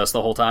coexisting with us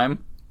the whole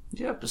time.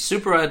 Yeah, but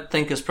Super, I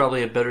think, is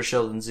probably a better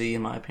show than Z,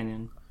 in my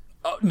opinion.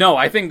 No,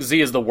 I think Z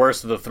is the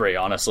worst of the three,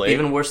 honestly.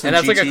 Even worse than And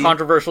that's like a GT?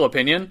 controversial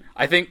opinion.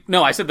 I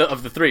said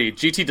of the three,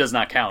 GT does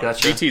not count.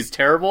 Gotcha. GT's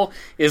terrible,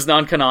 is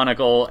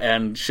non-canonical,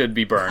 and should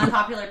be burned.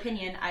 Unpopular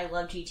opinion, I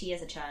love GT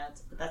as a child,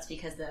 but that's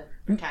because the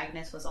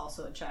protagonist was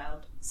also a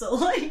child. So,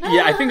 like...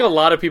 Yeah, I think a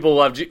lot of people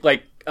love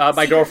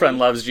my girlfriend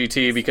loves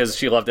GT because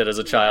she loved it as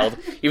a child,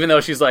 even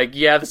though she's like,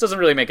 yeah, this doesn't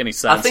really make any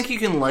sense. I think you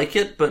can like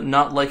it, but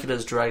not like it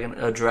as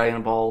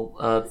Dragon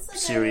Ball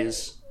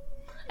series.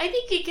 I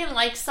think you can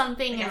like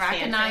something and Like a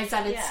recognize fanfic.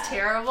 that it's Yeah.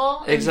 terrible.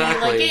 and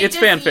Exactly. like it It's just-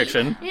 fan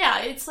fiction. Yeah,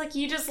 it's like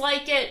you just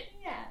like it.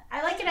 Yeah,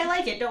 I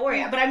like it, don't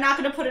worry. But I'm not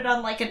going to put it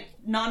on, like, a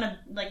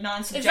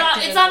non-subjective,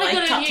 It's not like,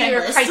 going top to 10 be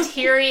your list.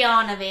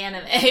 criterion of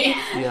anime.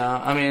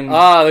 Yeah, I mean,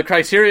 the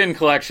Criterion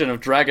Collection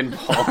of Dragon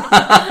Ball.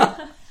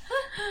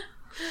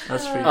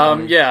 that's pretty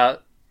funny. Yeah.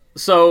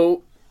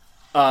 So,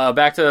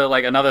 back to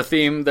like another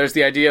theme. There's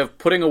the idea of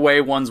putting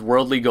away one's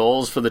worldly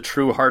goals for the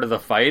true heart of the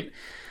fight.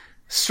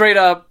 Straight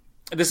up,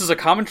 this is a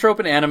common trope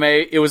in anime.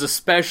 It was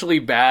especially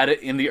bad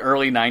in the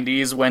early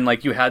 90s when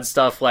like you had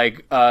stuff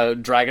like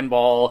Dragon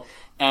Ball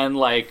and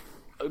like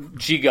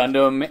G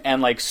Gundam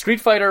and like Street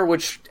Fighter,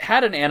 which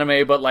had an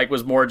anime but like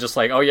was more just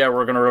like, oh yeah,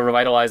 we're gonna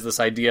revitalize this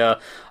idea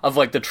of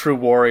like the true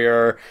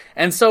warrior.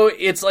 And so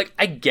it's like,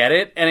 I get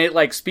it, and it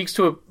like speaks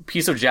to a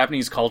piece of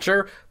Japanese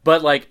culture,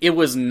 but like it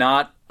was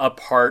not a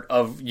part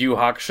of Yu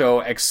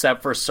Hakusho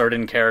except for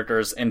certain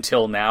characters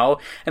until now.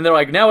 And they're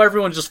like, now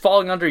everyone's just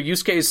falling under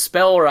Yusuke's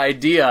spell or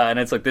idea, and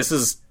it's like, this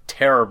is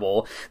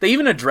terrible. They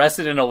even address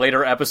it in a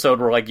later episode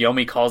where like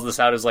Yomi calls this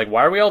out as like,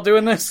 why are we all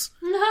doing this?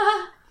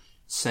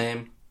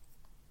 Same.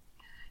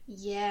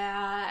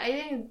 Yeah, I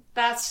think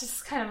that's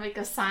just kind of like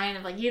a sign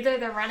of like either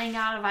they're running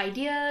out of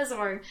ideas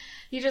or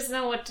you just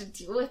know what to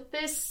do with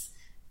this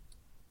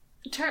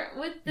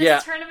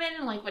tournament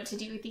and like what to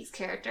do with these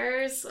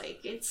characters. Like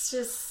it's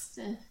just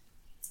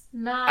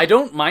not. I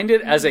don't mind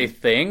it as a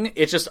thing.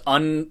 It's just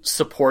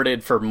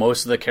unsupported for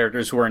most of the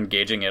characters who are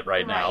engaging it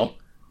right now.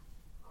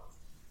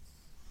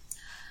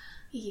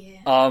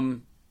 Yeah.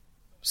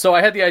 So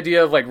I had the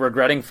idea of like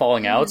regretting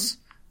falling outs.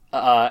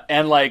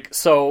 And like,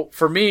 so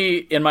for me,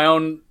 in my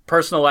own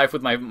personal life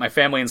with my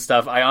family and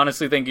stuff, I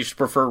honestly think you should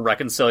prefer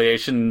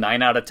reconciliation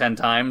 9 out of 10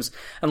 times,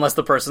 unless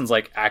the person's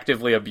like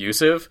actively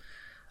abusive.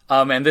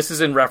 And this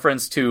is in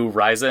reference to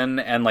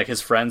Ryzen and like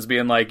his friends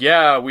being like,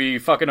 yeah, we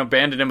fucking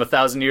abandoned him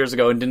 1,000 years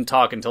ago and didn't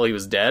talk until he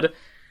was dead.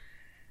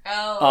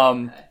 Oh,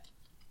 okay.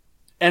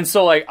 And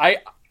so like,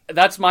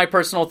 that's my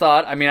personal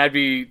thought. I mean, I'd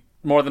be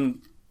more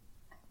than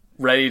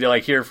ready to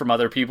like hear from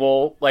other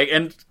people, like,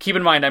 and keep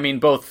in mind, I mean,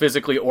 both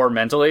physically or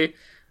mentally,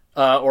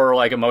 or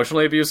like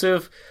emotionally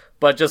abusive,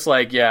 but just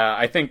like, yeah,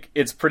 I think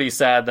it's pretty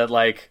sad that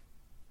like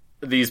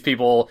these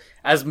people,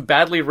 as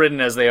badly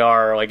written as they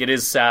are, like, it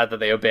is sad that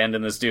they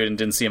abandoned this dude and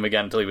didn't see him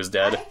again until he was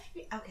dead.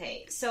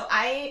 Okay, so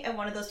I am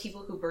one of those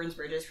people who burns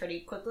bridges pretty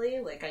quickly.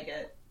 Like,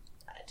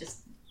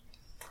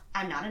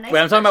 I'm not a nice Wait,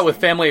 I'm talking about with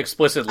person. family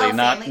explicitly, Oh,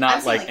 not family. not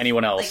I'm saying, like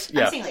anyone else.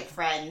 Yeah. I'm saying, like,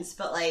 friends,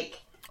 but, like...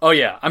 Oh,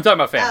 yeah. I'm talking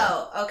about family.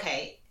 Oh,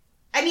 okay.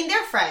 I mean,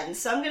 they're friends,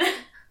 so I'm gonna...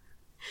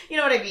 You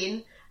know what I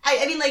mean?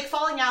 I mean, like,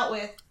 falling out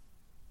with...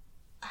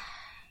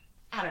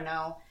 I don't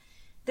know.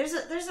 There's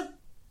a...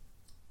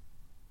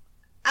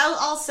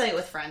 I'll say it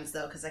with friends,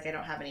 though, because, like, I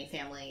don't have any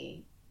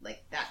family,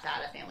 like, that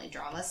bad of family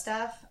drama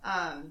stuff.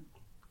 I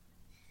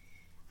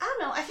don't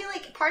know. I feel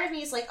like part of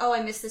me is like, oh,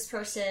 I miss this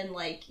person.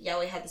 Like, yeah,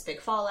 we had this big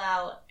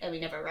fallout and we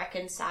never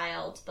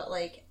reconciled. But,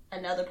 like,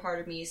 another part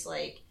of me is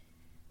like,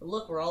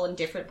 look, we're all in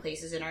different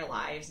places in our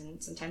lives.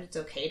 And sometimes it's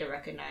okay to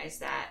recognize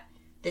that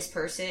this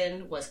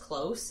person was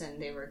close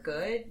and they were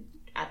good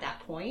at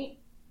that point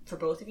for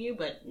both of you.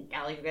 But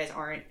now, like, you guys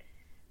aren't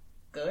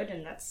good.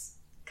 And that's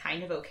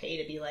kind of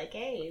okay to be like,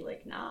 hey,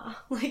 like, nah.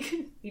 Like,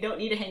 we don't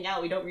need to hang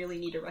out. We don't really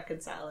need to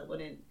reconcile. It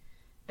wouldn't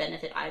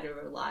benefit either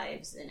of our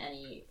lives in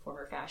any form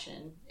or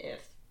fashion if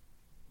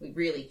we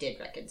really did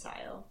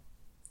reconcile.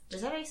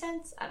 Does that make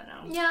sense? I don't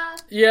know. Yeah.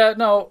 Yeah,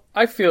 no,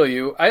 I feel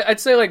you. I'd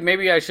say, like,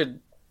 maybe I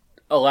should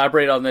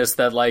elaborate on this,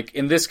 that, like,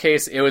 in this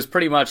case, it was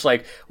pretty much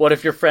like, what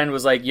if your friend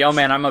was like, yo,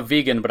 man, I'm a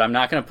vegan, but I'm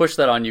not going to push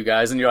that on you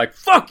guys, and you're like,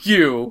 fuck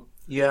you!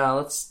 Yeah, I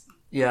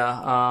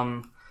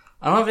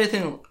don't have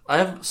anything, I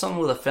have something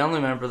with a family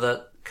member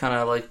that kind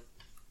of, like,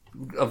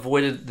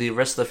 avoided the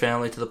rest of the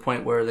family to the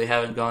point where they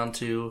haven't gone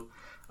to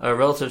a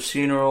relative's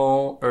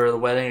funeral or the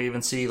wedding or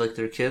even see, like,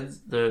 their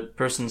kids, the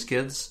person's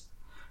kids.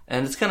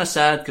 And it's kind of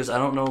sad because I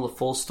don't know the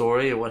full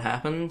story of what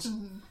happened.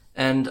 Mm-hmm.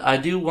 And I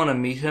do want to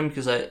meet him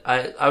because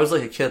I was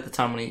like a kid at the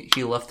time when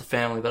he left the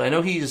family, but I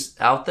know he's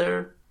out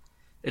there.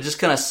 It's just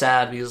kind of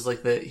sad because,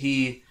 like, that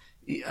he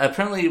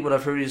apparently, what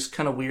I've heard, is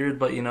kind of weird,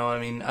 but, you know, I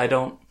mean, I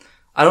don't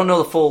know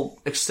the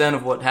full extent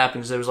of what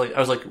happened because I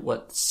was like,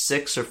 what,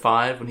 6 or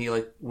 5 when he,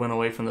 like, went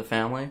away from the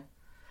family.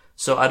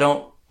 So I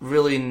don't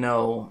really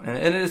know,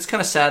 and it's kind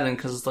of saddening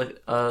because it's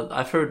like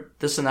I've heard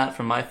this and that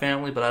from my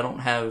family, but I don't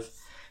have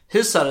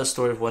his side of the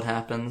story of what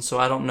happened, so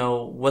I don't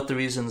know what the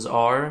reasons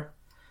are.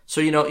 So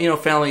you know,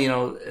 family, you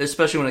know,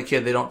 especially when a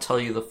kid, they don't tell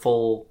you the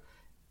full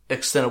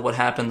extent of what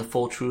happened, the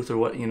full truth, or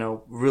what, you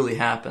know, really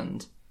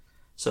happened.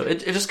 So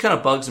it just kind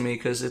of bugs me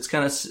because it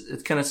kind of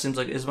seems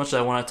like as much as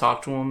I want to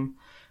talk to him,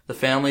 the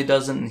family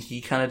doesn't, and he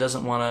kind of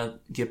doesn't want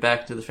to get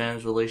back to the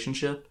family's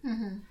relationship.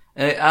 Mm-hmm.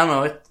 And I don't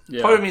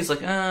know. Part of me is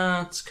like,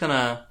 it's kind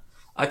of.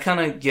 I kind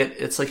of get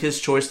it's like his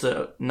choice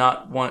to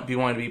not wanting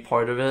to be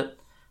part of it,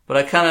 but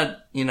I kind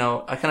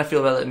of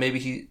feel about it.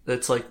 Maybe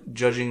it's like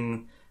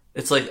judging.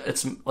 It's like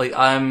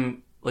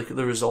I'm like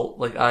the result.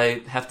 Like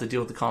I have to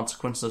deal with the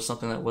consequences of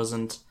something that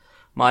wasn't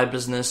my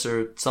business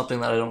or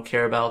something that I don't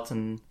care about,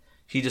 and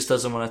he just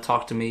doesn't want to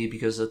talk to me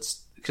because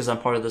I'm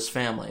part of this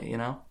family. You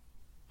know.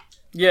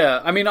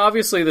 Yeah, I mean,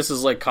 obviously this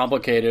is, like,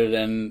 complicated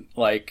and,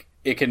 like,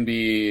 it can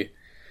be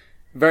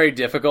very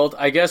difficult.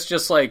 I guess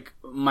just, like,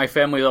 my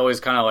family's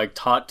always kind of, like,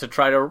 taught to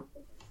try to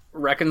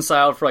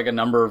reconcile for, like, a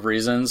number of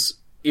reasons,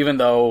 even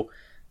though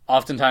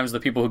oftentimes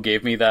the people who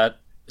gave me that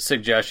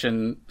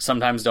suggestion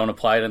sometimes don't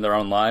apply it in their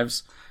own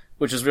lives,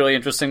 which is really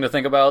interesting to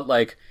think about.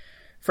 Like,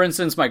 for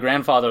instance, my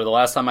grandfather, the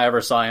last time I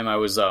ever saw him,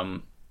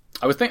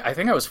 I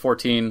think I was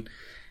 14.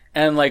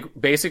 And, like,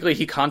 basically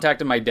he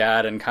contacted my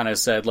dad and kind of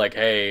said, like,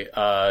 hey,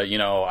 you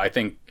know, I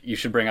think you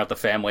should bring out the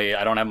family.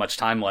 I don't have much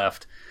time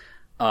left.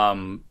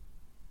 Something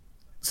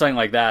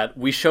like that.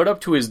 We showed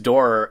up to his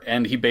door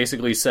and he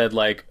basically said,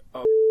 like,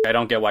 oh, I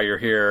don't get why you're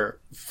here.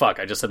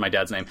 Fuck, I just said my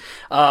dad's name.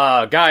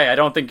 Guy, I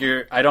don't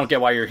get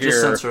why you're here.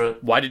 Just censor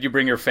it. Why did you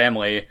bring your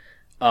family?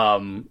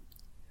 And,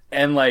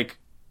 like,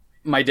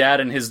 my dad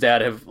and his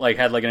dad have, like,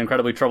 had, like, an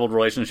incredibly troubled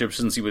relationship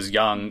since he was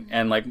young.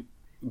 And, like,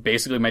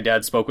 basically my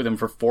dad spoke with him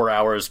for 4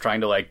 hours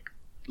trying to, like,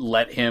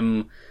 let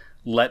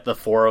the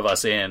 4 of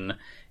us in,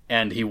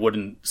 and he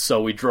wouldn't,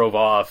 so we drove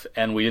off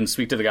and we didn't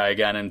speak to the guy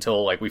again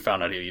until, like, we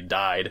found out he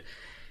died.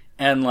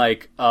 And,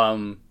 like,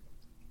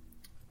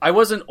 I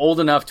wasn't old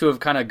enough to have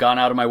kind of gone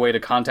out of my way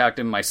to contact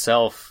him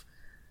myself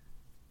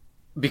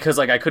because,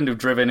 like, I couldn't have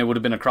driven. It would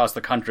have been across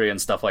the country and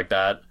stuff like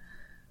that.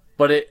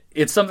 But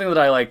it's something that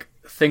I, like,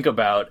 think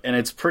about, and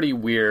it's pretty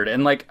weird.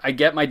 And, like, I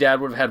get my dad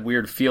would have had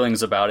weird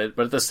feelings about it,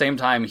 but at the same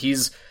time,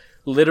 he's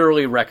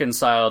literally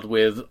reconciled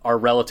with our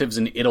relatives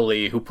in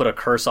Italy who put a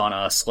curse on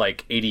us,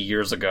 like, 80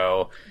 years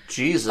ago.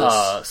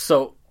 Jesus.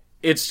 So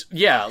it's,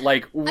 yeah,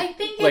 like, I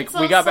think like, it's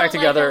we got back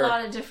together. Like a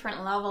lot of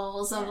different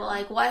levels of,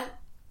 like, what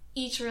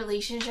each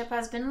relationship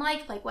has been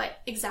like what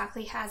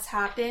exactly has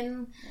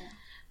happened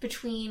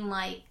between,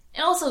 like,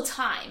 and also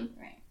time.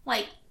 Right.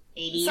 Like,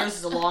 80 years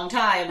is a long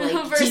time.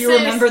 Like, versus... do you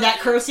remember that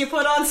curse you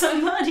put on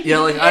somebody? Yeah,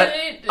 like,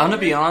 I'm gonna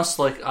be honest,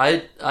 like,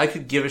 I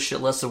could give a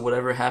shit less of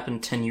whatever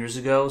happened 10 years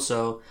ago,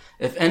 so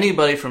if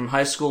anybody from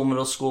high school,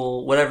 middle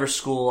school, whatever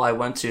school I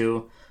went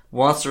to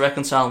wants to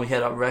reconcile and we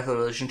had a regular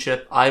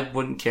relationship, I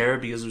wouldn't care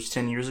because it was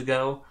 10 years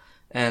ago,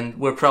 and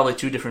we're probably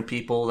 2 different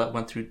people that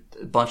went through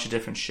a bunch of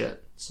different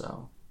shit,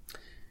 so...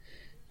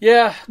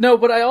 Yeah, no,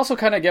 but I also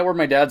kind of get where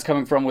my dad's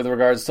coming from with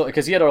regards to,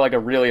 because he had like a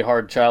really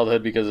hard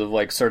childhood because of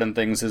like certain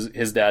things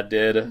his dad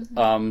did.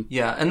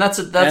 Yeah, and that's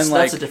a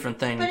different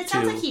thing But it too.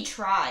 sounds like he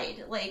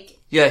tried. Like,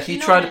 Yeah, he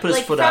tried to put his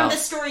foot from out. the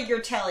story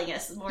you're telling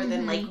us, more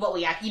than like what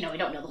we we don't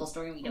know the whole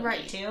story. And we don't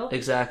need to.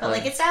 Exactly. But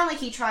like, it sounded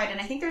like he tried, and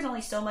I think there's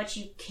only so much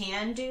you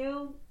can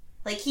do.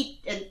 Like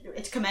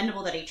it's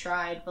commendable that he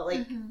tried, but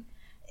like,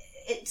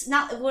 it's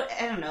not.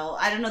 I don't know.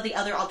 I don't know the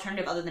other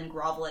alternative other than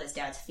grovel at his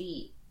dad's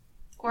feet.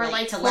 Or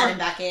like to let him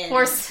back in,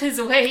 force his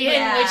way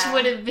in, which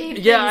would have made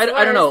Yeah, things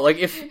I don't know.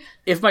 worse. Like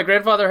if my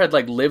grandfather had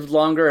like lived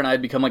longer and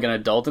I'd become like an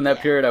adult in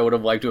that period, I would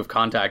have liked to have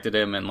contacted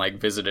him and like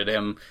visited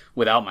him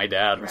without my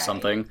dad or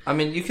something. I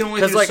mean, you can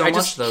only do Because like so I much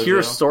just though. hear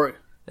Joe. story.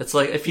 It's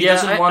like if he Yeah,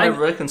 doesn't want to I-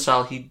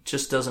 reconcile, he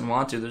just doesn't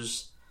want to.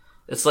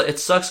 It's like it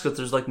sucks because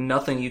there's like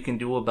nothing you can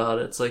do about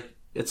it.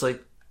 It's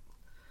like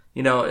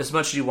you know, as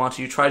much as you want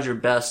to, you tried your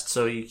best,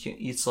 so you can.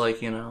 It's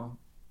like you know.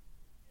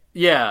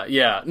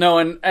 Yeah. No,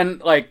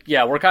 and like,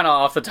 yeah, we're kind of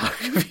off the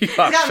topic of the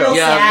Epoch got show. real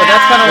Yeah, sad.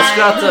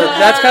 but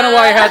that's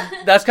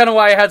That's kind of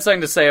why I had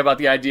something to say about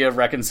the idea of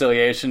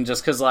reconciliation,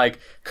 just because, like,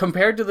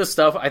 compared to the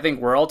stuff I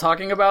think we're all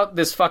talking about,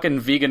 this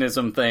fucking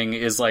veganism thing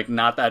is, like,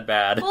 not that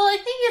bad. Well, I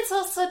think it's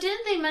also,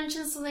 didn't they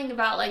mention something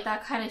about, like,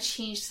 that kind of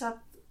changed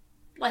up,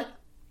 like,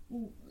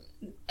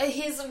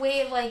 his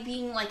way of, like,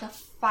 being, like, a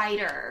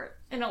fighter,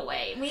 in a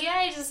way. Maybe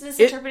I just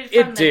misinterpreted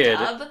It from the did.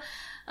 dub,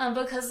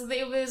 because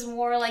it was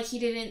more like he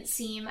didn't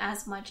seem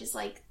as much as,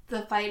 like,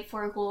 the fight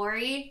for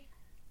glory.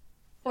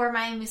 Or am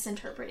I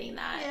misinterpreting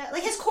that? Yeah,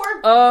 like his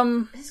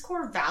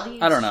core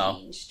values I don't know.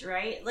 changed,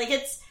 right? Like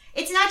it's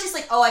not just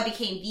like, oh, I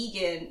became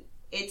vegan.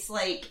 It's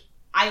like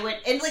I went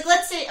and like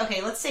let's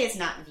say it's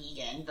not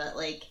vegan, but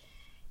like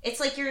it's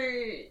like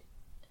I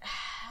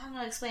don't know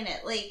how to explain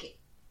it. Like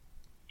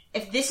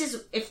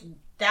if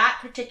that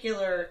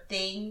particular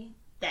thing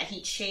that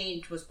he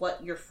changed was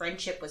what your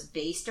friendship was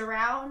based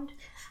around,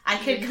 I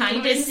could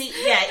kind of see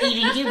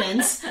eating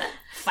humans,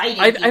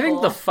 fighting people. I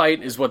think the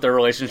fight is what their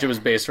relationship is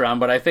based around,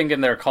 but I think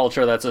in their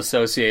culture that's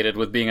associated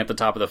with being at the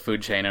top of the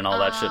food chain and all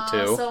that shit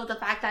too. So the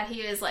fact that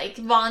he was, like,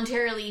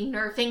 voluntarily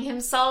nerfing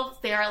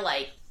himself, they are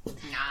like,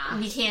 nah,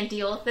 we can't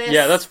deal with this.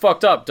 Yeah, that's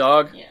fucked up,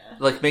 dog. Yeah.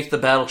 Like make the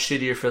battle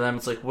shittier for them.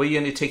 It's like, what are you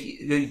gonna take?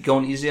 You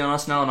going easy on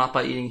us now, not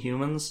by eating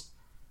humans?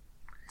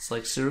 It's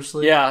like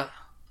seriously. Yeah.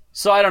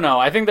 So I don't know.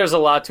 I think there's a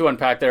lot to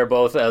unpack there,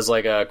 both as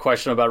like a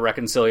question about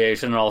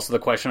reconciliation and also the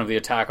question of the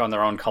attack on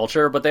their own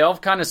culture. But they all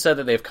kind of said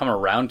that they've come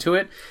around to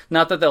it.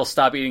 Not that they'll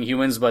stop eating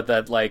humans, but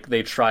that like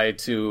they try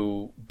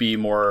to be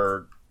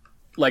more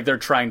like they're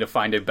trying to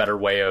find a better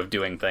way of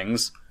doing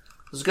things.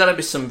 There's got to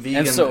be some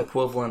vegan so-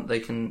 equivalent they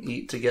can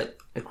eat to get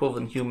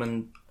equivalent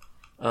human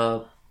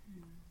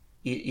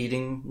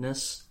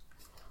eatingness.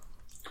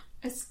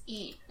 Let's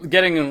eat.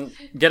 Getting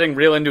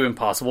real into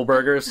Impossible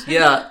Burgers.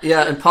 Yeah,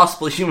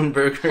 Impossible Human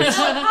Burgers.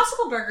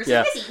 Impossible burgers. Yeah.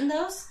 Have you guys eaten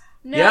those?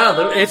 No,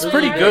 Yeah, It's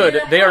pretty I good.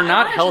 wanna- They are I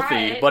not wanna try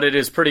healthy, it. but it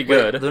is pretty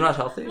good. They're not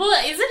healthy. Well,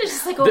 isn't it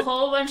just like a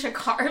whole bunch of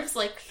carbs,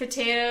 like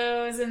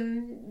potatoes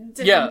and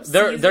Yeah,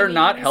 different they're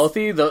not seasonings?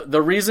 healthy.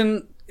 The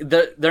reason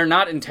they're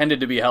not intended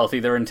to be healthy,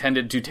 they're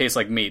intended to taste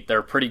like meat.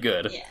 They're pretty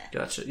good. Yeah.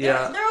 Gotcha. They're,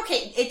 Yeah. they're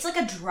okay. It's like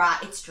it's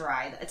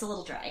dry. It's a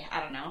little dry. I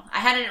don't know. I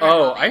had it at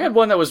Oh, Red I had Robin.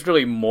 one that was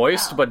really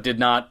moist, Oh. but did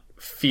not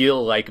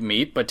feel like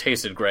meat, but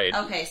tasted great.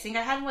 Okay, so I think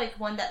I had like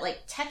one that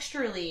like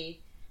texturally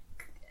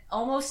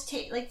almost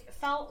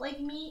felt like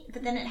meat,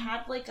 but then it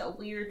had like a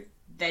weird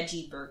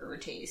veggie burger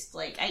taste.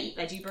 Like I eat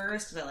veggie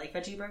burgers because I like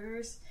veggie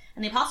burgers,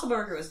 and the Impossible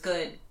Burger was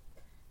good,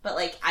 but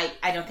like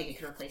I don't think it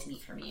could replace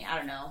meat for me. I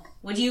don't know.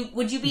 Would you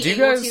be Do you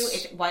able guys- to,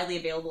 if widely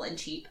available and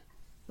cheap?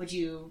 Would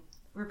you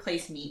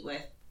replace meat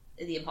with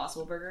the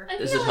Impossible Burger? I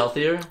Is feel it like-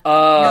 healthier?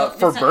 No,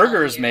 For it's not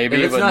burgers, healthier. maybe,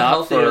 If it's but not not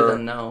healthier, for.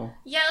 then no.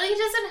 Yeah, like it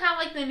doesn't have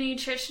like the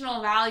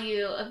nutritional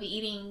value of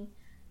eating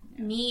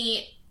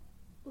meat.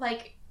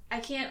 Like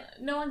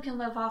no one can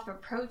live off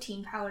of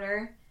protein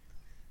powder.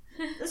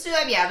 Let's do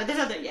that. Yeah, but there's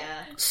other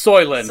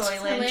Soylent.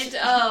 Soylent.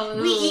 Oh,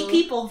 We ooh. eat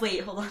people. Wait,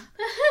 hold on.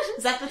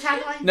 Is that the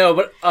tagline? No,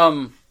 but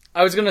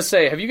I was gonna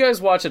say, have you guys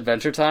watched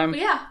Adventure Time?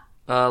 Yeah.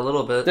 A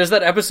little bit. There's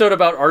that episode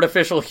about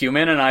artificial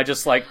human, and I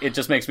just like it.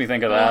 Just makes me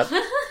think of that.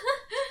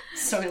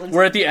 Soylent.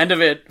 Where at the end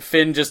of it,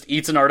 Finn just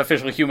eats an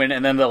artificial human,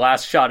 and then the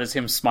last shot is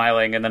him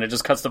smiling, and then it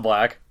just cuts to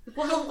black.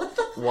 Well, what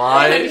the?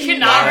 Why? I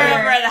cannot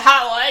remember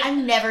that one.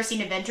 I've never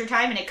seen Adventure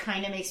Time, and it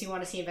kind of makes me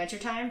want to see Adventure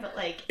Time, but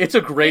like, It's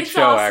a great It's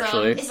show,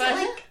 awesome. is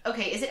actually. it like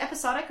okay? Is it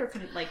episodic or It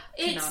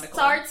canonical?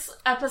 starts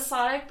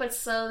episodic, but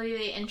slowly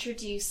they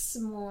introduce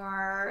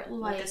more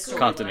like storyline.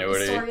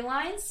 Continuity.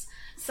 storylines.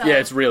 So, Yeah,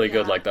 it's really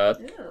good yeah. like that.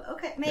 Ooh,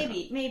 okay,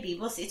 maybe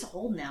we'll see. It's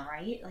old now,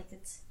 right? Like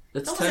it's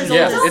It's almost 10 as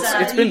years. old Yeah,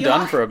 as, it's been New done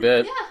York. for a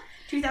bit. Yeah.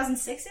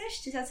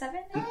 2006-ish,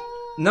 2007.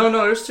 No,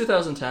 it was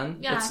 2010.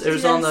 Yeah, It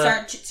was on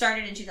the.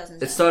 started in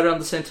 2007. It started on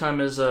the same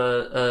time as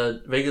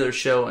a regular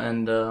show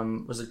and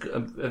was it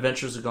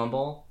Adventures of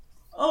Gumball?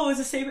 Oh, it was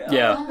the same.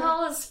 Yeah.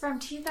 Gumball is from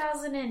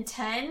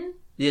 2010.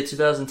 Yeah,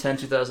 2010,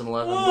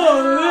 2011.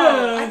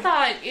 I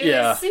thought it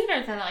Yeah. was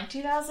sooner than like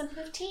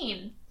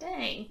 2015.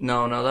 Dang.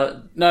 No,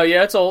 that... No,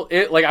 yeah, it's old.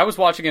 Like, I was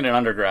watching it in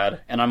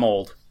undergrad, and I'm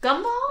old.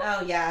 Gumball?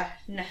 Oh yeah.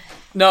 No.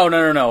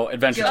 No.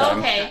 Adventure Time.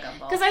 Okay. Not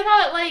Gumball. Because I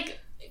thought, like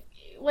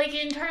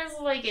in terms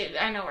of, like,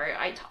 I know we're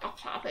off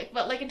topic,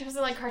 but, like, in terms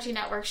of, like, Cartoon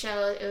Network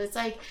show, it was,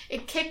 like,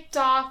 it kicked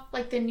off,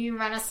 like, the new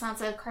renaissance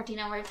of Cartoon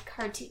Network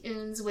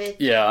cartoons with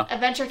Yeah.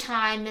 Adventure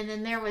Time, and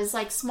then there was,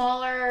 like,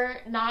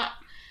 smaller, not,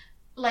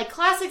 like,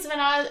 classics, but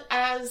not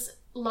as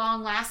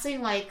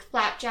long-lasting, like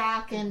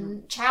Flapjack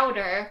and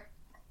Chowder,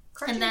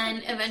 and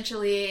then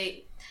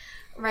eventually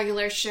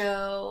regular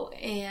show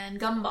and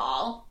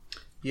Gumball.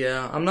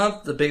 Yeah, I'm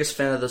not the biggest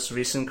fan of this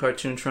recent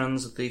cartoon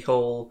trends, the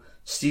whole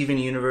Steven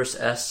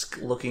Universe-esque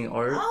looking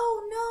art.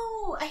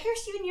 Oh no! I hear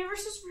Steven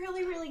Universe is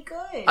really, really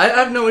good. I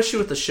have no issue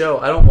with the show.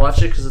 I don't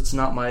watch it because it's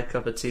not my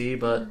cup of tea,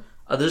 but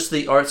just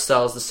the art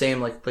style is the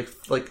same, like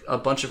a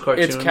bunch of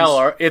cartoons. It's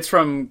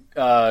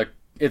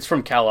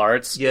from Cal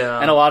Arts. Yeah.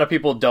 And a lot of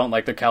people don't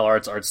like the Cal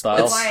Arts art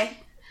style. Why?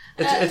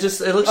 It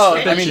looks Oh, a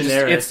bit I mean,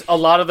 generic. it's a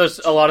lot of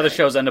the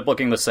shows end up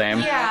looking the same.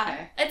 Yeah,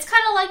 Okay. it's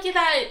kind of like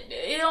that.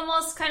 It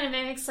almost kind of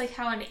mimics like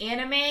how an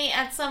anime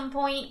at some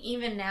point,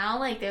 even now,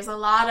 like there's a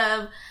lot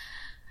of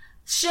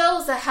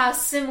shows that have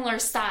similar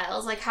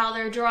styles, like how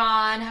they're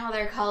drawn, how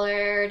they're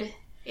colored.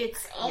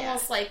 It's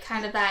almost like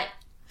kind of that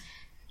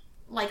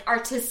like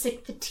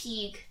artistic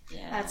fatigue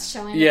that's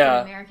showing up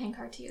in American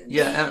cartoons.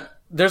 Yeah, and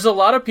There's a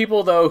lot of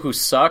people, though, who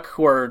suck,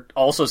 who are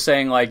also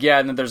saying, like, yeah,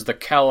 and then there's the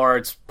Cal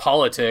Arts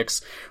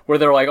politics, where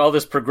they're like, all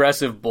this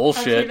progressive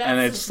bullshit, Okay, and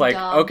that's it's like,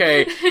 dumb.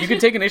 okay, you can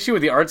take an issue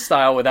with the art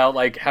style without,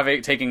 like,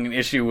 taking an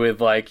issue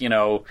with, like,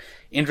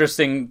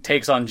 interesting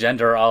takes on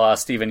gender, a la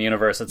Steven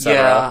Universe, etc.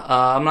 yeah,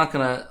 I'm not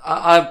gonna.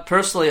 I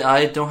personally,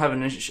 I don't have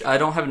an issue. I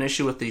don't have an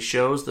issue with these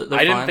shows. They're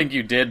I didn't fine. think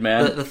you did,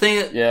 man. The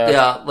thing,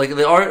 Yeah. like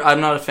the art,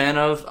 I'm not a fan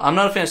of. I'm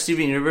not a fan of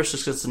Steven Universe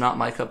just because it's not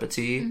my cup of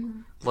tea.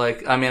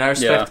 Like, I mean, I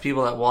respect the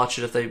people that watch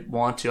it if they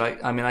want to.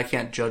 I mean, I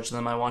can't judge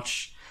them.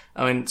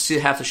 See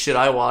half the shit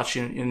I watch.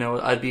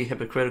 I'd be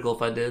hypocritical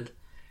if I did.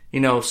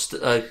 Was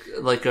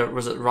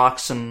it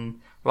Rocks and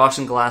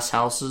Glass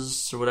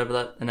Houses or whatever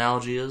that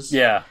analogy is?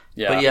 Yeah.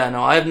 But yeah,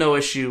 no, I have no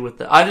issue with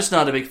that. I'm just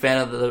not a big fan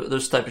of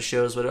those type of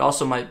shows, but it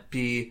also might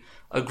be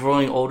a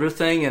growing older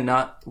thing and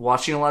not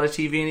watching a lot of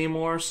TV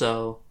anymore,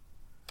 so,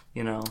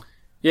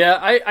 Yeah,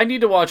 I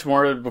need to watch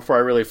more before I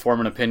really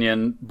form an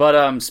opinion.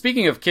 But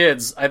speaking of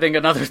kids, I think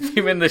another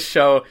theme in this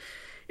show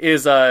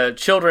is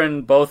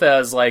children both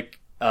as like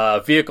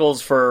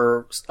vehicles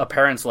for a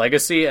parent's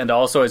legacy and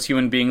also as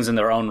human beings in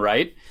their own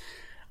right.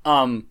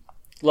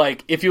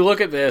 Like, if you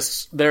look at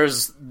this,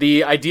 there's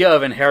the idea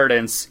of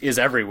inheritance is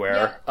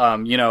everywhere.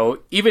 Yeah.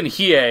 Even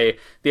Hiei,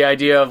 the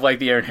idea of like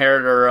the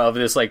inheritor of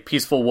this like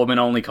peaceful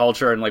woman-only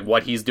culture and like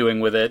what he's doing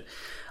with it.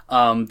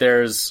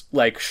 There's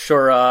like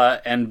Shura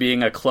and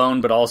being a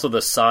clone, but also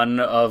the son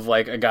of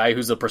like a guy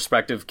who's a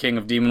prospective king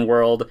of Demon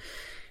World,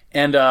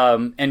 and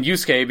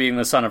Yusuke being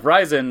the son of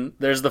Raizen.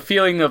 There's the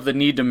feeling of the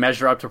need to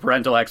measure up to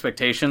parental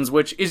expectations,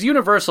 which is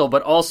universal,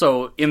 but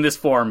also in this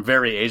form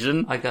very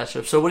Asian. I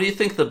gotcha. So what do you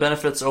think the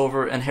benefits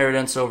over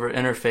inheritance over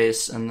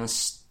interface in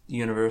this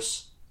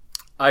universe?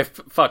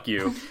 Fuck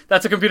you.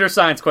 That's a computer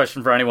science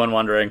question for anyone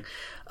wondering.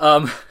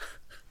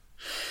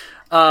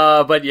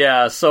 But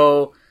yeah,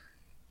 so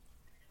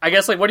I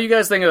guess, like, what do you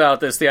guys think about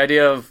this? The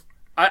idea of...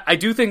 I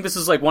do think this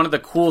is, like, one of the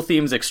cool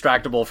themes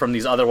extractable from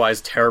these otherwise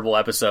terrible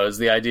episodes.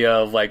 The idea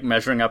of, like,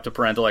 measuring up to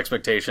parental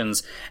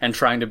expectations and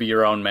trying to be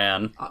your own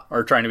man.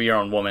 Or trying to be your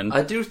own woman.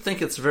 I do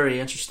think it's very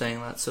interesting,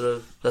 that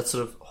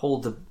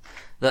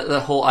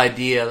whole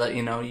idea that,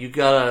 you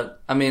gotta...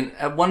 I mean,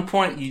 at one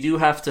point, you do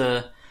have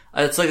to...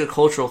 It's like a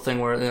cultural thing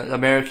where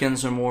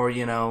Americans are more,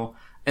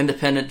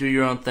 independent, do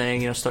your own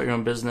thing, start your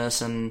own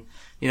business, and...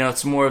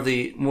 it's more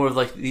of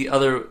like the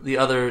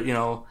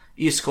other,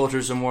 East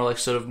cultures are more like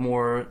sort of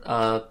more,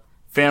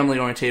 family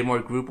oriented, more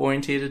group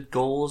oriented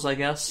goals, I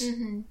guess.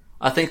 Mm-hmm.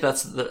 I think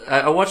that's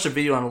I watched a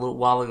video on a little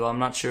while ago. I'm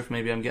not sure if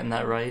maybe I'm getting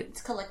that right.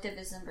 It's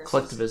collectivism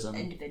versus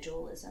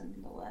individualism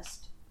in the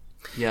West.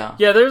 Yeah.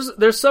 Yeah,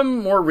 there's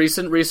some more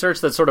recent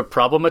research that sort of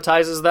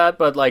problematizes that,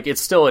 but like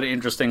it's still an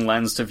interesting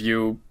lens to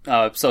view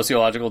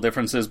sociological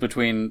differences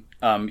between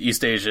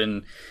East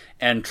Asian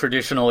and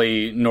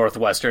traditionally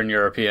Northwestern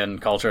European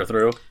culture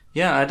through.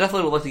 Yeah, I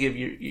definitely would like to get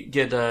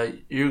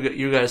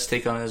you guys'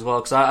 take on it as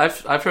well, because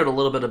I've heard a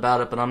little bit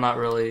about it, but I'm not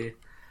really,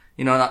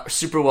 not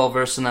super well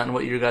versed in that and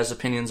what your guys'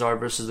 opinions are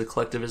versus the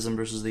collectivism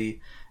versus the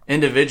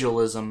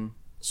individualism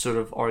sort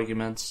of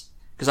arguments.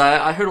 Because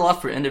I heard a lot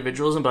for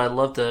individualism, but I'd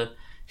love to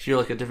hear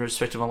like a different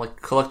perspective on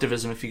like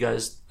collectivism if you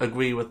guys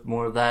agree with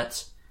more of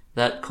that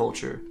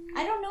culture.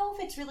 I don't know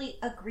if it's really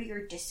agree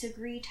or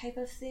disagree type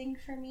of thing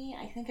for me.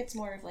 I think it's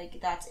more of like,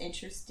 that's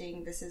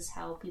interesting. This is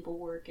how people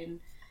work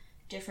in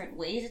different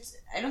ways.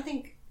 I don't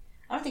think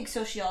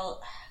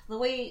the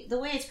way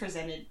it's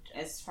presented,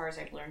 as far as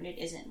I've learned it,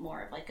 isn't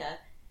more of like a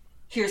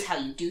here's how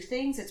you do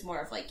things. It's more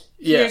of like,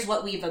 Yeah. here's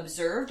what we've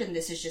observed, and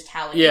this is just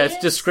how it is. Yeah, it's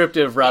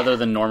descriptive rather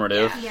than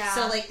normative. Yeah.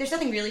 So, like, there's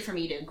nothing really for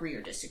me to agree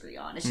or disagree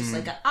on. It's just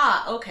like,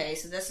 okay,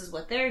 so this is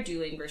what they're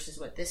doing versus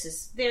what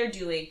they're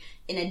doing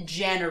in a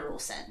general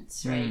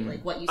sense, right?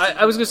 Like, what you see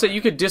I was from gonna say, the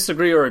you could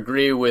disagree or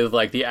agree with,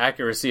 like, the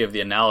accuracy of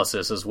the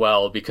analysis as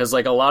well, because,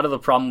 like, a lot of the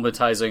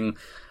problematizing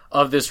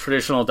of this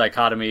traditional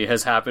dichotomy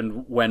has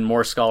happened when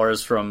more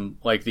scholars from,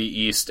 like, the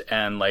East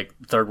and, like,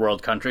 third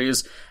world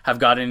countries have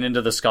gotten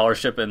into the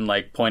scholarship and,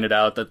 like, pointed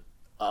out that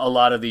a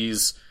lot of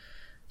these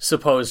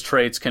supposed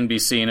traits can be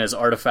seen as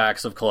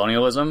artifacts of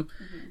colonialism.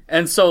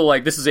 And so,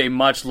 like, this is a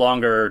much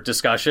longer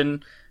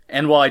discussion,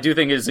 and while I do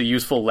think it is a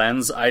useful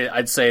lens,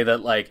 I'd say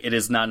that, like, it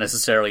is not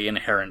necessarily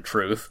inherent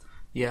truth.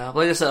 Yeah,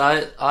 like I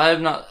said,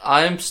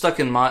 I'm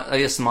stuck in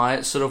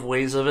my sort of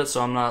ways of it,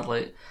 so I'm not,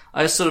 like,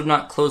 I sort of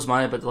not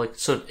closed-minded, but, like,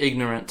 sort of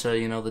ignorant to,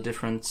 the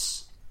different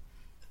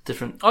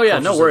Oh yeah,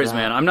 no cultures of worries, that.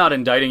 man. I'm not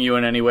indicting you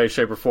in any way,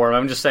 shape, or form.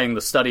 I'm just saying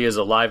the study is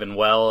alive and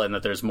well, and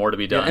that there's more to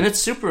be done. And it's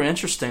super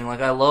interesting.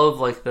 Like, I love,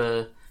 like,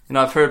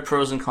 I've heard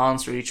pros and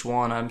cons for each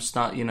one. I'm just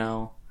not,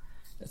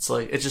 it's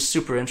like, it's just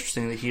super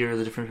interesting to hear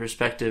the different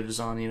perspectives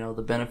on,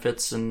 the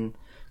benefits and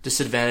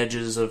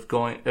disadvantages of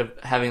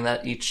having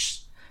that each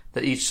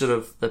sort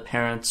of the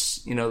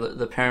parents,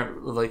 the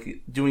parent,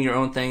 like, doing your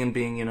own thing and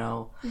being,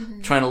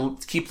 trying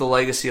to keep the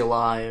legacy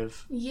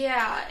alive.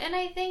 Yeah, and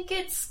I think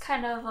it's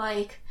kind of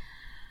like,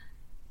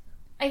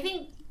 I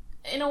think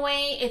in a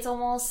way it's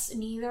almost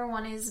neither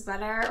one is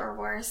better or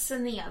worse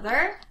than the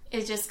other.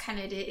 It just kind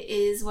of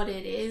is what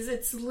it is.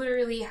 It's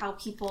literally how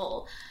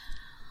people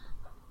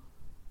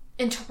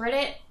interpret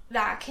it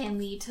that can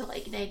lead to,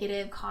 like,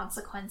 negative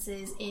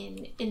consequences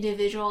in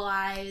individual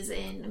lives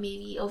and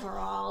maybe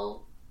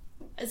overall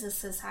as a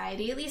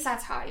society. At least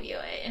that's how I view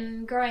it.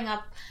 And growing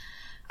up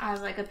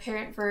as, like, a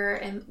parent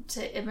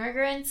to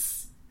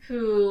immigrants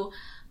who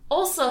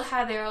also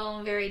had their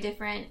own very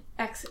different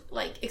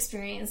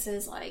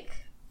experiences, like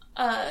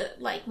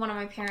one of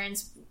my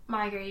parents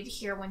migrated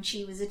here when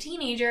she was a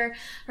teenager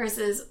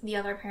versus the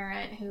other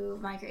parent who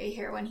migrated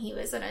here when he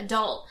was an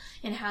adult,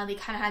 and how they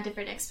kind of had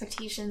different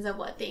expectations of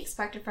what they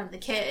expected from the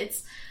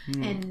kids.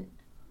 And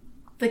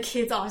the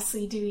kids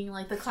obviously doing,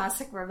 like, the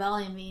classic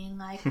rebellion, being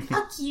like,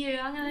 fuck you,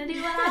 I'm gonna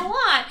do what I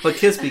want. But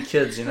kids be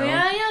kids, Yeah,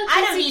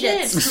 I don't need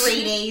kids.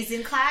 straight A's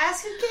in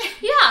class. Who cares?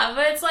 Yeah,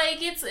 but it's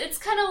like, it's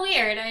kind of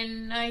weird.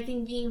 And I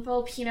think being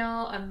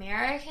Filipino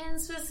American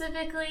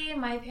specifically,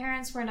 my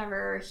parents were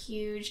never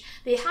huge.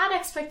 They had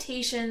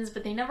expectations,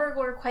 but they never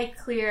were quite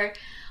clear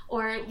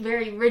or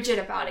very rigid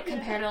about it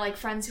compared to, like,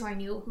 friends who I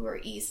knew who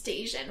were East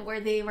Asian, where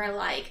they were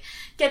like,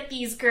 get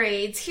these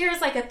grades, here's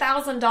like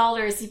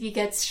 $1,000 if you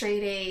get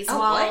straight A's. Oh,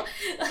 Well,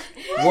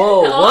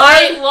 Whoa,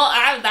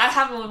 what? that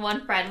happened with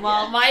one friend.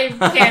 Well, my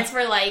parents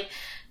were like,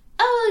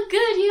 oh,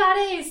 good, you got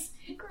A's.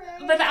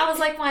 But that was,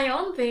 like, my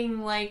own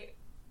thing. Like,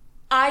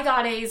 I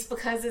got A's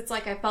because it's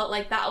like I felt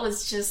like that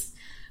was just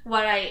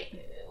what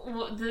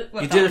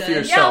You did it for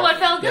yourself. Yeah, what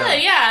felt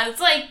good. Yeah, it's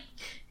like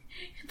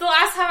the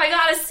last time I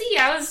got a C,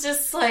 I was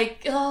just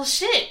like, oh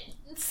shit,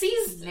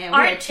 C's Man, we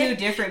are aren't two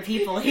different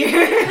people here.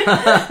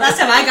 Last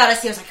time I got a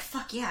C, I was like,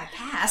 fuck yeah, I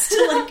passed.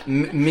 Like,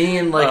 Me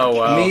and like Oh,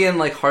 wow. me and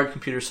like hard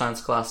computer science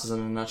classes in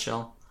a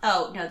nutshell,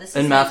 oh no, this is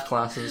and math like,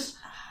 classes.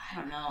 I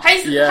don't know. High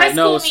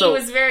school me so-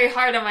 was very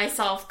hard on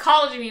myself.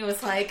 College me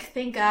was like,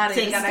 thank God I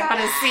Thank just God I got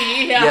a passed.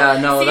 C. Yeah,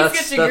 no,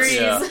 C's get degrees.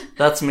 yeah.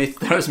 That's me.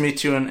 That was me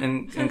too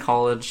in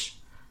college.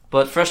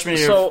 But freshman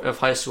year So- of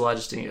high school, I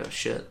just didn't give a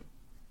shit.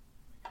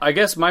 I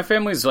guess my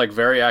family's, like,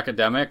 very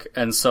academic,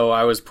 and so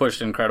I was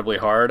pushed incredibly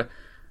hard.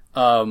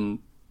 When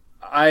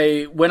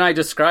I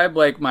describe,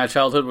 like, my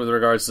childhood with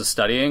regards to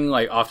studying,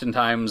 like,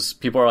 oftentimes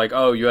people are like,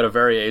 oh, you had a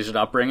very Asian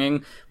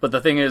upbringing. But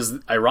the thing is,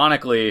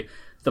 ironically,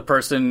 the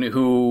person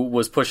who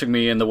was pushing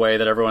me in the way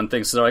that everyone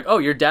thinks, they're like, oh,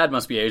 your dad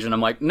must be Asian.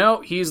 I'm like,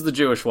 no, he's the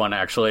Jewish one,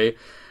 actually.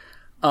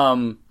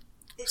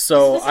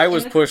 So I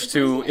was pushed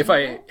to, if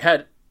I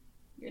had...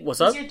 What's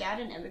up? Is your dad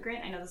an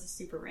immigrant? I know this is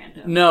super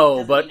random.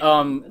 No, Doesn't but, mean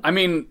anything, I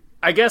mean,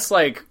 I guess,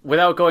 like,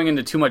 without going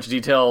into too much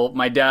detail,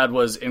 my dad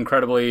was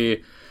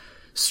incredibly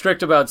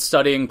strict about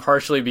studying,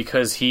 partially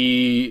because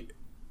his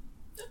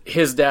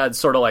dad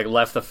sort of, like,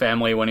 left the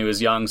family when he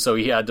was young, so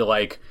he had to,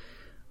 like,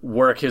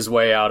 work his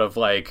way out of,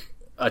 like,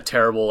 a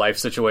terrible life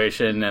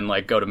situation and,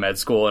 like, go to med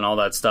school and all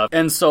that stuff.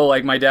 And so,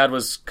 like, my dad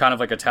was kind of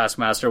like a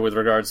taskmaster with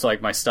regards to,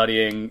 like, my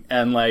studying,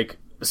 and, like,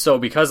 so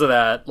because of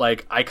that,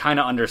 like, I kind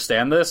of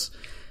understand this.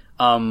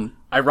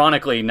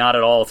 Ironically, not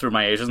at all through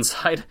my Asian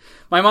side.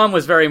 My mom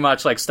was very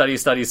much like study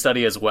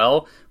as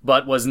well,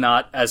 but was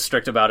not as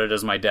strict about it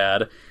as my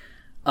dad.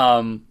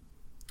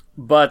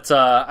 But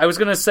I was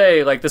gonna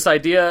say, like, this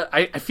idea,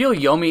 I feel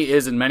Yomi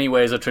is in many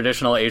ways a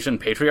traditional Asian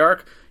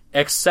patriarch,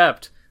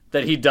 except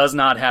that he does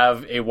not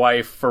have a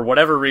wife for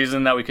whatever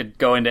reason that we could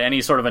go into any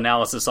sort of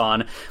analysis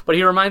on. But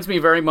he reminds me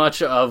very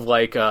much of,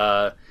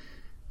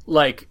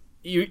 like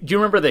do you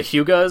remember the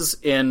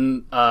Hyugas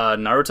in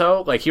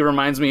Naruto? Like, he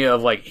reminds me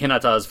of, like,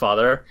 Hinata's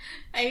father.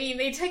 I mean,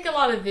 they take a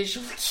lot of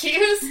visual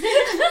cues, so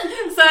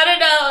I don't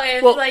know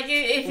if, Well, like,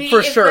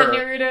 if sure. the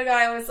Naruto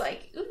guy was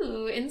like,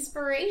 ooh,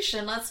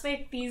 inspiration, let's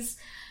make this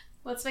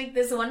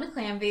one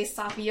clan based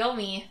off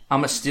Yomi.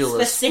 I'm a steal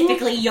this.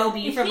 Specifically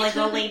Yobi from like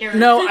a later.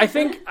 No, I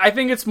think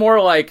it's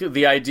more like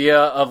the idea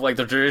of like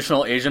the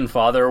traditional Asian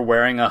father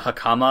wearing a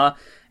hakama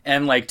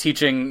and like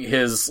teaching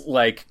his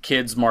like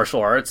kids martial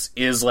arts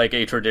is like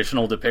a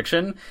traditional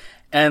depiction.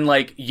 And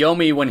like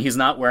Yomi, when he's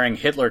not wearing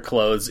Hitler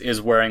clothes,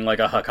 is wearing like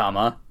a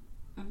hakama.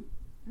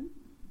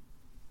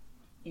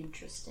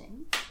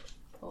 Interesting.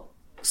 Cool.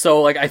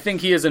 So like I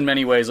think he is in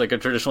many ways like a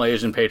traditional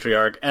Asian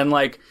patriarch. And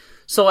like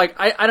so like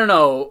I don't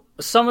know,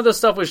 some of the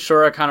stuff with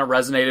Shura kind of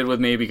resonated with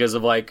me because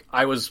of like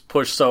I was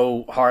pushed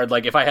so hard.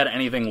 Like if I had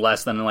anything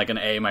less than like an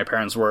A, my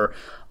parents were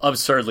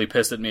absurdly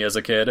pissed at me as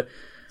a kid.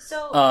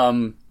 So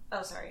oh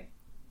sorry.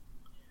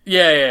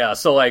 Yeah.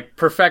 So like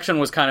perfection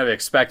was kind of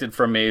expected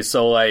from me.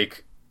 So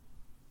like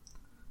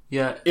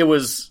Yeah, it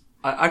was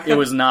it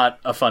was not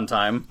a fun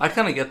time. I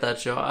kind of get that,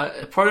 Joe.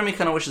 Part of me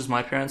kind of wishes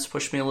my parents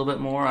pushed me a little bit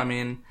more. I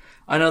mean,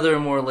 I know they're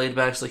more laid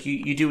back. It's like,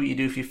 you do what you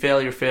do. If you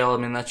fail, you fail. I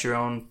mean, that's your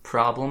own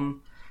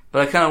problem.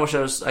 But I kind of wish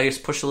I was, I guess,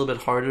 pushed a little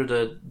bit harder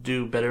to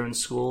do better in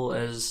school.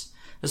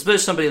 Especially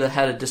somebody that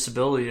had a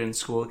disability in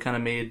school, it kind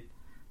of made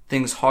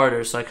things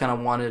harder. So I kind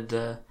of wanted,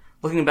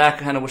 looking back,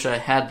 I kind of wish I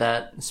had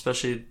that,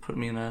 especially put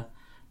me in a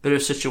better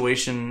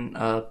situation,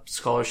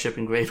 scholarship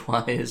and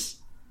grade-wise.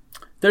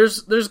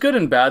 There's good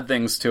and bad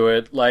things to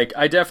it. Like,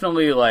 I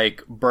definitely,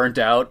 like, burnt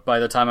out by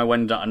the time I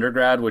went into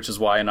undergrad, which is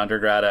why in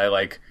undergrad I,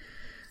 like,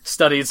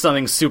 studied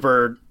something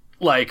super,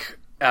 like,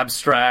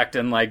 abstract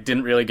and, like,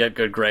 didn't really get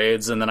good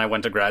grades, and then I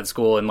went to grad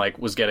school and, like,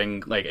 was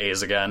getting, like,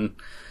 A's again.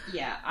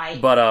 Yeah,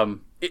 But,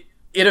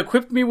 it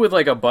equipped me with,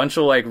 like, a bunch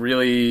of, like,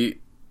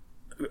 really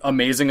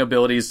amazing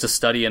abilities to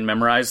study and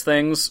memorize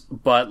things,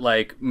 but,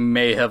 like,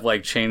 may have,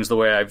 like, changed the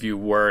way I view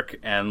work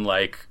and,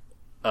 like,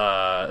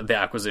 the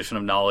acquisition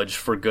of knowledge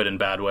for good and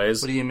bad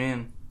ways. What do you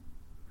mean?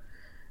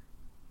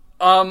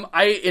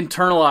 I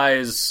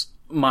internalize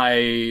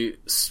my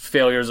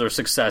failures or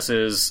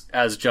successes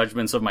as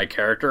judgments of my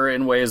character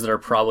in ways that are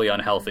probably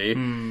unhealthy.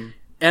 And,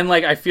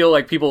 like, I feel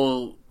like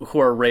people who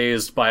are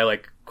raised by,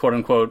 like,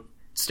 quote-unquote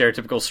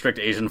stereotypical strict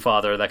Asian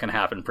father, that can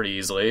happen pretty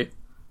easily.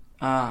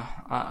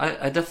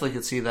 I definitely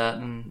could see that,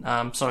 and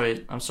I'm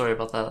sorry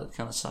about that. It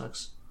kind of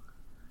sucks.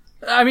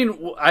 I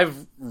mean,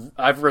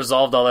 I've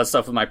resolved all that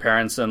stuff with my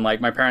parents, and,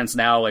 like, my parents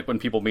now, like, when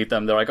people meet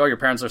them, they're like, oh, your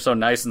parents are so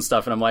nice and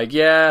stuff, and I'm like,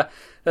 yeah,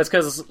 that's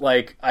because,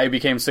 like, I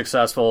became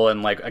successful,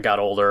 and, like, I got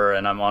older,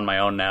 and I'm on my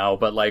own now,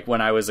 but, like, when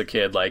I was a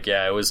kid, like,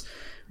 yeah, it was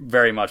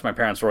very much, my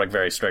parents were, like,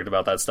 very strict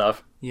about that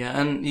stuff. Yeah,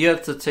 and you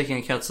have to take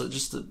into account,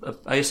 just,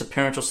 I guess, a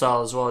parental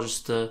style as well,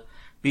 just to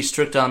be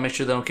strict on, make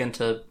sure they don't get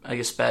into, I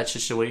guess, bad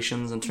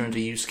situations and turn into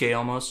Yusuke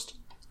almost.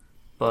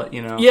 But,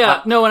 you know.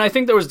 Yeah, no, and I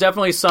think there was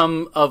definitely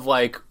some of,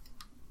 like,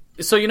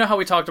 so you know how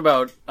we talked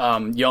about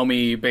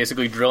Yomi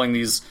basically drilling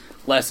these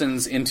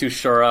lessons into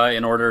Shura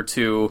in order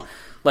to,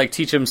 like,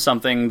 teach him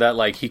something that,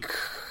 like,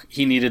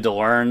 he needed to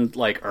learn,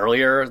 like,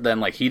 earlier than,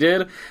 like, he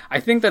did?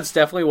 I think that's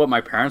definitely what my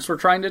parents were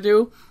trying to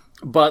do,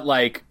 but,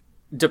 like,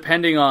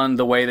 depending on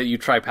the way that you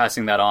try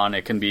passing that on,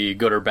 it can be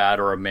good or bad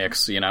or a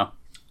mix, you know?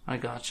 I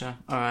gotcha.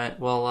 Alright,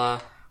 well,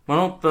 why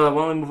don't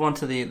we move on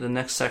to the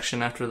next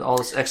section after all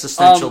this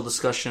existential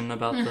discussion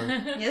about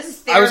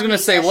the... I was going to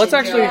say, let's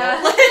actually...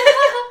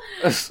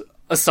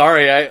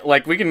 Sorry,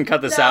 we can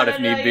cut this out if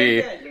need be.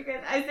 You're good.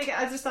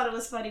 I just thought it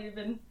was funny. We've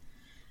been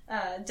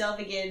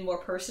delving in more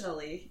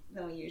personally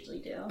than we usually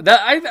do.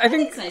 I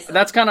think it's nice,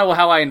 that's kind of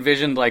how I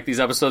envisioned, like, these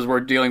episodes were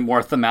dealing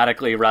more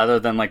thematically rather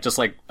than, like, just,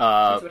 like,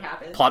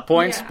 plot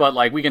points. Yeah. But,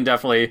 like, we can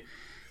definitely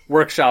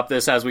workshop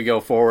this as we go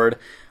forward.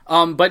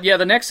 But yeah,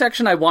 the next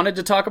section I wanted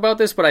to talk about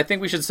this, but I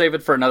think we should save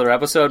it for another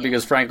episode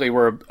because, frankly,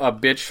 we're a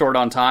bit short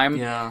on time.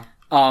 Yeah.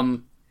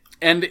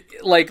 And,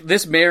 like,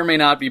 this may or may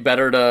not be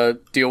better to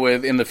deal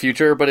with in the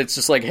future, but it's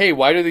just like, hey,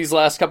 why do these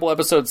last couple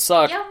episodes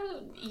suck?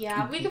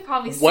 Yeah, we could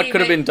probably What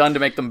could have been done to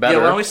make them better?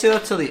 Yeah, why don't we save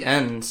that till the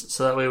end,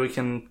 so that way we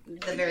can...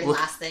 The very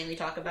last thing we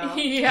talk about.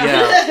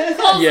 Yeah.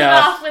 Close it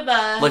off with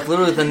a... Like,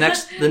 literally the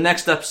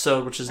next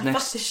episode, which is Fuck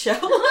next... the show.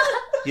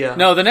 Yeah.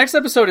 No, the next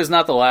episode is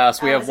not the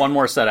last. We have one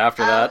more set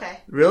after that. Okay.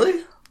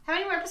 Really? How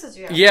many more episodes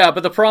do you have? Yeah,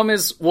 but the problem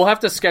is we'll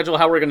have to schedule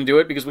how we're going to do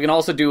it because we can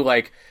also do,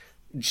 like,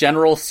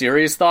 general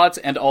series thoughts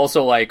and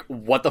also, like,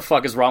 what the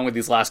fuck is wrong with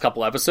these last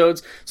couple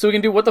episodes. So we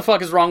can do what the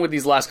fuck is wrong with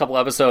these last couple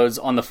episodes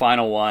on the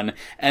final one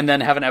and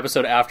then have an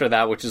episode after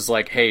that which is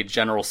like, hey,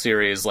 general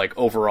series, like,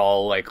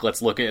 overall, like,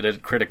 let's look at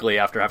it critically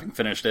after having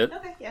finished it.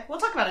 Okay, yeah. We'll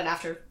talk about it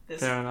after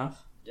this. Fair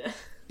enough.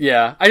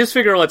 Yeah, I just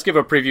figure let's give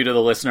a preview to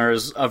the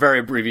listeners, a very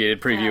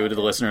abbreviated preview to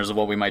the listeners of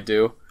what we might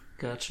do.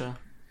 Gotcha.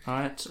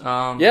 Alright,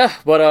 Yeah,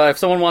 but if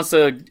someone wants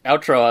to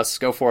outro us,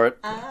 go for it.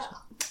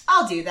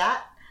 I'll do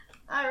that.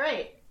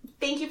 Alright.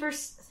 Thank you for...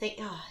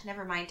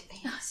 never mind.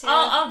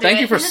 I'll do Thank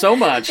it. you for so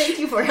much. Thank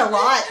you for a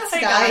lot, I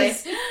got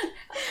guys. it.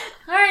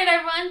 Alright,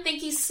 everyone,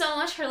 thank you so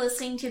much for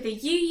listening to the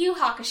Yu Yu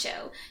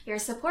Hakusho. Your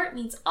support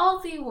means all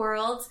three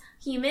worlds,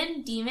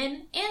 human,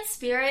 demon, and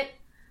spirit,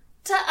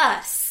 to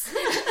us.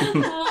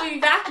 We'll be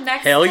back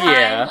next Hell time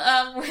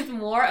yeah. with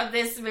more of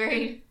this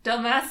very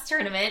dumbass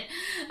tournament.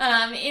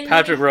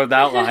 Patrick wrote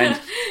that line.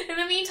 In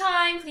the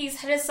meantime, please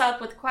hit us up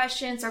with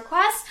questions or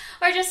requests,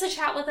 or just to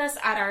chat with us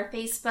at our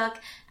Facebook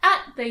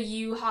at the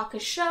Yu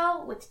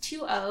Hakusho with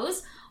 2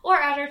 O's, or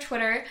at our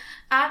Twitter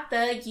at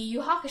the Yu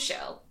Yu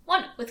Hakusho,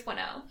 1 with 1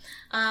 O.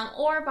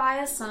 Or buy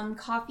us some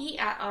coffee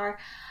at our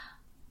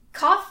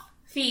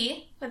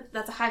Ko-fi,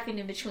 that's a hyphen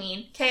in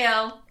between,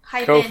 Ko-fi,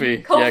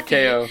 yeah,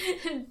 K-O.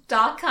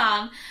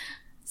 .com/the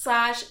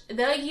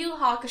Yu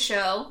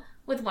Hakusho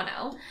with 1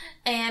 O.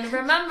 And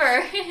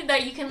remember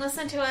that you can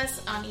listen to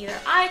us on either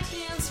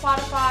iTunes,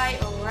 Spotify,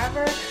 or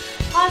wherever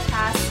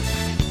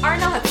podcasts are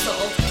not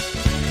sold.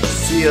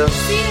 See ya.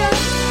 See ya!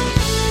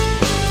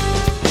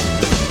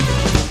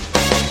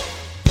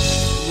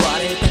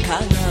 割れた鏡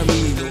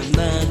の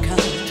中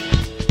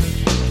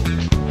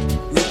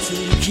映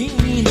る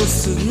君の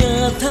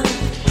姿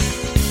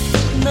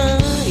泣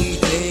い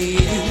てい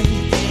る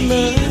泣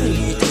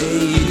いて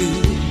いる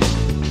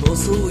細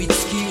い月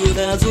を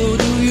なぞる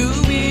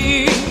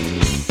指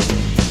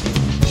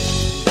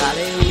誰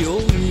を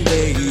呼んで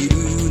いる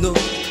の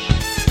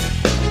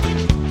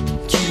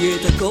消え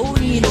た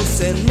恋の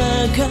背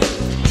中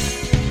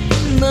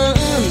何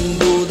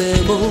度で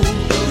も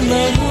何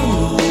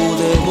度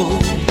でも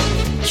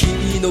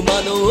君の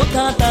窓を叩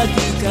く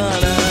から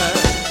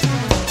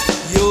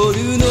夜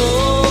の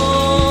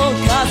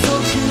加速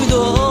度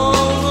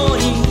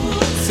に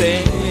背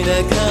中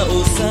押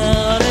さ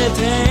れて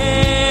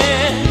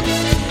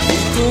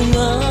糸が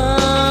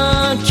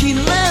切れ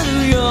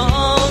るよ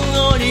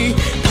うに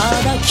た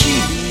だ君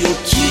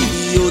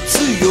を強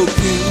く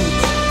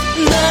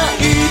泣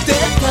いて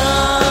た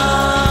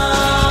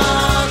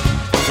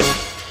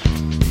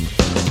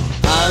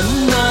アン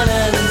バラ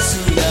ンス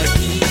なキ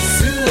ス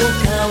を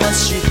交わし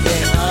て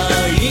愛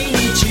に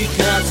近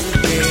づ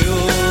けよ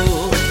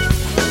う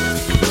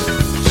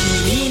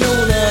君の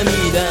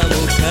涙も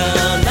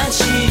悲し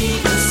い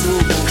嘘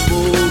も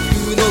僕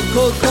の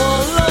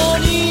心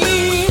に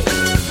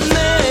眠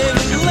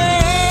れ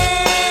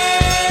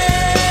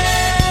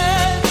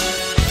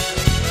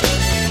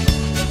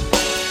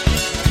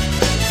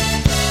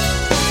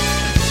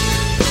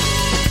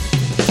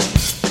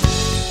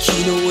木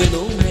の上の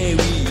メリ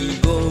ー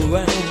ゴーラ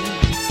ウンド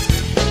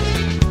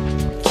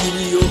君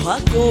を運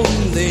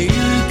んでゆく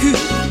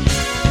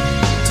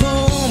止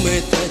め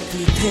たく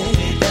て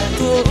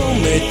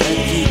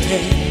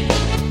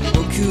僕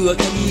は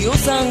鍵を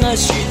探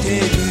して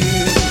る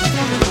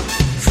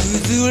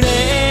崩れ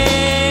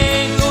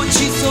落ち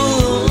そ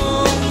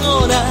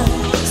うな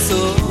空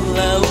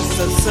を支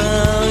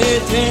え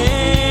て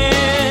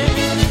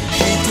一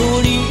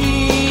人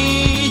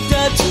立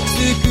ち尽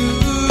く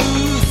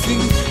す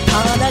た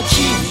だ君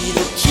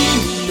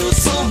の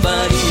そば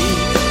に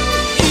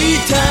い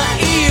たい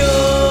よ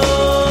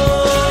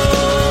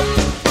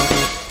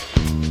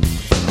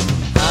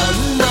アン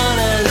バラ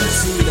ンス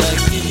な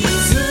キ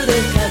スで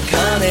書か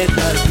れた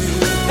二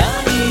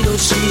人の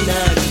シナ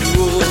リオ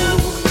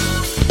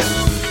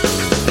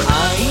愛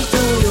と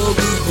呼ぶ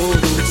ほど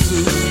強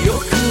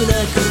くな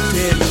くて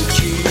も君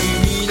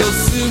の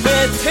全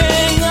て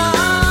が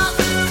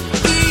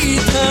言い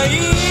たい